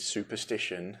rooted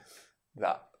superstition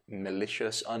that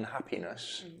malicious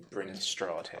unhappiness brings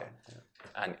Strahd here,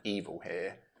 and evil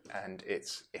here, and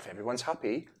it's, if everyone's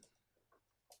happy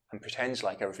and pretends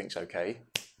like everything's okay,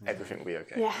 everything will be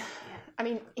okay. Yeah. I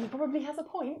mean, he probably has a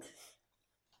point.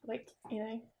 Like,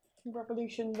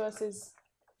 revolution versus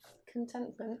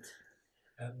contentment.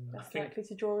 That's likely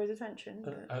to draw his attention.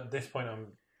 But... At this point, I'm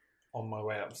on my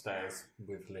way upstairs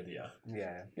with Lydia.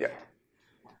 Yeah. Yeah.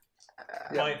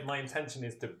 My intention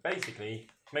is to basically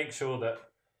make sure that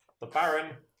the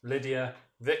Baron, Lydia,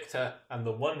 Victor, and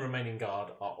the one remaining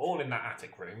guard are all in that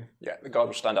attic room. Yeah, the guard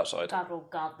will stand outside. Guard will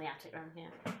guard the attic room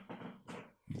here.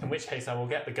 In which case, I will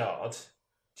get the guard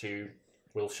to...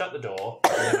 We'll shut the door,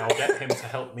 and then I'll get him to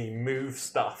help me move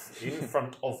stuff in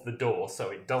front of the door so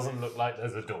it doesn't look like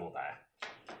there's a door there.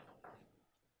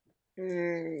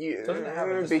 Doesn't it have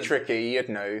It would be tricky, you'd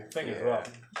know. Thing as well.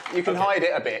 You can hide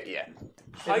it a bit, yeah.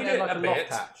 Hide there it like a a bit, loft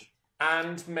hatch?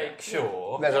 and make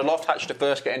sure... There's a loft hatch to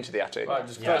first get into the attic. Right,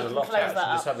 just Yeah. close the loft Close hatch that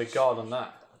and just up. have the guard on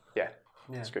that. Yeah,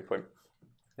 that's a good point.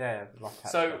 Yeah, loft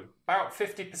hatch. So, about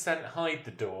 50% hide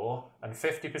the door, and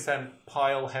 50%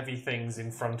 pile heavy things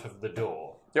in front of the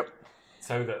door. Yep.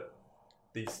 So that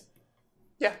these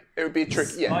Yeah, it would be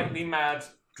tricky. Yeah. slightly mad,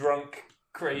 drunk,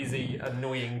 crazy,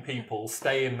 annoying people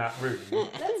stay in that room.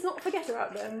 Let's not forget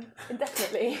about them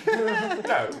indefinitely.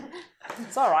 No,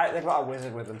 It's alright, they've got a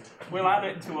wizard with them. we'll add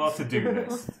it to our to-do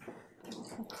list.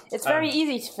 It's very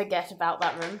easy to forget about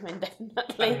that room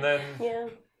indefinitely. And then,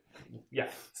 Yeah.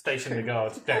 station the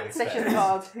guard downstairs. Station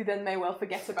guard, who then may well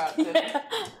forget about them.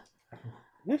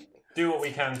 Do what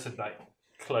we can to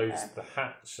close the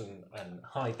hatch and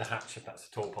hide the hatch if that's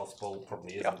at all possible.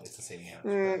 Probably isn't. It's a ceiling hatch.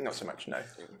 Not so much, no.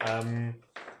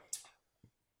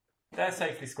 They're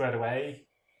safely squared away.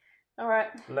 Alright.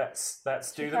 Let's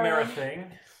do the mirror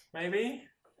thing, maybe,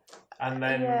 and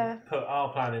then put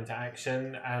our plan into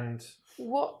action. And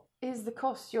What is the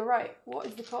cost? You're right. What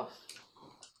is the cost?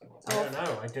 I don't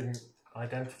know. I didn't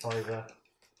identify the.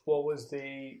 What was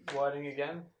the wording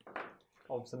again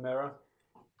of the mirror?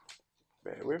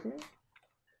 Bear with me.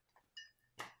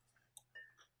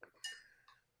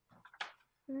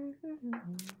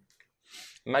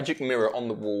 Magic mirror on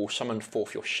the wall, summon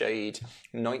forth your shade.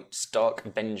 Night's dark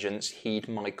vengeance, heed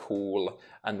my call,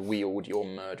 and wield your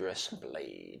murderous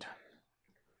blade.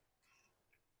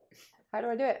 How do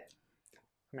I do it?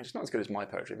 I mean, it's not as good as my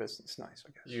poetry, but it's nice,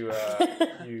 I guess. You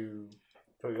you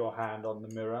put your hand on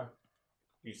the mirror.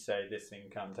 You say this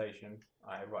incantation.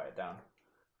 I write it down,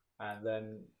 and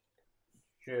then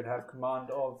you should have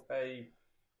command of a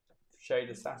shade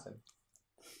assassin.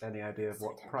 Any idea of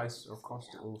what price or cost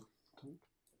it will take?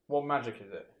 What magic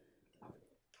is it?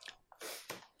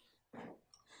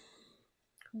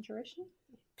 Conjuration?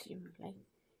 Presumably.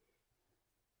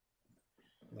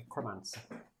 Necromancer.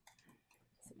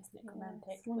 It's necromantic.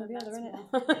 It's one or the but other, isn't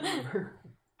that's it? more-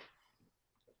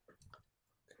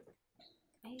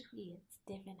 Maybe it's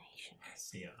divination.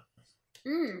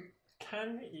 Yeah.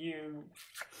 Can you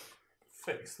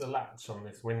fix the latch on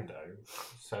this window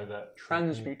so that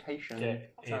Transmutation we can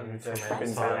get in from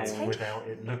Transmutation. outside without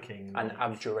it looking and like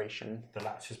abjuration. the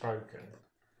latch is broken?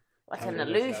 Like Can an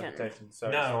you just illusion. adaptation?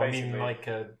 So No, it's I mean basically like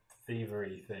a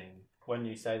thievery thing. when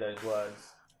you say those words,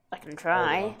 I can hold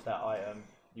try. on to that item,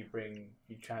 you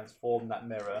transform that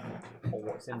mirror or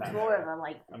what's in that It's more of mirror. a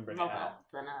like And bring it robot out.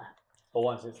 than a But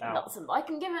once it's out, not something I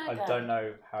can give it a I go. don't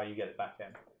know how you get it back in.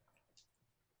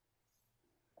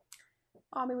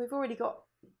 I mean, we've already got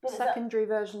But secondary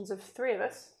versions of 3 of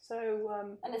us. So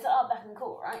and it's at our beck and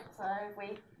call, right? So if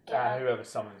we get Whoever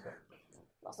summons it.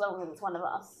 as long as it's one of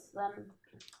us, then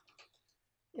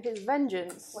if it's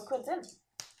vengeance, we're quids in.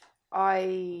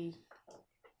 I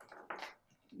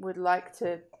would like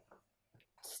to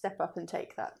step up and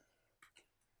take that.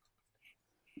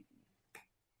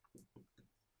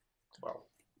 Well,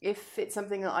 If it's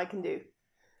something that I can do.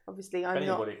 Obviously, if I'm not.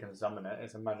 anybody can summon it,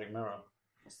 it's a magic mirror.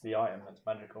 It's the item that's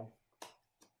magical.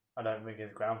 I don't think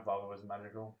his grandfather was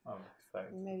magical. Oh, so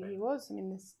Maybe he was. I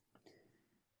mean, this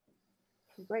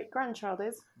great grandchild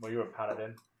is. Well, you're a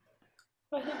paladin.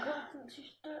 I think Constance, you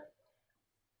should do it.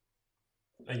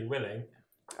 Are you willing?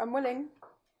 I'm willing.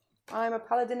 I'm a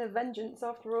paladin of vengeance,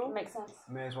 after all. Makes sense.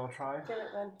 May as well try. Do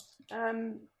it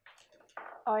then.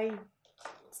 I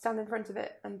stand in front of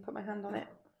it and put my hand on it.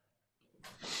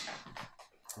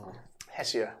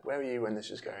 Hesia, where were you when this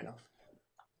was going off?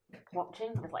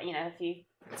 Watching, with like, if you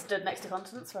stood next to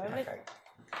Constance, probably. Okay.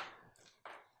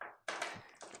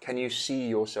 Can you see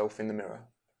yourself in the mirror?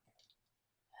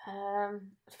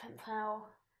 Depends how.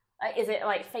 Is it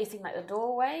like facing like the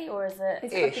doorway, or is it?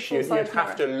 It's like a Ish, you'd full-size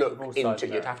have to look Full-size into.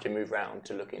 mirror. You'd have to move round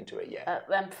to look into it. Yeah.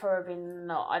 Then probably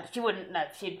not. She wouldn't. No,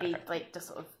 she'd be like just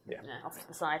sort of off to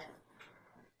the side.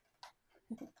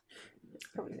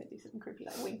 Probably going to do something creepy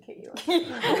like wink at you.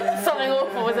 Something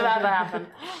awful was about to happen.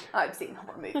 I've seen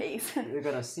horror movies. You're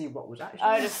gonna see what was actually.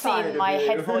 I would have inside seen of my you.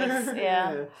 head voice.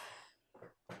 Yeah.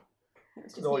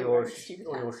 It's just Or you your, wearing stupid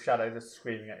or your hats. shadow just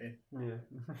screaming at you. Yeah.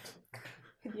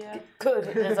 Yeah. Good.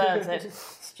 It deserves it.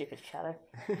 Stupid shadow.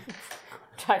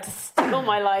 Tried to steal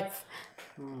my life.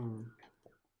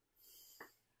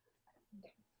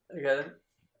 Okay then.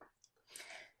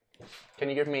 Can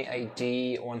you give me a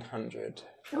D100?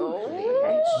 Oh.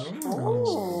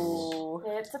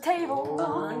 It's a table.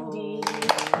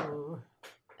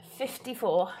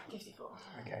 54. 54.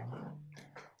 Okay.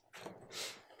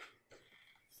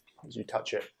 As you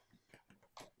touch it,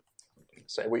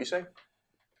 say what you say.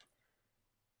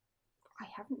 I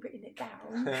haven't written it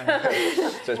down.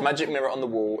 So it's magic mirror on the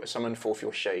wall. Summon forth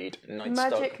your shade.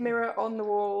 Magic mirror on the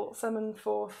wall. Summon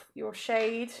forth your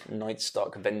shade.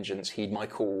 Nightstalk vengeance. Heed my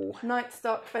call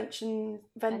Nightstalk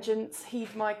vengeance.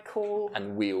 Heed my call.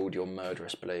 and wield your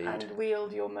murderous blade. And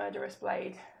wield your murderous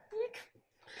blade.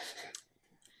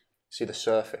 See the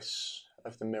surface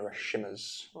of the mirror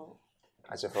shimmers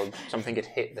as if something had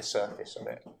hit the surface of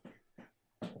it,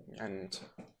 and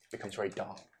it becomes very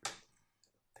dark,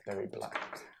 very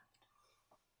black,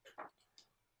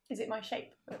 Is it my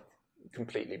shape?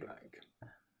 completely black.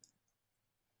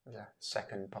 The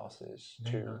second passes,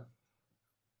 2,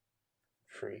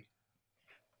 3.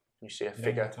 You see a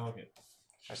figure Target.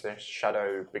 as the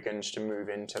shadow begins to move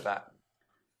into that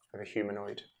of a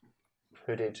humanoid,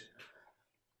 hooded,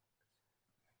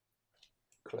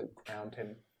 cloak around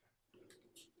him.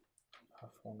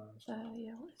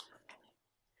 Yeah.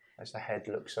 As the head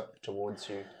looks up towards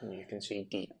you, and you can see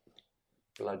deep,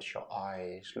 bloodshot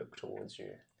eyes look towards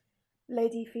you.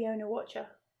 Lady Fiona Watcher.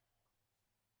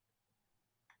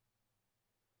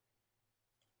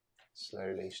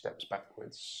 Slowly steps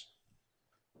backwards.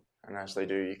 And as they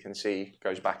do, you can see,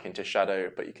 goes back into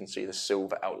shadow, but you can see the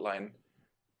silver outline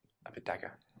of a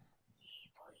dagger.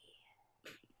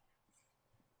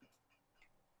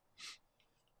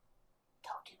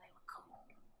 Told you they were cool.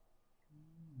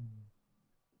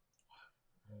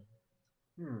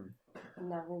 And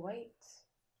now we wait.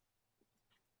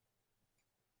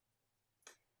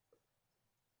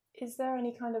 Is there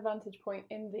any kind of vantage point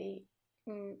in the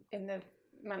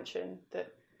mansion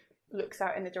that looks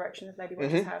out in the direction of Lady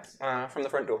Watcher's house? From the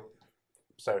front door.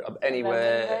 So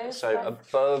anywhere, windows, so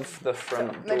above the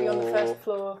front door. Maybe on the first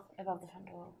floor. Above the front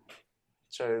door.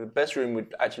 So the best room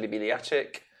would actually be the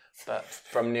attic, but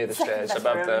from near the Second stairs best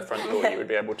above the room. front door you would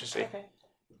be able to see. Okay.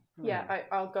 Yeah,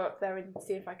 I'll go up there and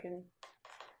see if I can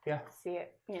see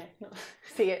it. Yeah, not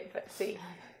see it, but see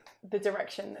the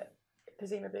direction that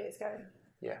presumably it's going.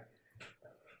 Yeah.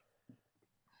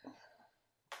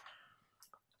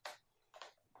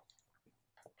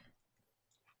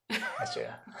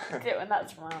 Hesia. Do it when that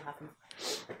smile happens.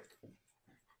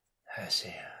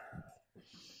 Hesia.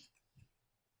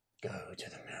 Go to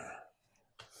the mirror.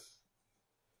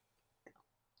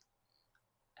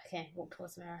 Okay, walk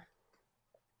towards the mirror.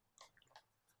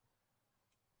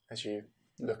 As you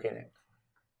look in it,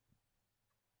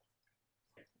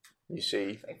 you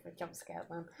see Wait for a jump scare,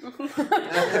 man.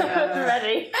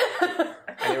 Ready.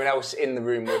 anyone else in the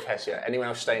room with Hesia? Anyone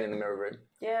else staying in the mirror room?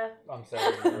 Yeah. I'm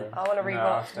staying in the room. I want to read No,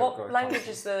 I still what got language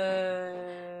is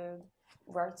the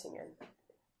writing in?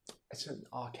 It's an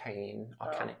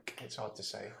arcanic. It's hard to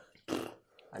say.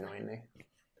 Annoyingly.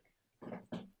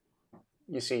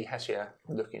 You see Hesia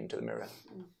look into the mirror.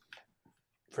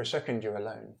 For a second, you're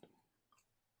alone.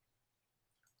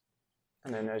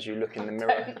 And then as you look in the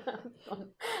mirror,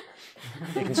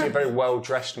 you can see a very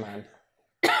well-dressed man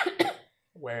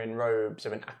wearing robes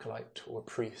of an acolyte or a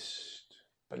priest,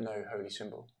 but no holy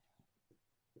symbol.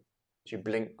 As you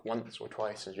blink once or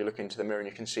twice as you look into the mirror, and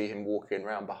you can see him walking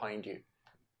around behind you.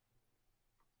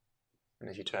 And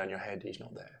as you turn your head, he's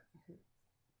not there.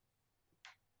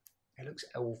 He looks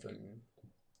elven,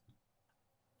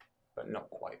 but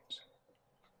not quite.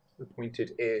 The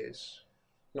pointed ears,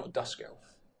 not dusk elf.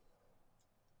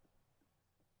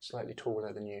 Slightly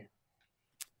taller than you.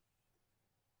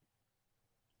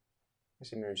 As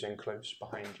he moves in close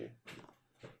behind you.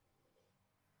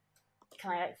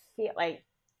 Can I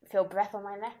feel breath on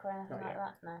my neck or anything like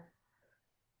that? No.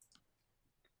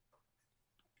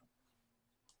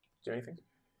 Do anything?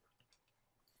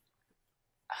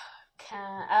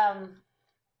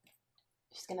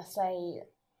 She's gonna say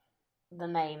the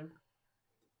name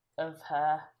of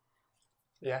her.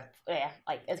 Yeah. Yeah,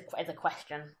 like as a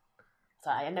question. So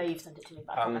I know you've sent it to me,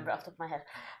 but I can't remember it off the top of my head.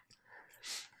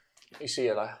 You see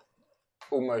it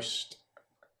almost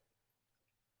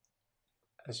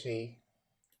as you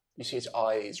see his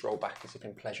eyes roll back as if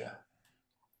in pleasure.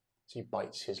 As he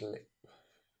bites his lip.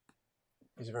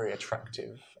 He's a very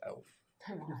attractive elf.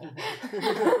 I've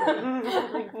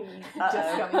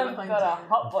got a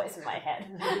hot voice in my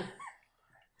head.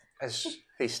 As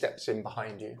he steps in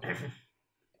behind you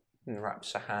and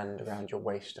wraps a hand around your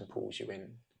waist and pulls you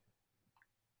in.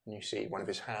 And you see one of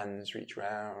his hands reach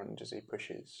round as he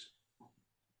pushes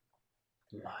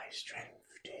my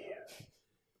strength to you.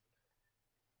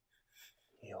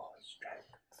 Your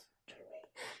strength to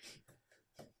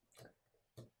me.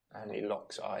 And he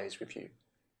locks eyes with you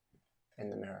in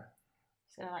the mirror.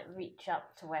 She's gonna reach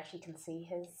up to where she can see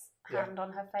his hand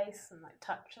on her face and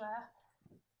touch there.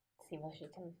 See where she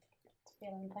can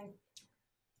feel anything.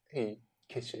 He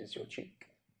kisses your cheek.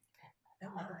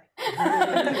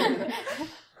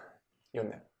 Your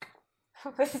neck.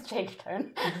 This has changed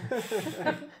tone.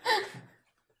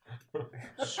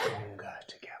 Stronger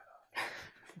together.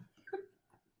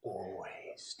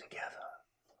 Always together.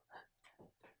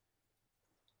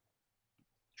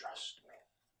 Trust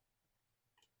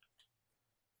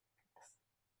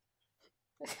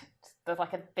me. There's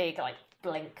a big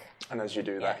blink. And as you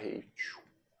do that, he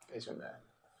isn't there.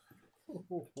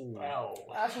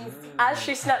 As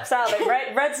she snaps out,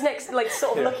 Red's next,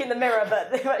 sort of look in the mirror,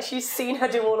 but she's seen her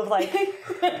do all of that. And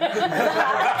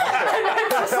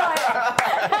Red's just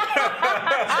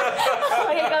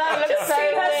just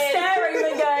seen her staring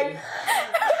and going.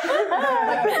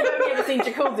 I've only ever seen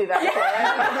Jackal do that before.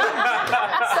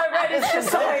 So Red is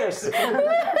just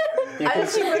I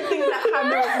actually would think that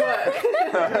hammers work.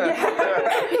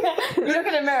 You look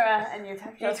in a mirror and you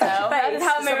touch yourself. That is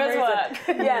how mirrors work.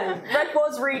 Yeah, Red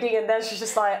was reading and then she's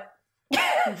just like...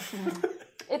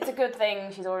 It's a good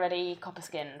thing she's already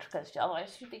copper-skinned, because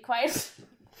otherwise she'd be quite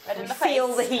red in the face.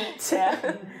 Feel the heat. Yeah.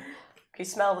 Can you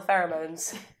smell the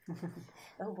pheromones?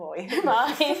 Oh boy.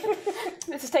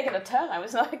 This has taken a turn I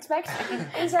was not expecting.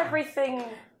 Is everything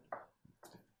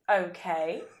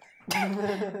okay?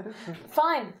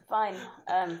 Fine.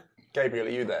 Gabriel, are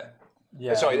you there?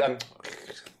 Yeah. Sorry,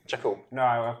 Jackal. No,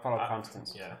 I followed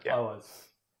Constance. Yeah. Yeah.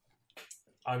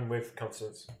 I'm with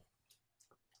Constance.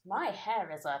 My hair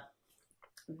is a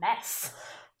mess.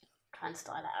 Trying to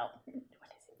style it out. What is it?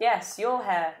 Yes, your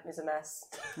hair is a mess.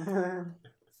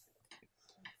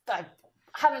 I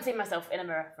haven't seen myself in a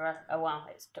mirror for a while.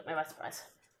 It took me by surprise.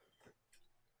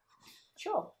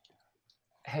 Sure.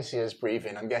 Hesia's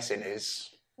breathing, I'm guessing,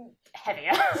 is...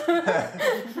 heavier.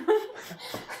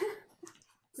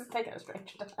 It's taken a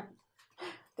strange time.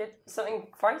 Did something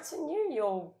frighten you?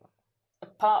 You're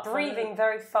Apart breathing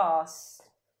very fast.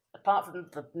 Apart from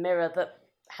the mirror that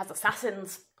has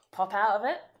assassins pop out of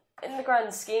it. In the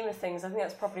grand scheme of things, I think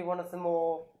that's probably one of the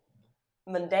more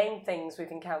mundane things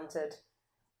we've encountered.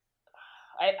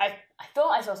 I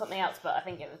thought I saw something else, but I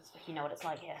think it was, you know what it's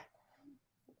like here.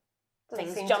 Doesn't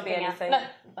Things seem jumping to be out. anything. No,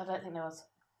 I don't think there was.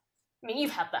 I mean,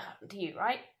 you've had that happen to you,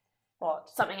 right?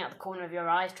 What? Something out the corner of your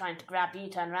eyes trying to grab you,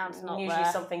 turn around, it's not Usually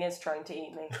there. something is trying to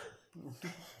eat me.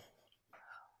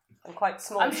 I'm quite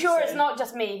small. I'm sure you it's see. not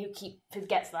just me who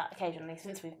gets that occasionally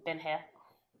since we've been here.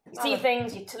 You see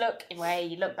things, you look away,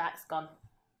 you look back, it's gone.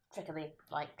 Trick of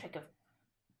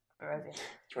Barovia. Do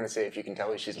you want to see if you can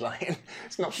tell her she's lying?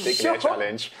 It's not particularly a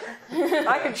challenge.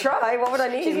 I could try. What would I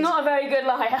need? She's not a very good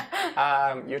liar.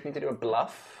 You'd need to do a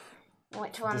bluff.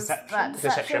 Which one's Deception? that?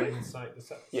 Deception. Insight,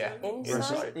 deception. Yeah.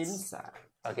 Insight? Inside.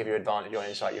 I'll give you advantage on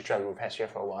insight. You've travelled with Hesia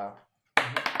for a while.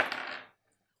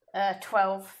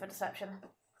 12 for deception.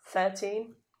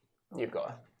 13. You've got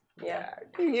her. Yeah.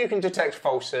 You can detect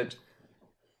falsehood.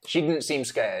 She didn't seem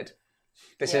scared.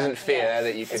 This isn't fear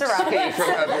that you could It's around. see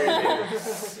from her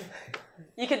breathing.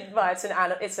 You could. Well,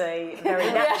 it's a very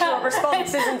natural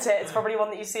response, isn't it? It's probably one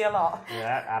that you see a lot.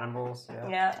 Yeah, animals. Yeah.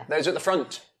 Yeah. Those at the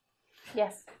front.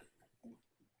 Yes.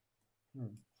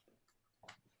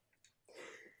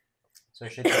 So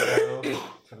should we go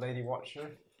for Lady Watcher?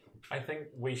 I think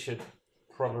we should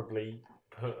probably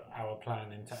put our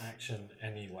plan into action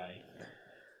anyway.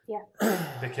 Yeah.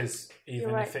 Because even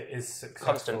You're right. if it is successful,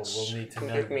 Constance, we'll need to can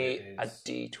know give me that it a is.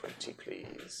 D20,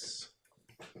 please.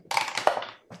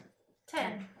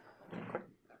 10.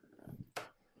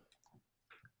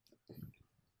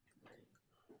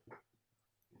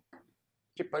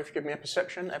 Could you both give me a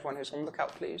perception? Everyone who's on the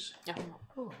lookout, please.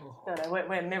 No,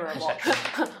 we're mirror watch.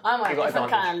 I'm like You got some advantage.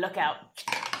 kind of lookout.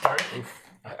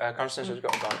 Sorry? Constance has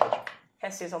got advantage.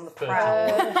 Hessie's on the 13.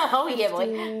 prowl. Oh yeah,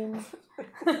 boy.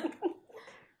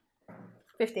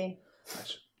 15.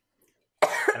 Nice.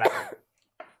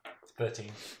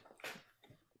 13.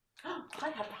 I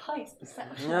have the highest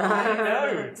perception.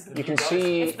 No! You can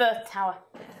see, It's the tower.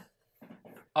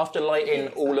 after lighting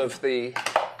all of the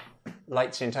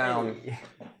lights in town,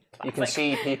 you can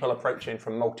see people approaching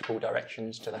from multiple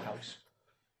directions to the house.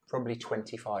 Probably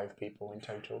 25 people in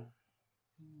total.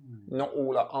 Not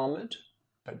all are armoured,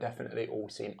 but definitely all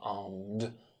seem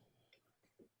armed.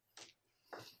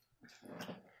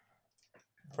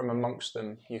 From amongst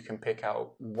them, you can pick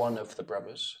out one of the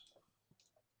brothers.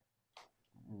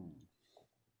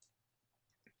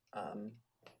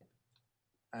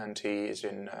 And he is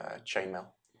in chainmail.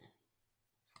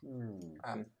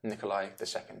 Nikolai the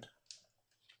second,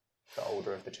 the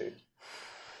older of the two.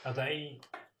 Are they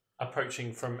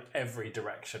approaching from every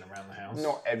direction around the house?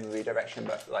 Not every direction,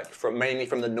 but like mainly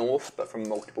from the north, but from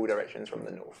multiple directions from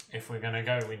the north. If we're going to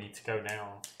go, we need to go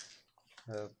now.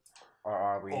 Or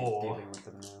are we Or- dealing with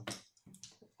them now?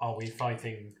 Are we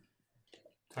fighting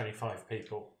 25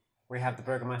 people? We have the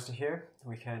Burgomaster here.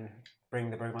 We can bring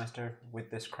the Burgomaster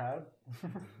with this crowd.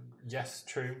 Yes,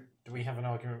 true. Do we have an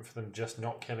argument for them just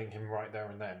not killing him right there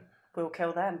and then? We'll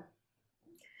kill them.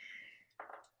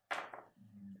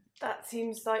 That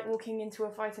seems like walking into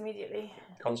a fight immediately.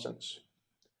 Constance,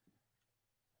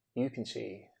 you can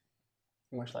see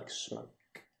almost like smoke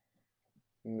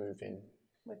moving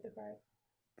With the crowd.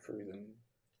 through them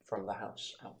from the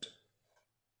house out.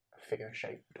 A figure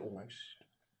shaped almost,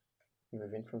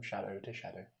 moving from shadow to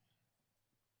shadow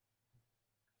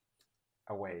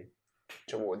Away.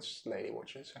 towards Lady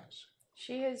Watcher's house.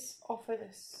 She has offered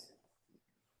us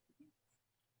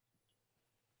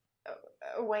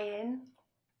a way in.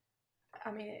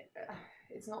 I mean,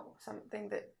 it's not something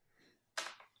that...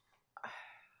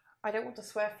 I don't want to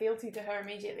swear fealty to her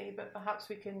immediately, but perhaps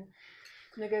we can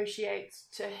negotiate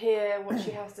to hear what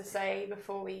she has to say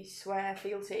before we swear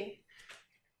fealty.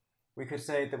 We could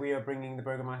say that we are bringing the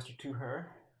Burgomaster to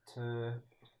her to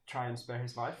try and spare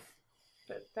his life.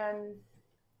 But then...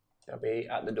 They'll be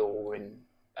at the door in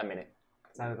a minute.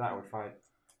 It's either that or fight.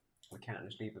 We can't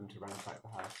just leave them to ransack the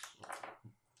house.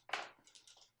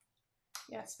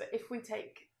 Yes, but if we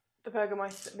take the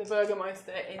Burgomaster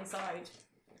inside,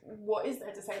 what is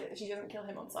there to say that she doesn't kill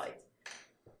him on sight?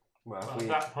 Well, Well, at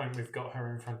that point, we've got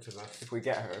her in front of us. if we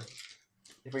get her,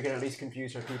 if we can at least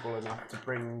confuse her people enough to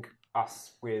bring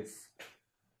us with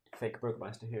fake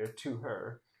Burgomaster here to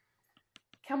her.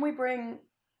 Can we bring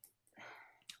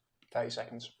 30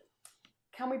 seconds.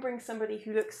 somebody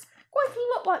who looks quite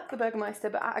a lot like the Burgomaster,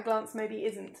 but at a glance maybe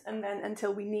isn't, and then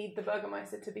until we need the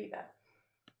Burgomaster to be there?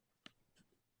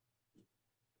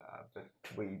 But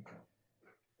we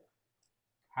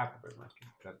have the Burgomaster.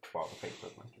 Well, the fake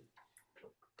Burgomaster.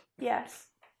 Yes,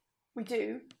 we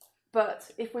do.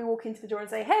 But if we walk into the door and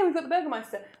say, "Hey, we've got the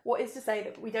Burgomaster," what is to say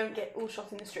that we don't get all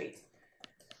shot in the street?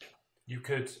 You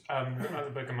could look like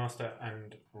the Burgomaster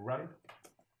and run,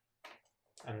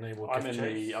 and they will I'm give in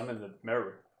chase. the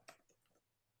mirror.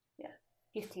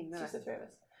 He's team It's just the three of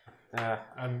us.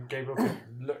 Gabriel could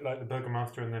look like the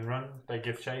Burgomaster and then run. They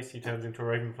give chase. He turns into a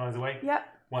raven, flies away. Yep,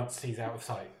 Once he's out of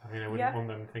sight. I mean, I wouldn't Yeah. want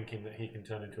them thinking that he can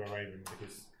turn into a raven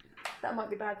because that might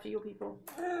be bad for your people.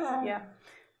 Yeah.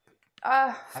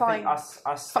 I Fine. think us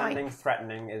Fine. standing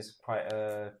threatening is quite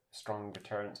a strong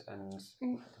deterrent, and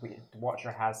the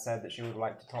Watcher has said that she would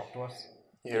like to talk to us.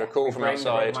 You hear a call from Bring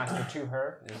outside. the Burgomaster to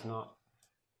her is not.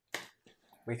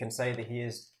 We can say that he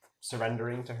is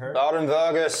surrendering to her. Baron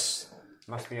Vargas,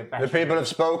 Must be a the better. people have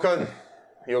spoken.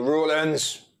 Your rule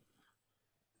ends.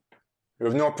 You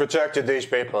have not protected these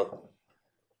people.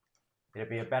 it'd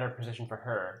be a better position for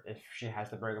her if she has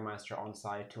the Burgomaster on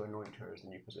side to anoint her as the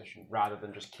new position, rather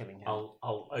than just killing him.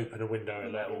 I'll open a window a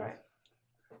little. Right.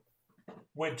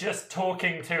 We're just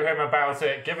talking to him about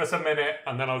it. Give us a minute,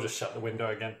 and then I'll just shut the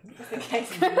window again.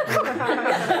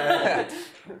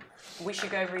 We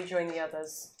should go rejoin the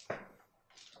others.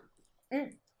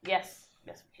 Yes,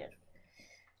 we should.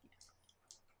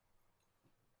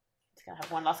 Just gonna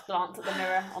have one last glance at the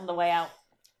mirror on the way out.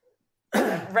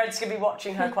 Red's gonna be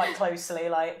watching her quite closely,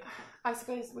 like. I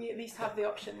suppose we at least have the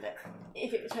option that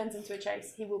if it turns into a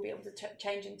chase, he will be able to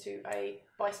change into a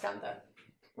bystander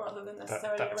rather than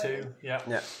necessarily That a too, Roman.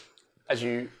 yeah. As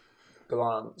you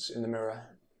glance in the mirror,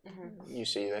 you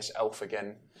see this elf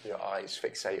again. Your eyes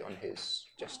fixate on his,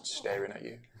 just staring at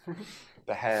you.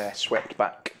 The hair swept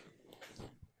back.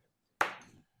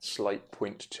 Slight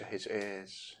point to his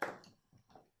ears.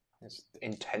 There's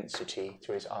intensity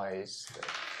to his eyes that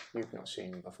you've not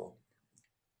seen before.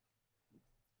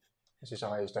 As his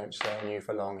eyes don't stay on you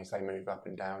for long as they move up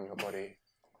and down your body.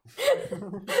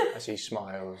 As he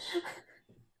smiles.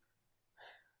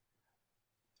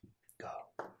 Go.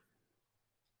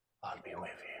 I'll be with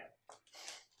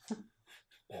you.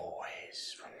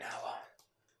 Always from now on.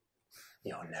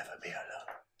 You'll never be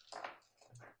alone.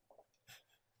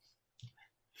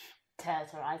 Tears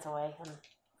her eyes away and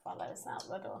follows out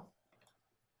the door.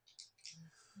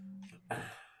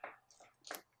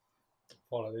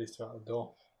 Follow these two out the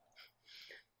door.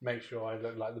 Make sure I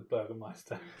look like the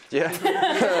Burgomaster. Yeah.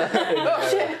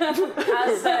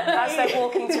 As they're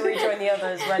walking to rejoin the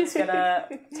others, Red's gonna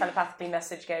telepathically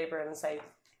message Gabriel and say,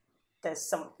 "There's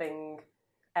something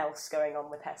else going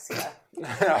on with Hessia." When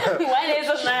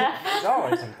isn't there? There's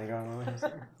always something going on.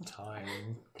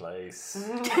 Time, place,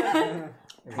 Priorities.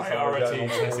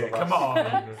 priorities. Hessia, come on.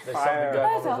 There's something going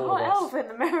There's on a with all hot of us. elf in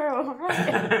the mirror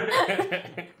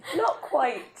already. Not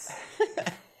quite.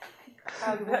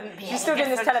 She's still doing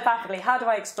this telepathically. How do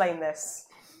I explain this?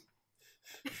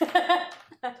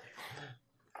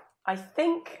 I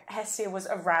think Hessia was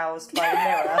aroused by the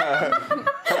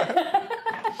mirror.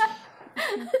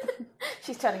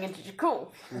 She's turning into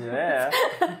Jakul. Yeah.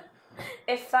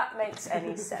 If that makes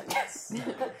any sense.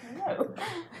 No.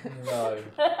 No,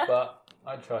 but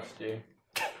I trust you.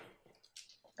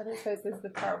 I don't suppose there's the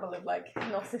parable of like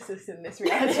Narcissus in this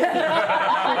reality.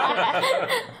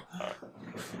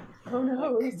 Oh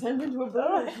no, he's turned into a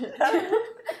bird.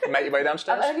 Make your way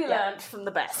downstairs. I've only learnt from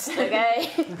the best, okay?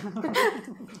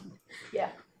 Yeah.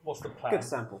 What's the plan? Good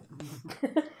sample.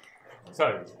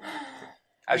 So,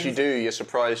 As you do, you're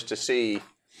surprised to see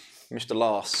Mr.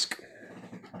 Lask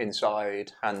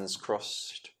inside, hands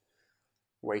crossed,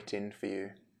 waiting for you.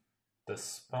 the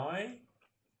spy?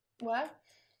 Where?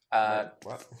 At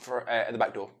the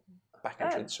back door, back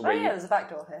entrance. Oh where yeah, there's a back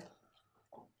door here.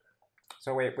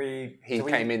 So we he so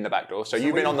we- came in the back door. So, so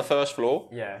you've been we- on the first floor,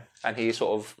 Yeah. and he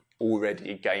sort of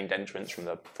already gained entrance from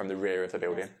the rear of the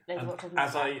building. There's And what doesn't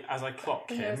as matter. I clock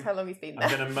Who knows him, how long he's been I'm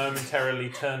there? going to momentarily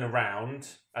turn around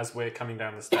as we're coming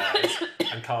down the stairs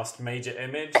and cast Major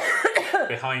Image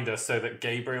behind us so that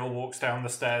Gabriel walks down the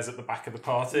stairs at the back of the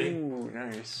party. Ooh,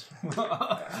 nice.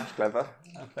 Clever.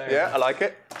 Yeah, I like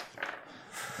it.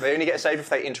 They only get a save if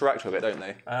they interact with it, don't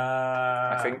they?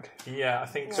 I think. Yeah, I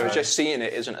think So so. it's just seeing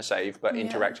it isn't a save, but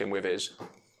interacting with is.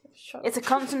 It's a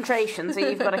concentration, so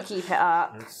you've got to keep it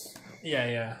up.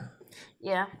 Yeah.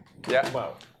 Yeah. Yeah.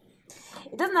 Well,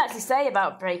 It doesn't actually say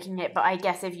about breaking it, but I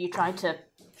guess if you tried to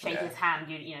shake Yeah. his hand,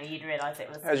 you'd realise it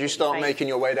was. As you start fake. making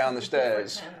your way down the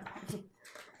stairs, But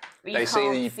you they can't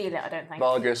see feel it, I don't think.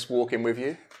 Vargas walking with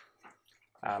you.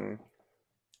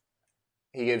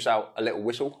 He gives out a little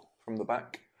whistle from the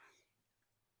back.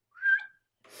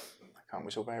 I can't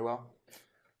whistle very well.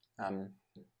 And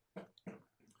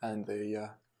the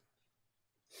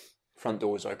front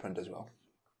door is opened as well.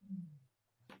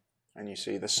 And you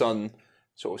see the son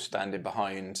sort of standing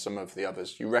behind some of the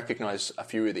others. You recognise a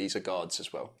few of these are guards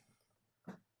as well.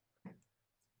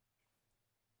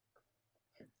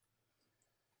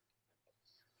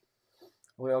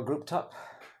 We all grouped up.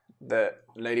 The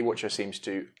Lady Watcher seems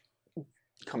to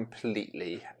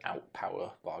completely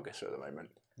outpower Vargas at the moment.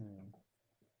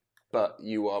 But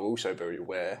you are also very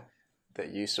aware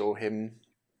that you saw him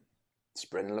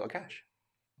spreading a lot of cash.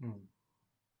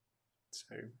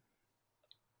 So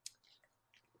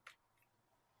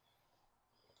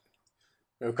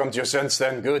you've come to your sense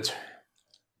then, good.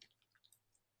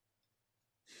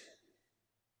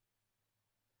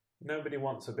 nobody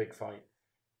wants a big fight.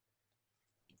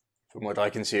 From what I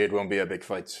can see, it won't be a big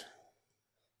fight.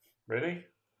 Really?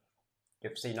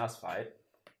 You've seen us fight.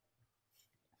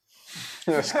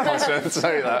 Yes, can't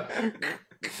say that.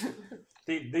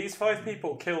 These 5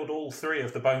 people killed all 3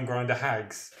 of the Bone Grinder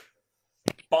hags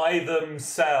by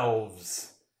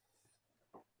themselves.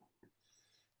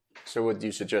 So what do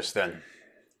you suggest then?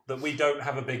 That we don't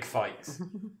have a big fight.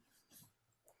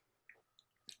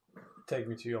 Take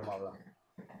me to your mother.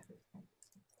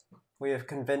 We have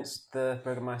convinced the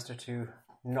Burgermeister to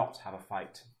not have a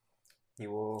fight. He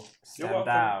will stand welcome.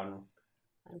 down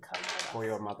And come with for us.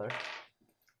 your mother.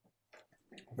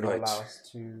 Right. Allow us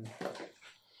to.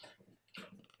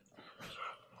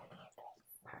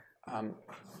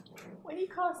 When you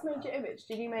cast Major Image,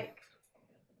 did you make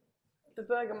the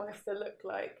Burgermeister look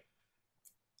like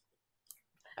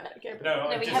Gabriel? No,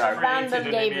 I we just have a created random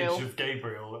an Gabriel. image of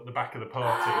Gabriel at the back of the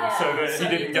party, Yeah. so that So he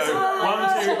didn't it go doesn't-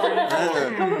 1,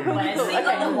 2, 3, 4. Where's the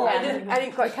Okay, other one? I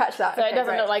didn't quite catch that. So it Okay, doesn't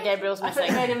great. look like Gabriel's I thought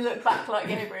missing. it made him look back like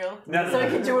Gabriel. No, so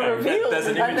we can do a no, reveal. there's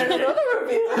an and then image of another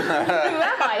reveal. Who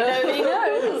am I? Nobody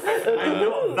knows. I'm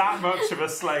not that much of a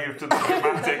slave to the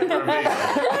dramatic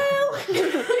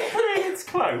reveal. It's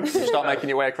close. Start making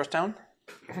your way across town.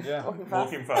 Yeah.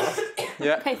 Walking fast.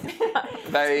 Yeah.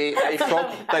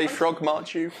 They frog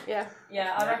march you. Yeah.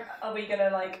 Yeah, are we gonna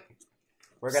like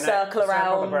We're gonna circle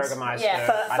around? the Burgermeister, Yeah,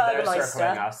 and they're Burgermeister.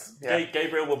 circling us. Yeah.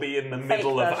 Gabriel will be in the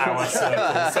middle of version. our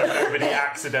circle, so nobody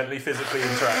accidentally physically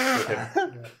interacts with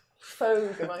him.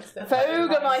 Fogemeister.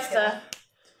 Fogemeister.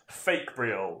 Fake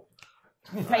Briel.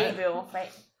 Gabriel.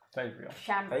 Gabriel.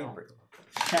 Shambriel.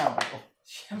 Shambriel.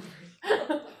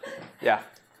 Yeah.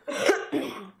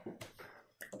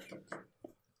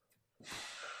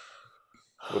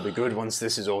 We'll be good once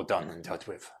this is all done and dealt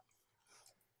with.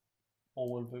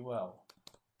 All will be well.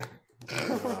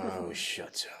 Oh,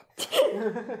 shut up.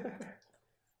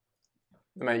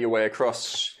 Make your way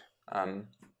across,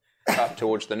 up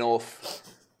towards the north,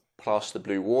 past the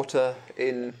blue water,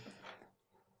 in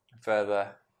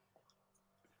further.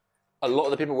 A lot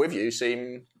of the people with you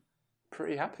seem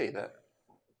pretty happy that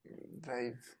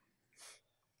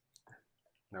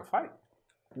No fight.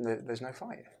 there's no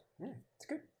fight. Yeah, it's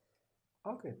good.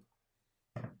 All good.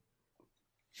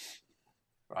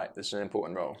 Right, this is an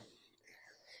important role.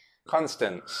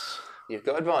 Constance, you've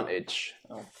got advantage.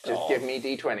 Just give me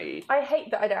d20. I hate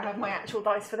that I don't have my actual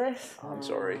dice for this. I'm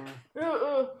sorry.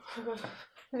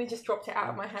 And he just dropped it out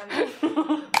of my hand.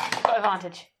 Got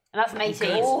advantage. And that's an 18.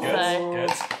 Good,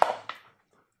 So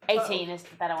good. 18 is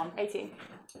the better one. 18.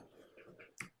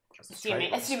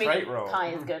 Assuming straight roll. Kai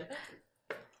is good.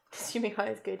 Assuming high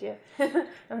is good, yeah.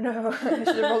 Oh no, I should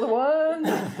have rolled a 1.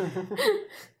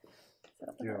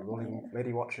 You're rolling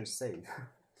Lady Watcher's save.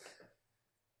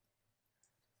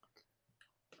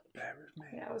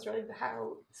 Yeah, I was rolling for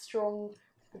how strong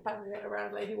the barrier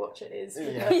around Lady Watcher is.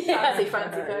 With Yeah. her Yeah.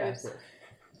 fancy clothes.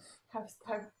 How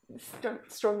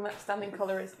strong that standing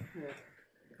collar is.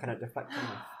 Can it deflect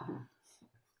enough?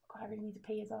 God, I really need to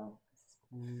pee as well.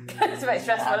 It's a very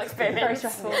stressful experience. Very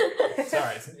stressful. It's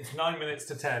alright, it's 9 minutes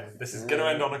to 10. This is going to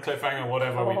end on a cliffhanger,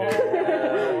 whatever we do.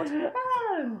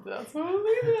 And that's what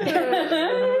we do.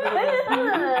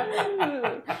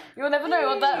 You'll never know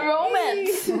what that roll meant.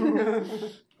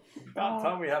 That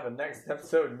time we have a next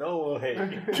episode, no will hate.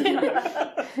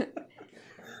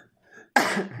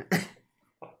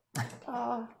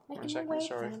 Oh, One second,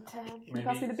 sorry.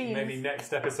 pass me the beans. Maybe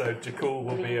next episode, Jakul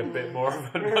will be a bit more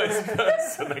of a nice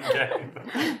person again.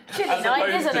 Chilly As night,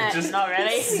 opposed isn't to it? just Not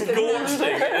really.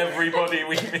 scorching everybody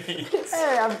we meet.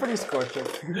 Hey, I'm pretty scorching.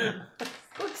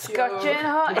 Scorching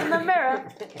hot in the mirror.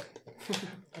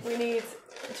 We need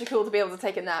Jakul to be able to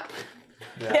take a nap.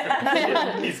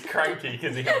 He's cranky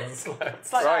because he hasn't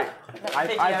slept. Right.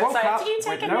 I woke So, up do you with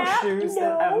take a no nap? shoes.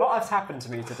 No. A lot has happened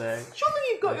to me today. Surely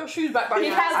you've got your shoes back by He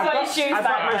now. has got his shoes I've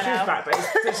back got my by shoes now. back, but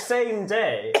it's the same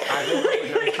day. I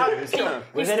woke up with no shoes.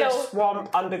 Within a still-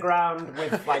 swamp underground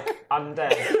with like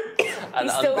undead, An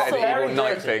still undead very evil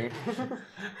night thing.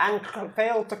 and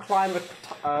failed to climb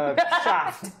a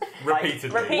shaft Repeatedly.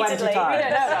 like 20 Repeatedly, we times.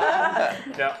 don't know that.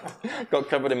 Yeah. Got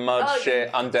covered in mud, Oh,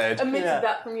 shit, undead. Omitted Yeah.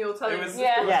 that from your telling. It was- Yeah.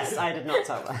 Yes, I did not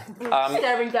tell that.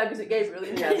 Staring daggers at Gabriel.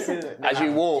 Yes, As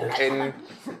you walk in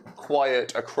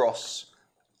quiet across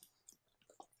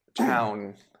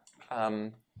town,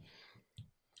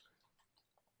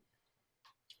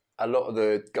 a lot of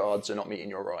the guards are not meeting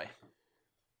your eye.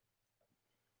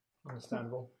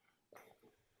 Understandable.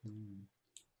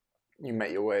 You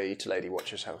make your way to Lady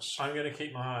Watcher's house. I'm going to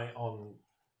keep my eye on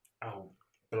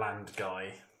bland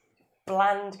guy.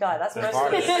 Bland guy. That's The most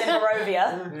of it in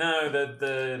Barovia. No,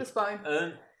 the That's fine.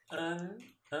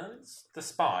 the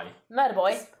spy. Murder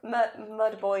boy.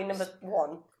 Murder boy number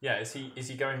 1. Yeah, is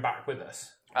he going back with us?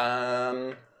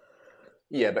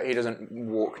 Yeah, but he doesn't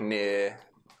walk near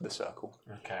the circle.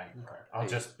 Okay. I'll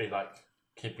just be like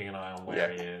keeping an eye on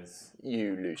where he is.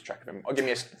 You lose track of him. I'll give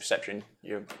me a perception.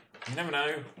 You never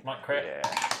know. Might crit.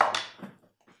 Yeah.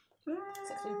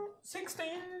 16.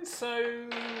 So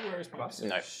where is my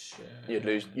No. You'd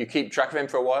lose. You keep track of him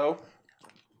for a while.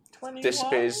 21.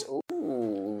 Disappears.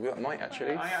 Ooh, that might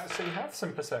actually. I actually have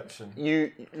some perception.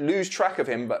 You lose track of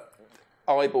him, but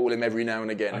eyeball him every now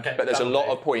and again. Okay, but there's a that'll lot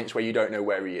do. of points where you don't know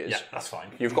where he is. Yeah, that's fine.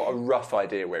 You've got a rough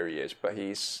idea where he is, but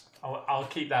he's I'll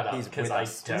keep that up because I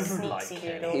don't like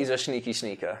him. he's a sneaky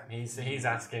sneaker. He's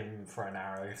asking for an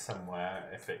arrow somewhere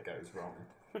if it goes wrong.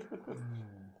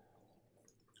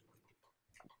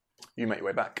 You make your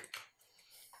way back.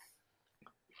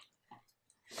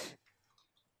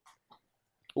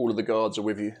 All of the guards are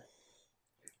with you.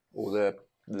 All the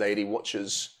Lady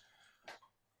Watchers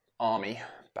army,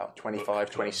 about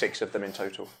 25, 26 of them in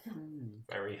total.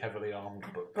 Very heavily armed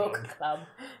book club.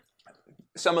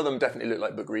 Some of them definitely look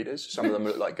like book readers. Some of them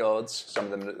look like guards. Some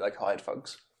of them look like hired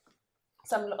thugs.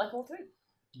 Some look like all three.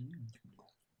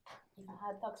 You've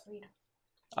had thugs read.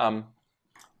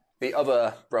 The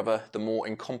other brother, the more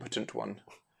incompetent one,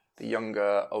 the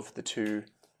younger of the two,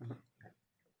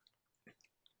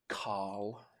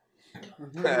 Carl.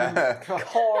 Carl.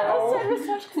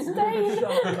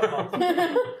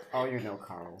 Oh, you know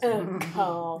Carl.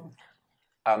 Carl.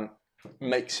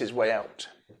 Makes his way out.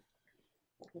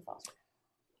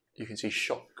 You can see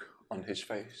shock on his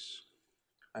face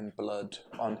and blood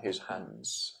on his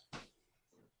hands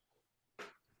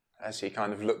as he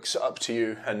kind of looks up to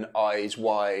you and eyes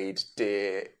wide,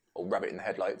 deer or rabbit in the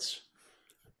headlights.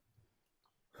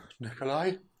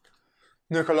 Nikolai?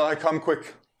 Nikolai, come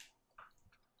quick.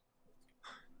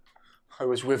 I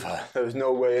was with her. There was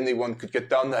no way anyone could get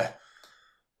down there.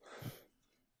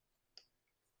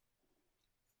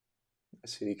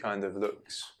 As he kind of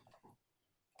looks.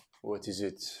 What is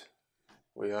it?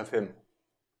 We have him.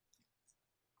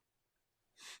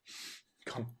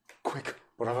 Come, quick,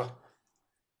 brother.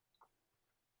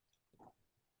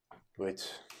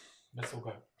 Wait. Let's all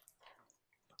go.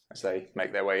 As they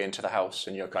make their way into the house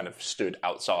and you're kind of stood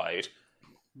outside.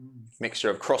 Mixture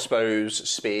of crossbows,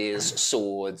 spears,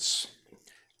 swords.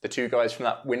 The two guys from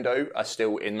that window are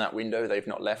still in that window. They've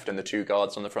not left, and the two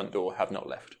guards on the front door have not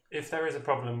left. If there is a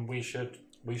problem, we should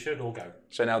all go.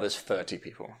 So now there's 30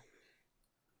 people.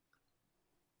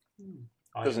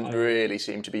 Doesn't really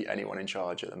seem to be anyone in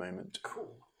charge at the moment.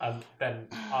 Cool. Then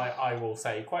I will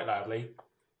say quite loudly,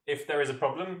 if there is a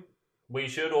problem, we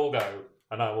should all go,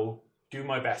 and I will do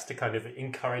my best to kind of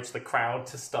encourage the crowd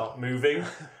to start moving.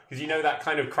 Because you know that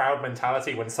kind of crowd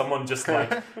mentality when someone just like,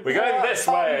 we're going this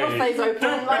way.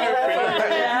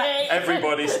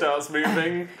 Everybody starts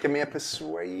moving. Give me a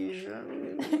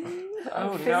persuasion.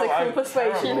 Oh, Physical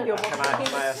persuasion. You're Can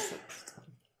I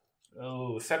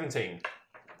 17.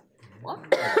 What?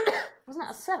 Wasn't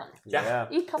that a 7? Yeah.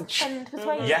 You plus 10 to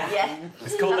persuasion. Yeah.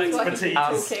 It's called expertise.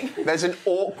 There's an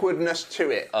awkwardness to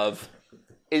it of,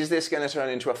 is this going to turn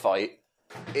into a fight?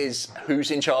 Is who's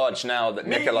in charge now that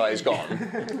Nikolai's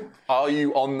gone? Are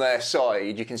you on their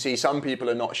side? You can see some people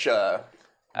are not sure,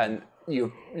 and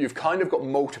you've kind of got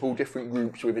multiple different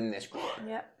groups within this group.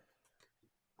 Yeah.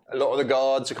 A lot of the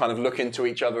guards are kind of looking to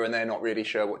each other and they're not really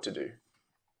sure what to do.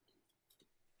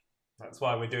 That's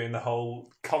why we're doing the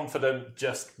whole confident,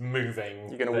 just moving.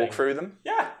 You're going to walk through them?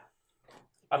 Yeah.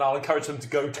 And I'll encourage them to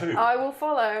go too. I will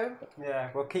follow. Yeah,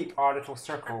 we'll keep our little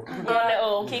circle. Keep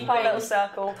our little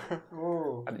circle.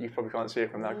 Ooh. And you probably can't see it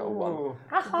from that gold one.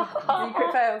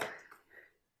 Secret fail.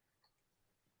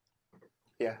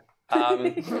 Yeah.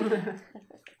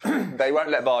 They won't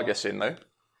let Vargas in though.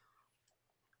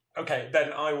 Okay,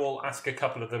 then I will ask a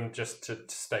couple of them just to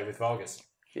stay with Vargas.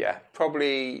 Yeah,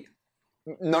 probably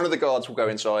none of the guards will go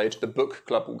inside. The book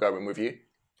club will go in with you.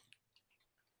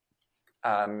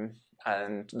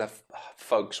 And the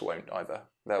thugs won't either.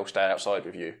 They'll stay outside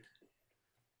with you.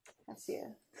 That's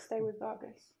stay with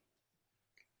Vargas.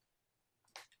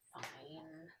 Fine.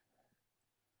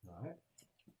 Right.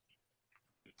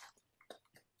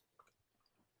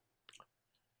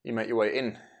 You make your way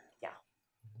in. Yeah.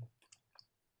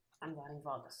 I'm riding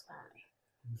Vargas.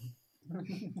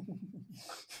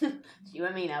 You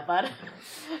and me now, bud.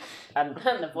 And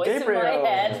the voice Gabriel. in my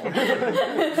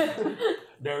head.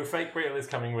 No, fake Brielle is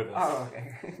coming with us. Oh,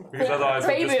 okay. Because otherwise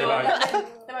we'll just be like,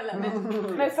 They won't let me.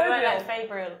 No,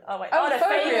 Fabriel. Oh, wait. Oh, no,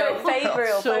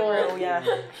 Fabriel. Fabriel, yeah.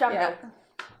 Shamble.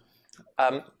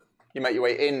 You make your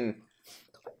way in.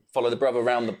 Follow the brother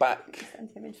around the back. Send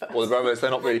him in first. Well, the brothers,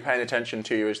 they're not really paying attention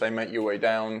to you as they make your way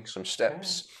down some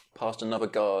steps, past another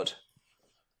guard.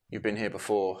 You've been here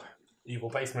before. evil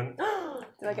basement.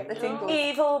 Did I get the tingle?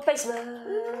 Evil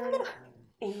basement.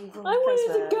 Evil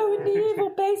wanted to go in the evil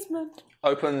basement.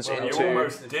 Opens Well, you into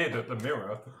almost did at the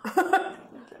mirror.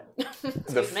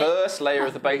 the first layer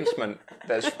of the basement.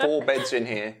 There's 4 beds in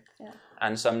here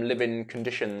and some living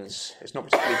conditions. It's not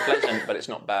particularly pleasant, but it's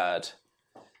not bad.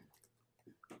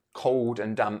 Cold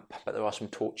and damp, but there are some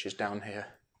torches down here.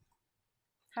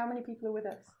 How many people are with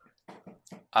us?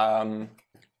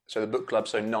 So the book club,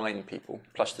 so 9 people,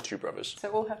 plus the 2 brothers. So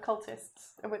all her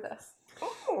cultists are with us.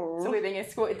 So we're being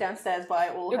escorted downstairs by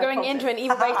all You're her going cultists. into an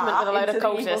evil basement with a load of Into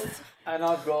the evil- cultists. And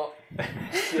I've got,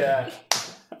 yeah,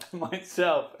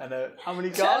 myself and how many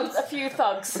guards? A few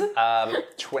thugs.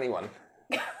 21.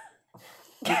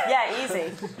 Yeah,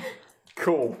 easy.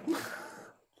 Cool.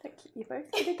 Look, you're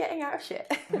both good at getting out of shit.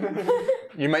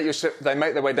 They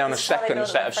make their way down a second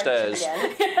set of stairs.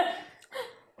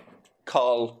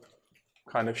 Carl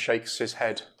kind of shakes his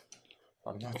head.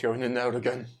 I'm not going in there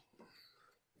again.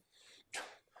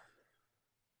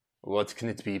 What can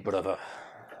it be, brother?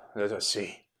 Let us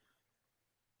see.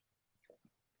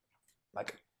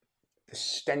 Like, the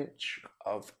stench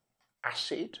of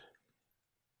acid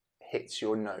hits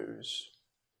your nose.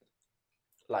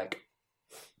 Like,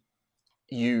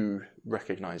 you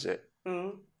recognise it.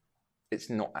 It's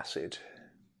not acid.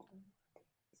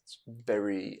 It's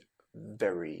very,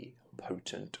 very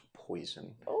potent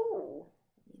poison. Oh.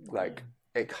 Like,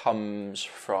 it comes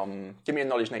from... Give me a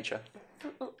knowledge nature.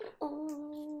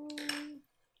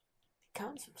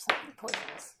 Comes from something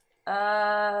poisonous.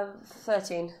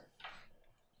 13.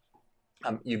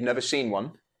 You've never seen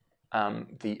one.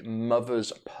 The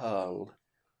mother's pearl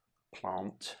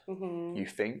plant, you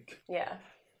think. Yeah.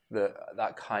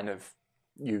 That kind of...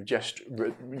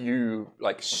 You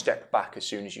like step back as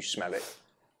soon as you smell it.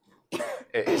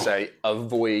 It is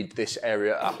avoid this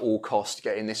area at all costs.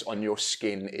 Getting this on your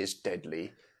skin is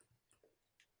deadly.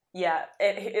 Yeah,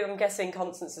 I'm guessing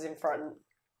Constance is in front.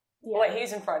 Yeah. Wait,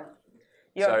 who's in front?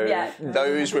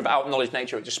 Those without knowledge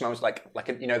nature, it just smells like that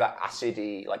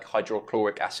acidy, like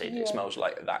hydrochloric acid. It smells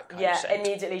like that kind of scent.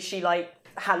 Immediately she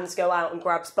hands go out and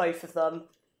grabs both of them.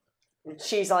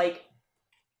 She's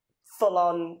full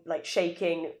on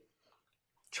shaking,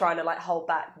 trying to hold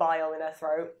back bile in her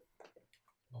throat.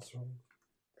 What's wrong?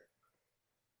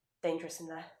 Dangerous in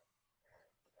there.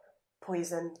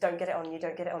 Poison. Don't get it on you.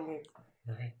 Don't get it on you.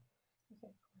 Okay.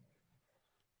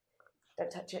 Don't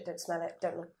touch it. Don't smell it.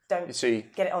 Don't You see,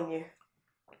 get it on you.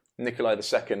 Nikolai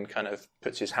II kind of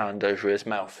puts his hand over his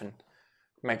mouth and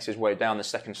makes his way down the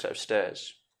second set of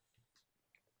stairs.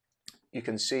 You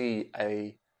can see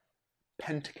a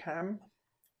pentagram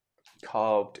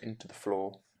carved into the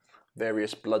floor,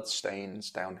 various blood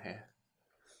stains down here.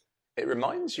 It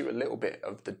reminds you a little bit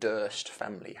of the Durst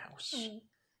family house.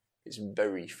 It's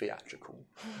very theatrical,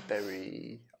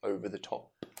 very over the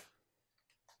top.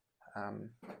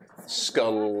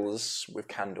 Skulls with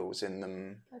candles in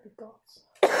them.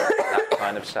 That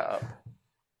kind of setup.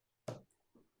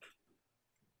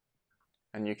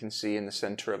 And you can see in the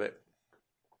centre of it,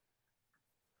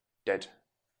 dead.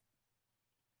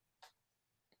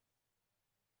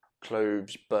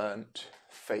 Clothes burnt,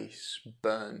 face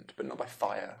burnt, but not by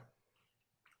fire.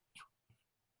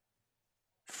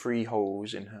 3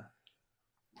 holes in her.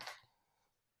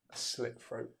 A slit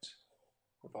throat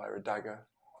via a dagger.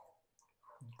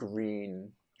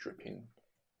 Green dripping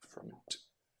from it.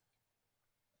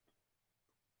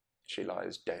 She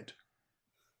lies dead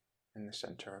in the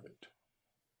centre of it.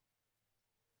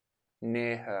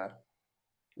 Near her,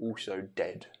 also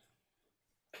dead,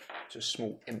 is a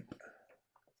small imp.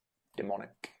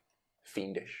 Demonic,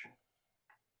 fiendish.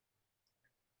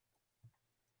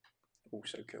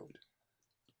 Also killed.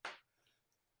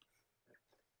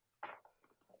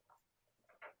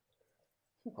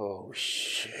 Oh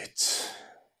shit.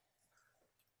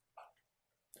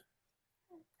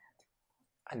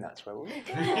 And that's where we'll leave.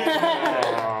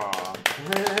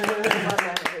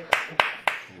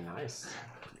 Nice.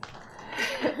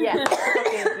 Yeah.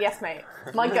 Yes, mate.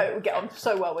 My goat would get on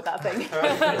so well with that thing.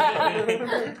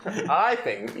 I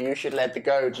think you should let the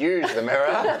goat use the mirror.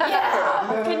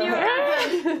 Yeah. Can you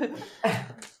imagine?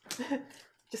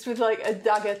 Just with a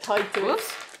dagger tied to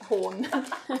its horn.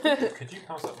 Could you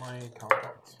pass up my card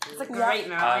box? It's a great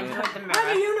mirror. I enjoyed the mirror.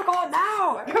 I'm a unicorn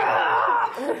now!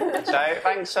 So,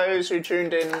 thanks those who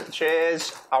tuned in.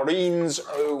 Cheers.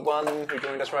 Areens01, who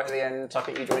joined us right at the end.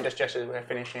 Tucker, you joined us just as we're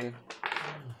finishing.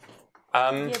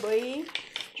 Yeah, boy.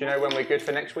 Do you know when we're good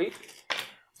for next week?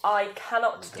 I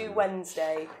cannot do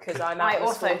Wednesday because I'm out I on a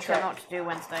also school trip. cannot do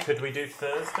Wednesday. Could we do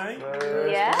Thursday?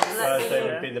 Yes.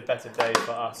 Thursday would be the better day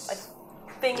for us.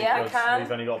 I think I because can.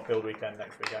 we've only got build weekend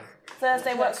next weekend.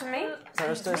 Thursday works for me.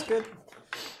 Thursday's good.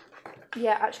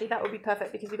 Yeah, actually, that would be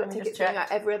perfect because we've got Let me tickets just going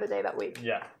out every other day that week.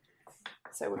 Yeah.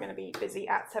 So we're going to be busy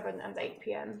at 7 and 8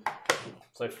 p.m.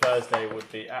 So Thursday would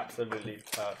be absolutely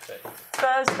perfect.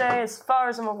 Thursday, as far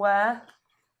as I'm aware,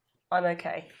 I'm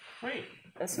okay. Sweet.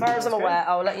 As far as I'm aware,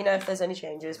 I'll let you know if there's any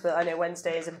changes, but I know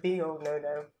Wednesday is a big old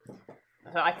no-no.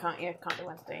 So I can't do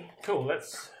Wednesday. Cool,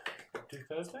 let's do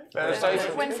Thursday?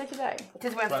 It's Wednesday today. It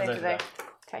is Wednesday today.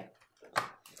 Okay.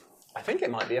 I think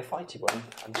it might be a fighty one.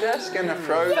 I'm just going to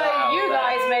throw So that out you there.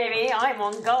 guys, maybe. I'm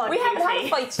on guard. We haven't had a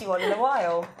duty. fighty one in a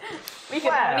while. We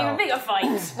could have an even bigger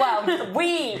fight. Well,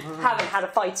 we haven't had a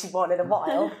fighty one in a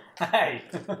while. Hey!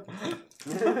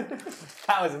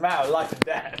 That was a matter of life and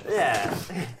death. Yeah.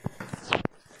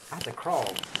 I had to crawl.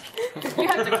 You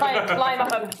have to climb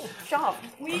up a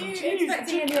shaft. Were you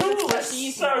expecting any other to actually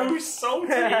use So salty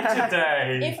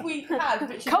today. If we had,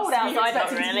 but Cold outside,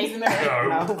 not really. No.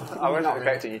 I was not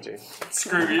expecting you to.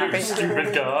 Screw you,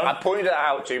 stupid guard. I pointed it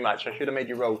out too much. I should have made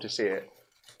you roll to see it.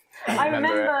 I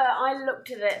remember it. I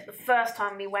looked at it the first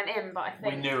time we went in, but I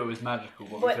We think knew it was magical,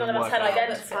 but none of us had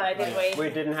identified, did we? We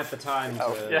didn't have the time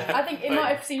to. Yeah. I think it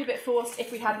might have seemed a bit forced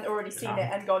if we hadn't already seen it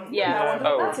and gone, Yeah. I wonder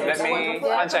what Oh, that is. let I me- wonder what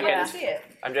one that is. second. I want to see it.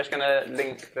 I'm just going to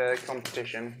link the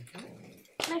competition.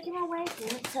 Making my way to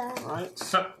it. Right.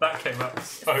 That came up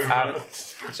so much.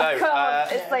 So, God,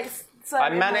 it's like so I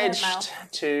in my head now. managed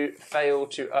to fail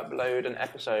to upload an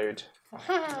episode.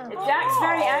 Jack's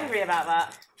very angry about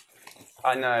that.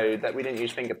 I know that we didn't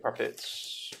use finger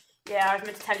puppets. Yeah, I was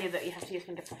meant to tell you that you have to use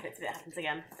finger puppets if it happens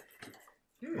again.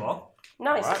 What?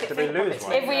 Nice. Alright, get did we finger lose puppets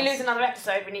one? in If we this. lose another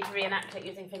episode, we need to reenact it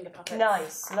using finger puppets.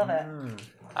 Nice, love it.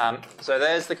 So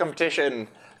there's the competition.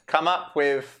 Come up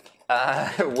with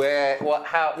what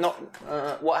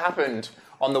happened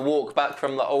on the walk back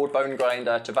from the old bone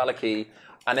grinder to Valaki,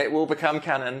 and it will become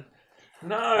canon.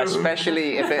 No.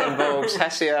 Especially if it involves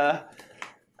Hessia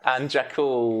and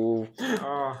Jakul.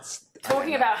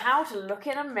 Talking about how to look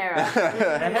in a mirror.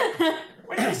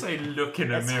 When you say look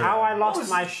in a It's mirror, how I lost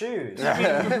my shoes.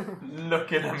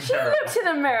 look in a She mirror. looked in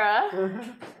a mirror.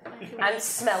 And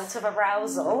smelt of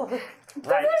arousal. Right.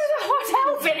 There's a hot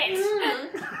elf in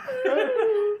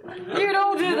it. You'd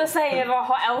all do the same if a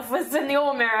hot elf was in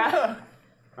your mirror.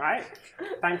 Right.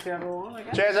 Thank you, everyone.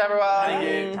 Again. Cheers, everyone. Thank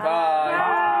you.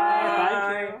 Bye.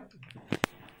 Thank you.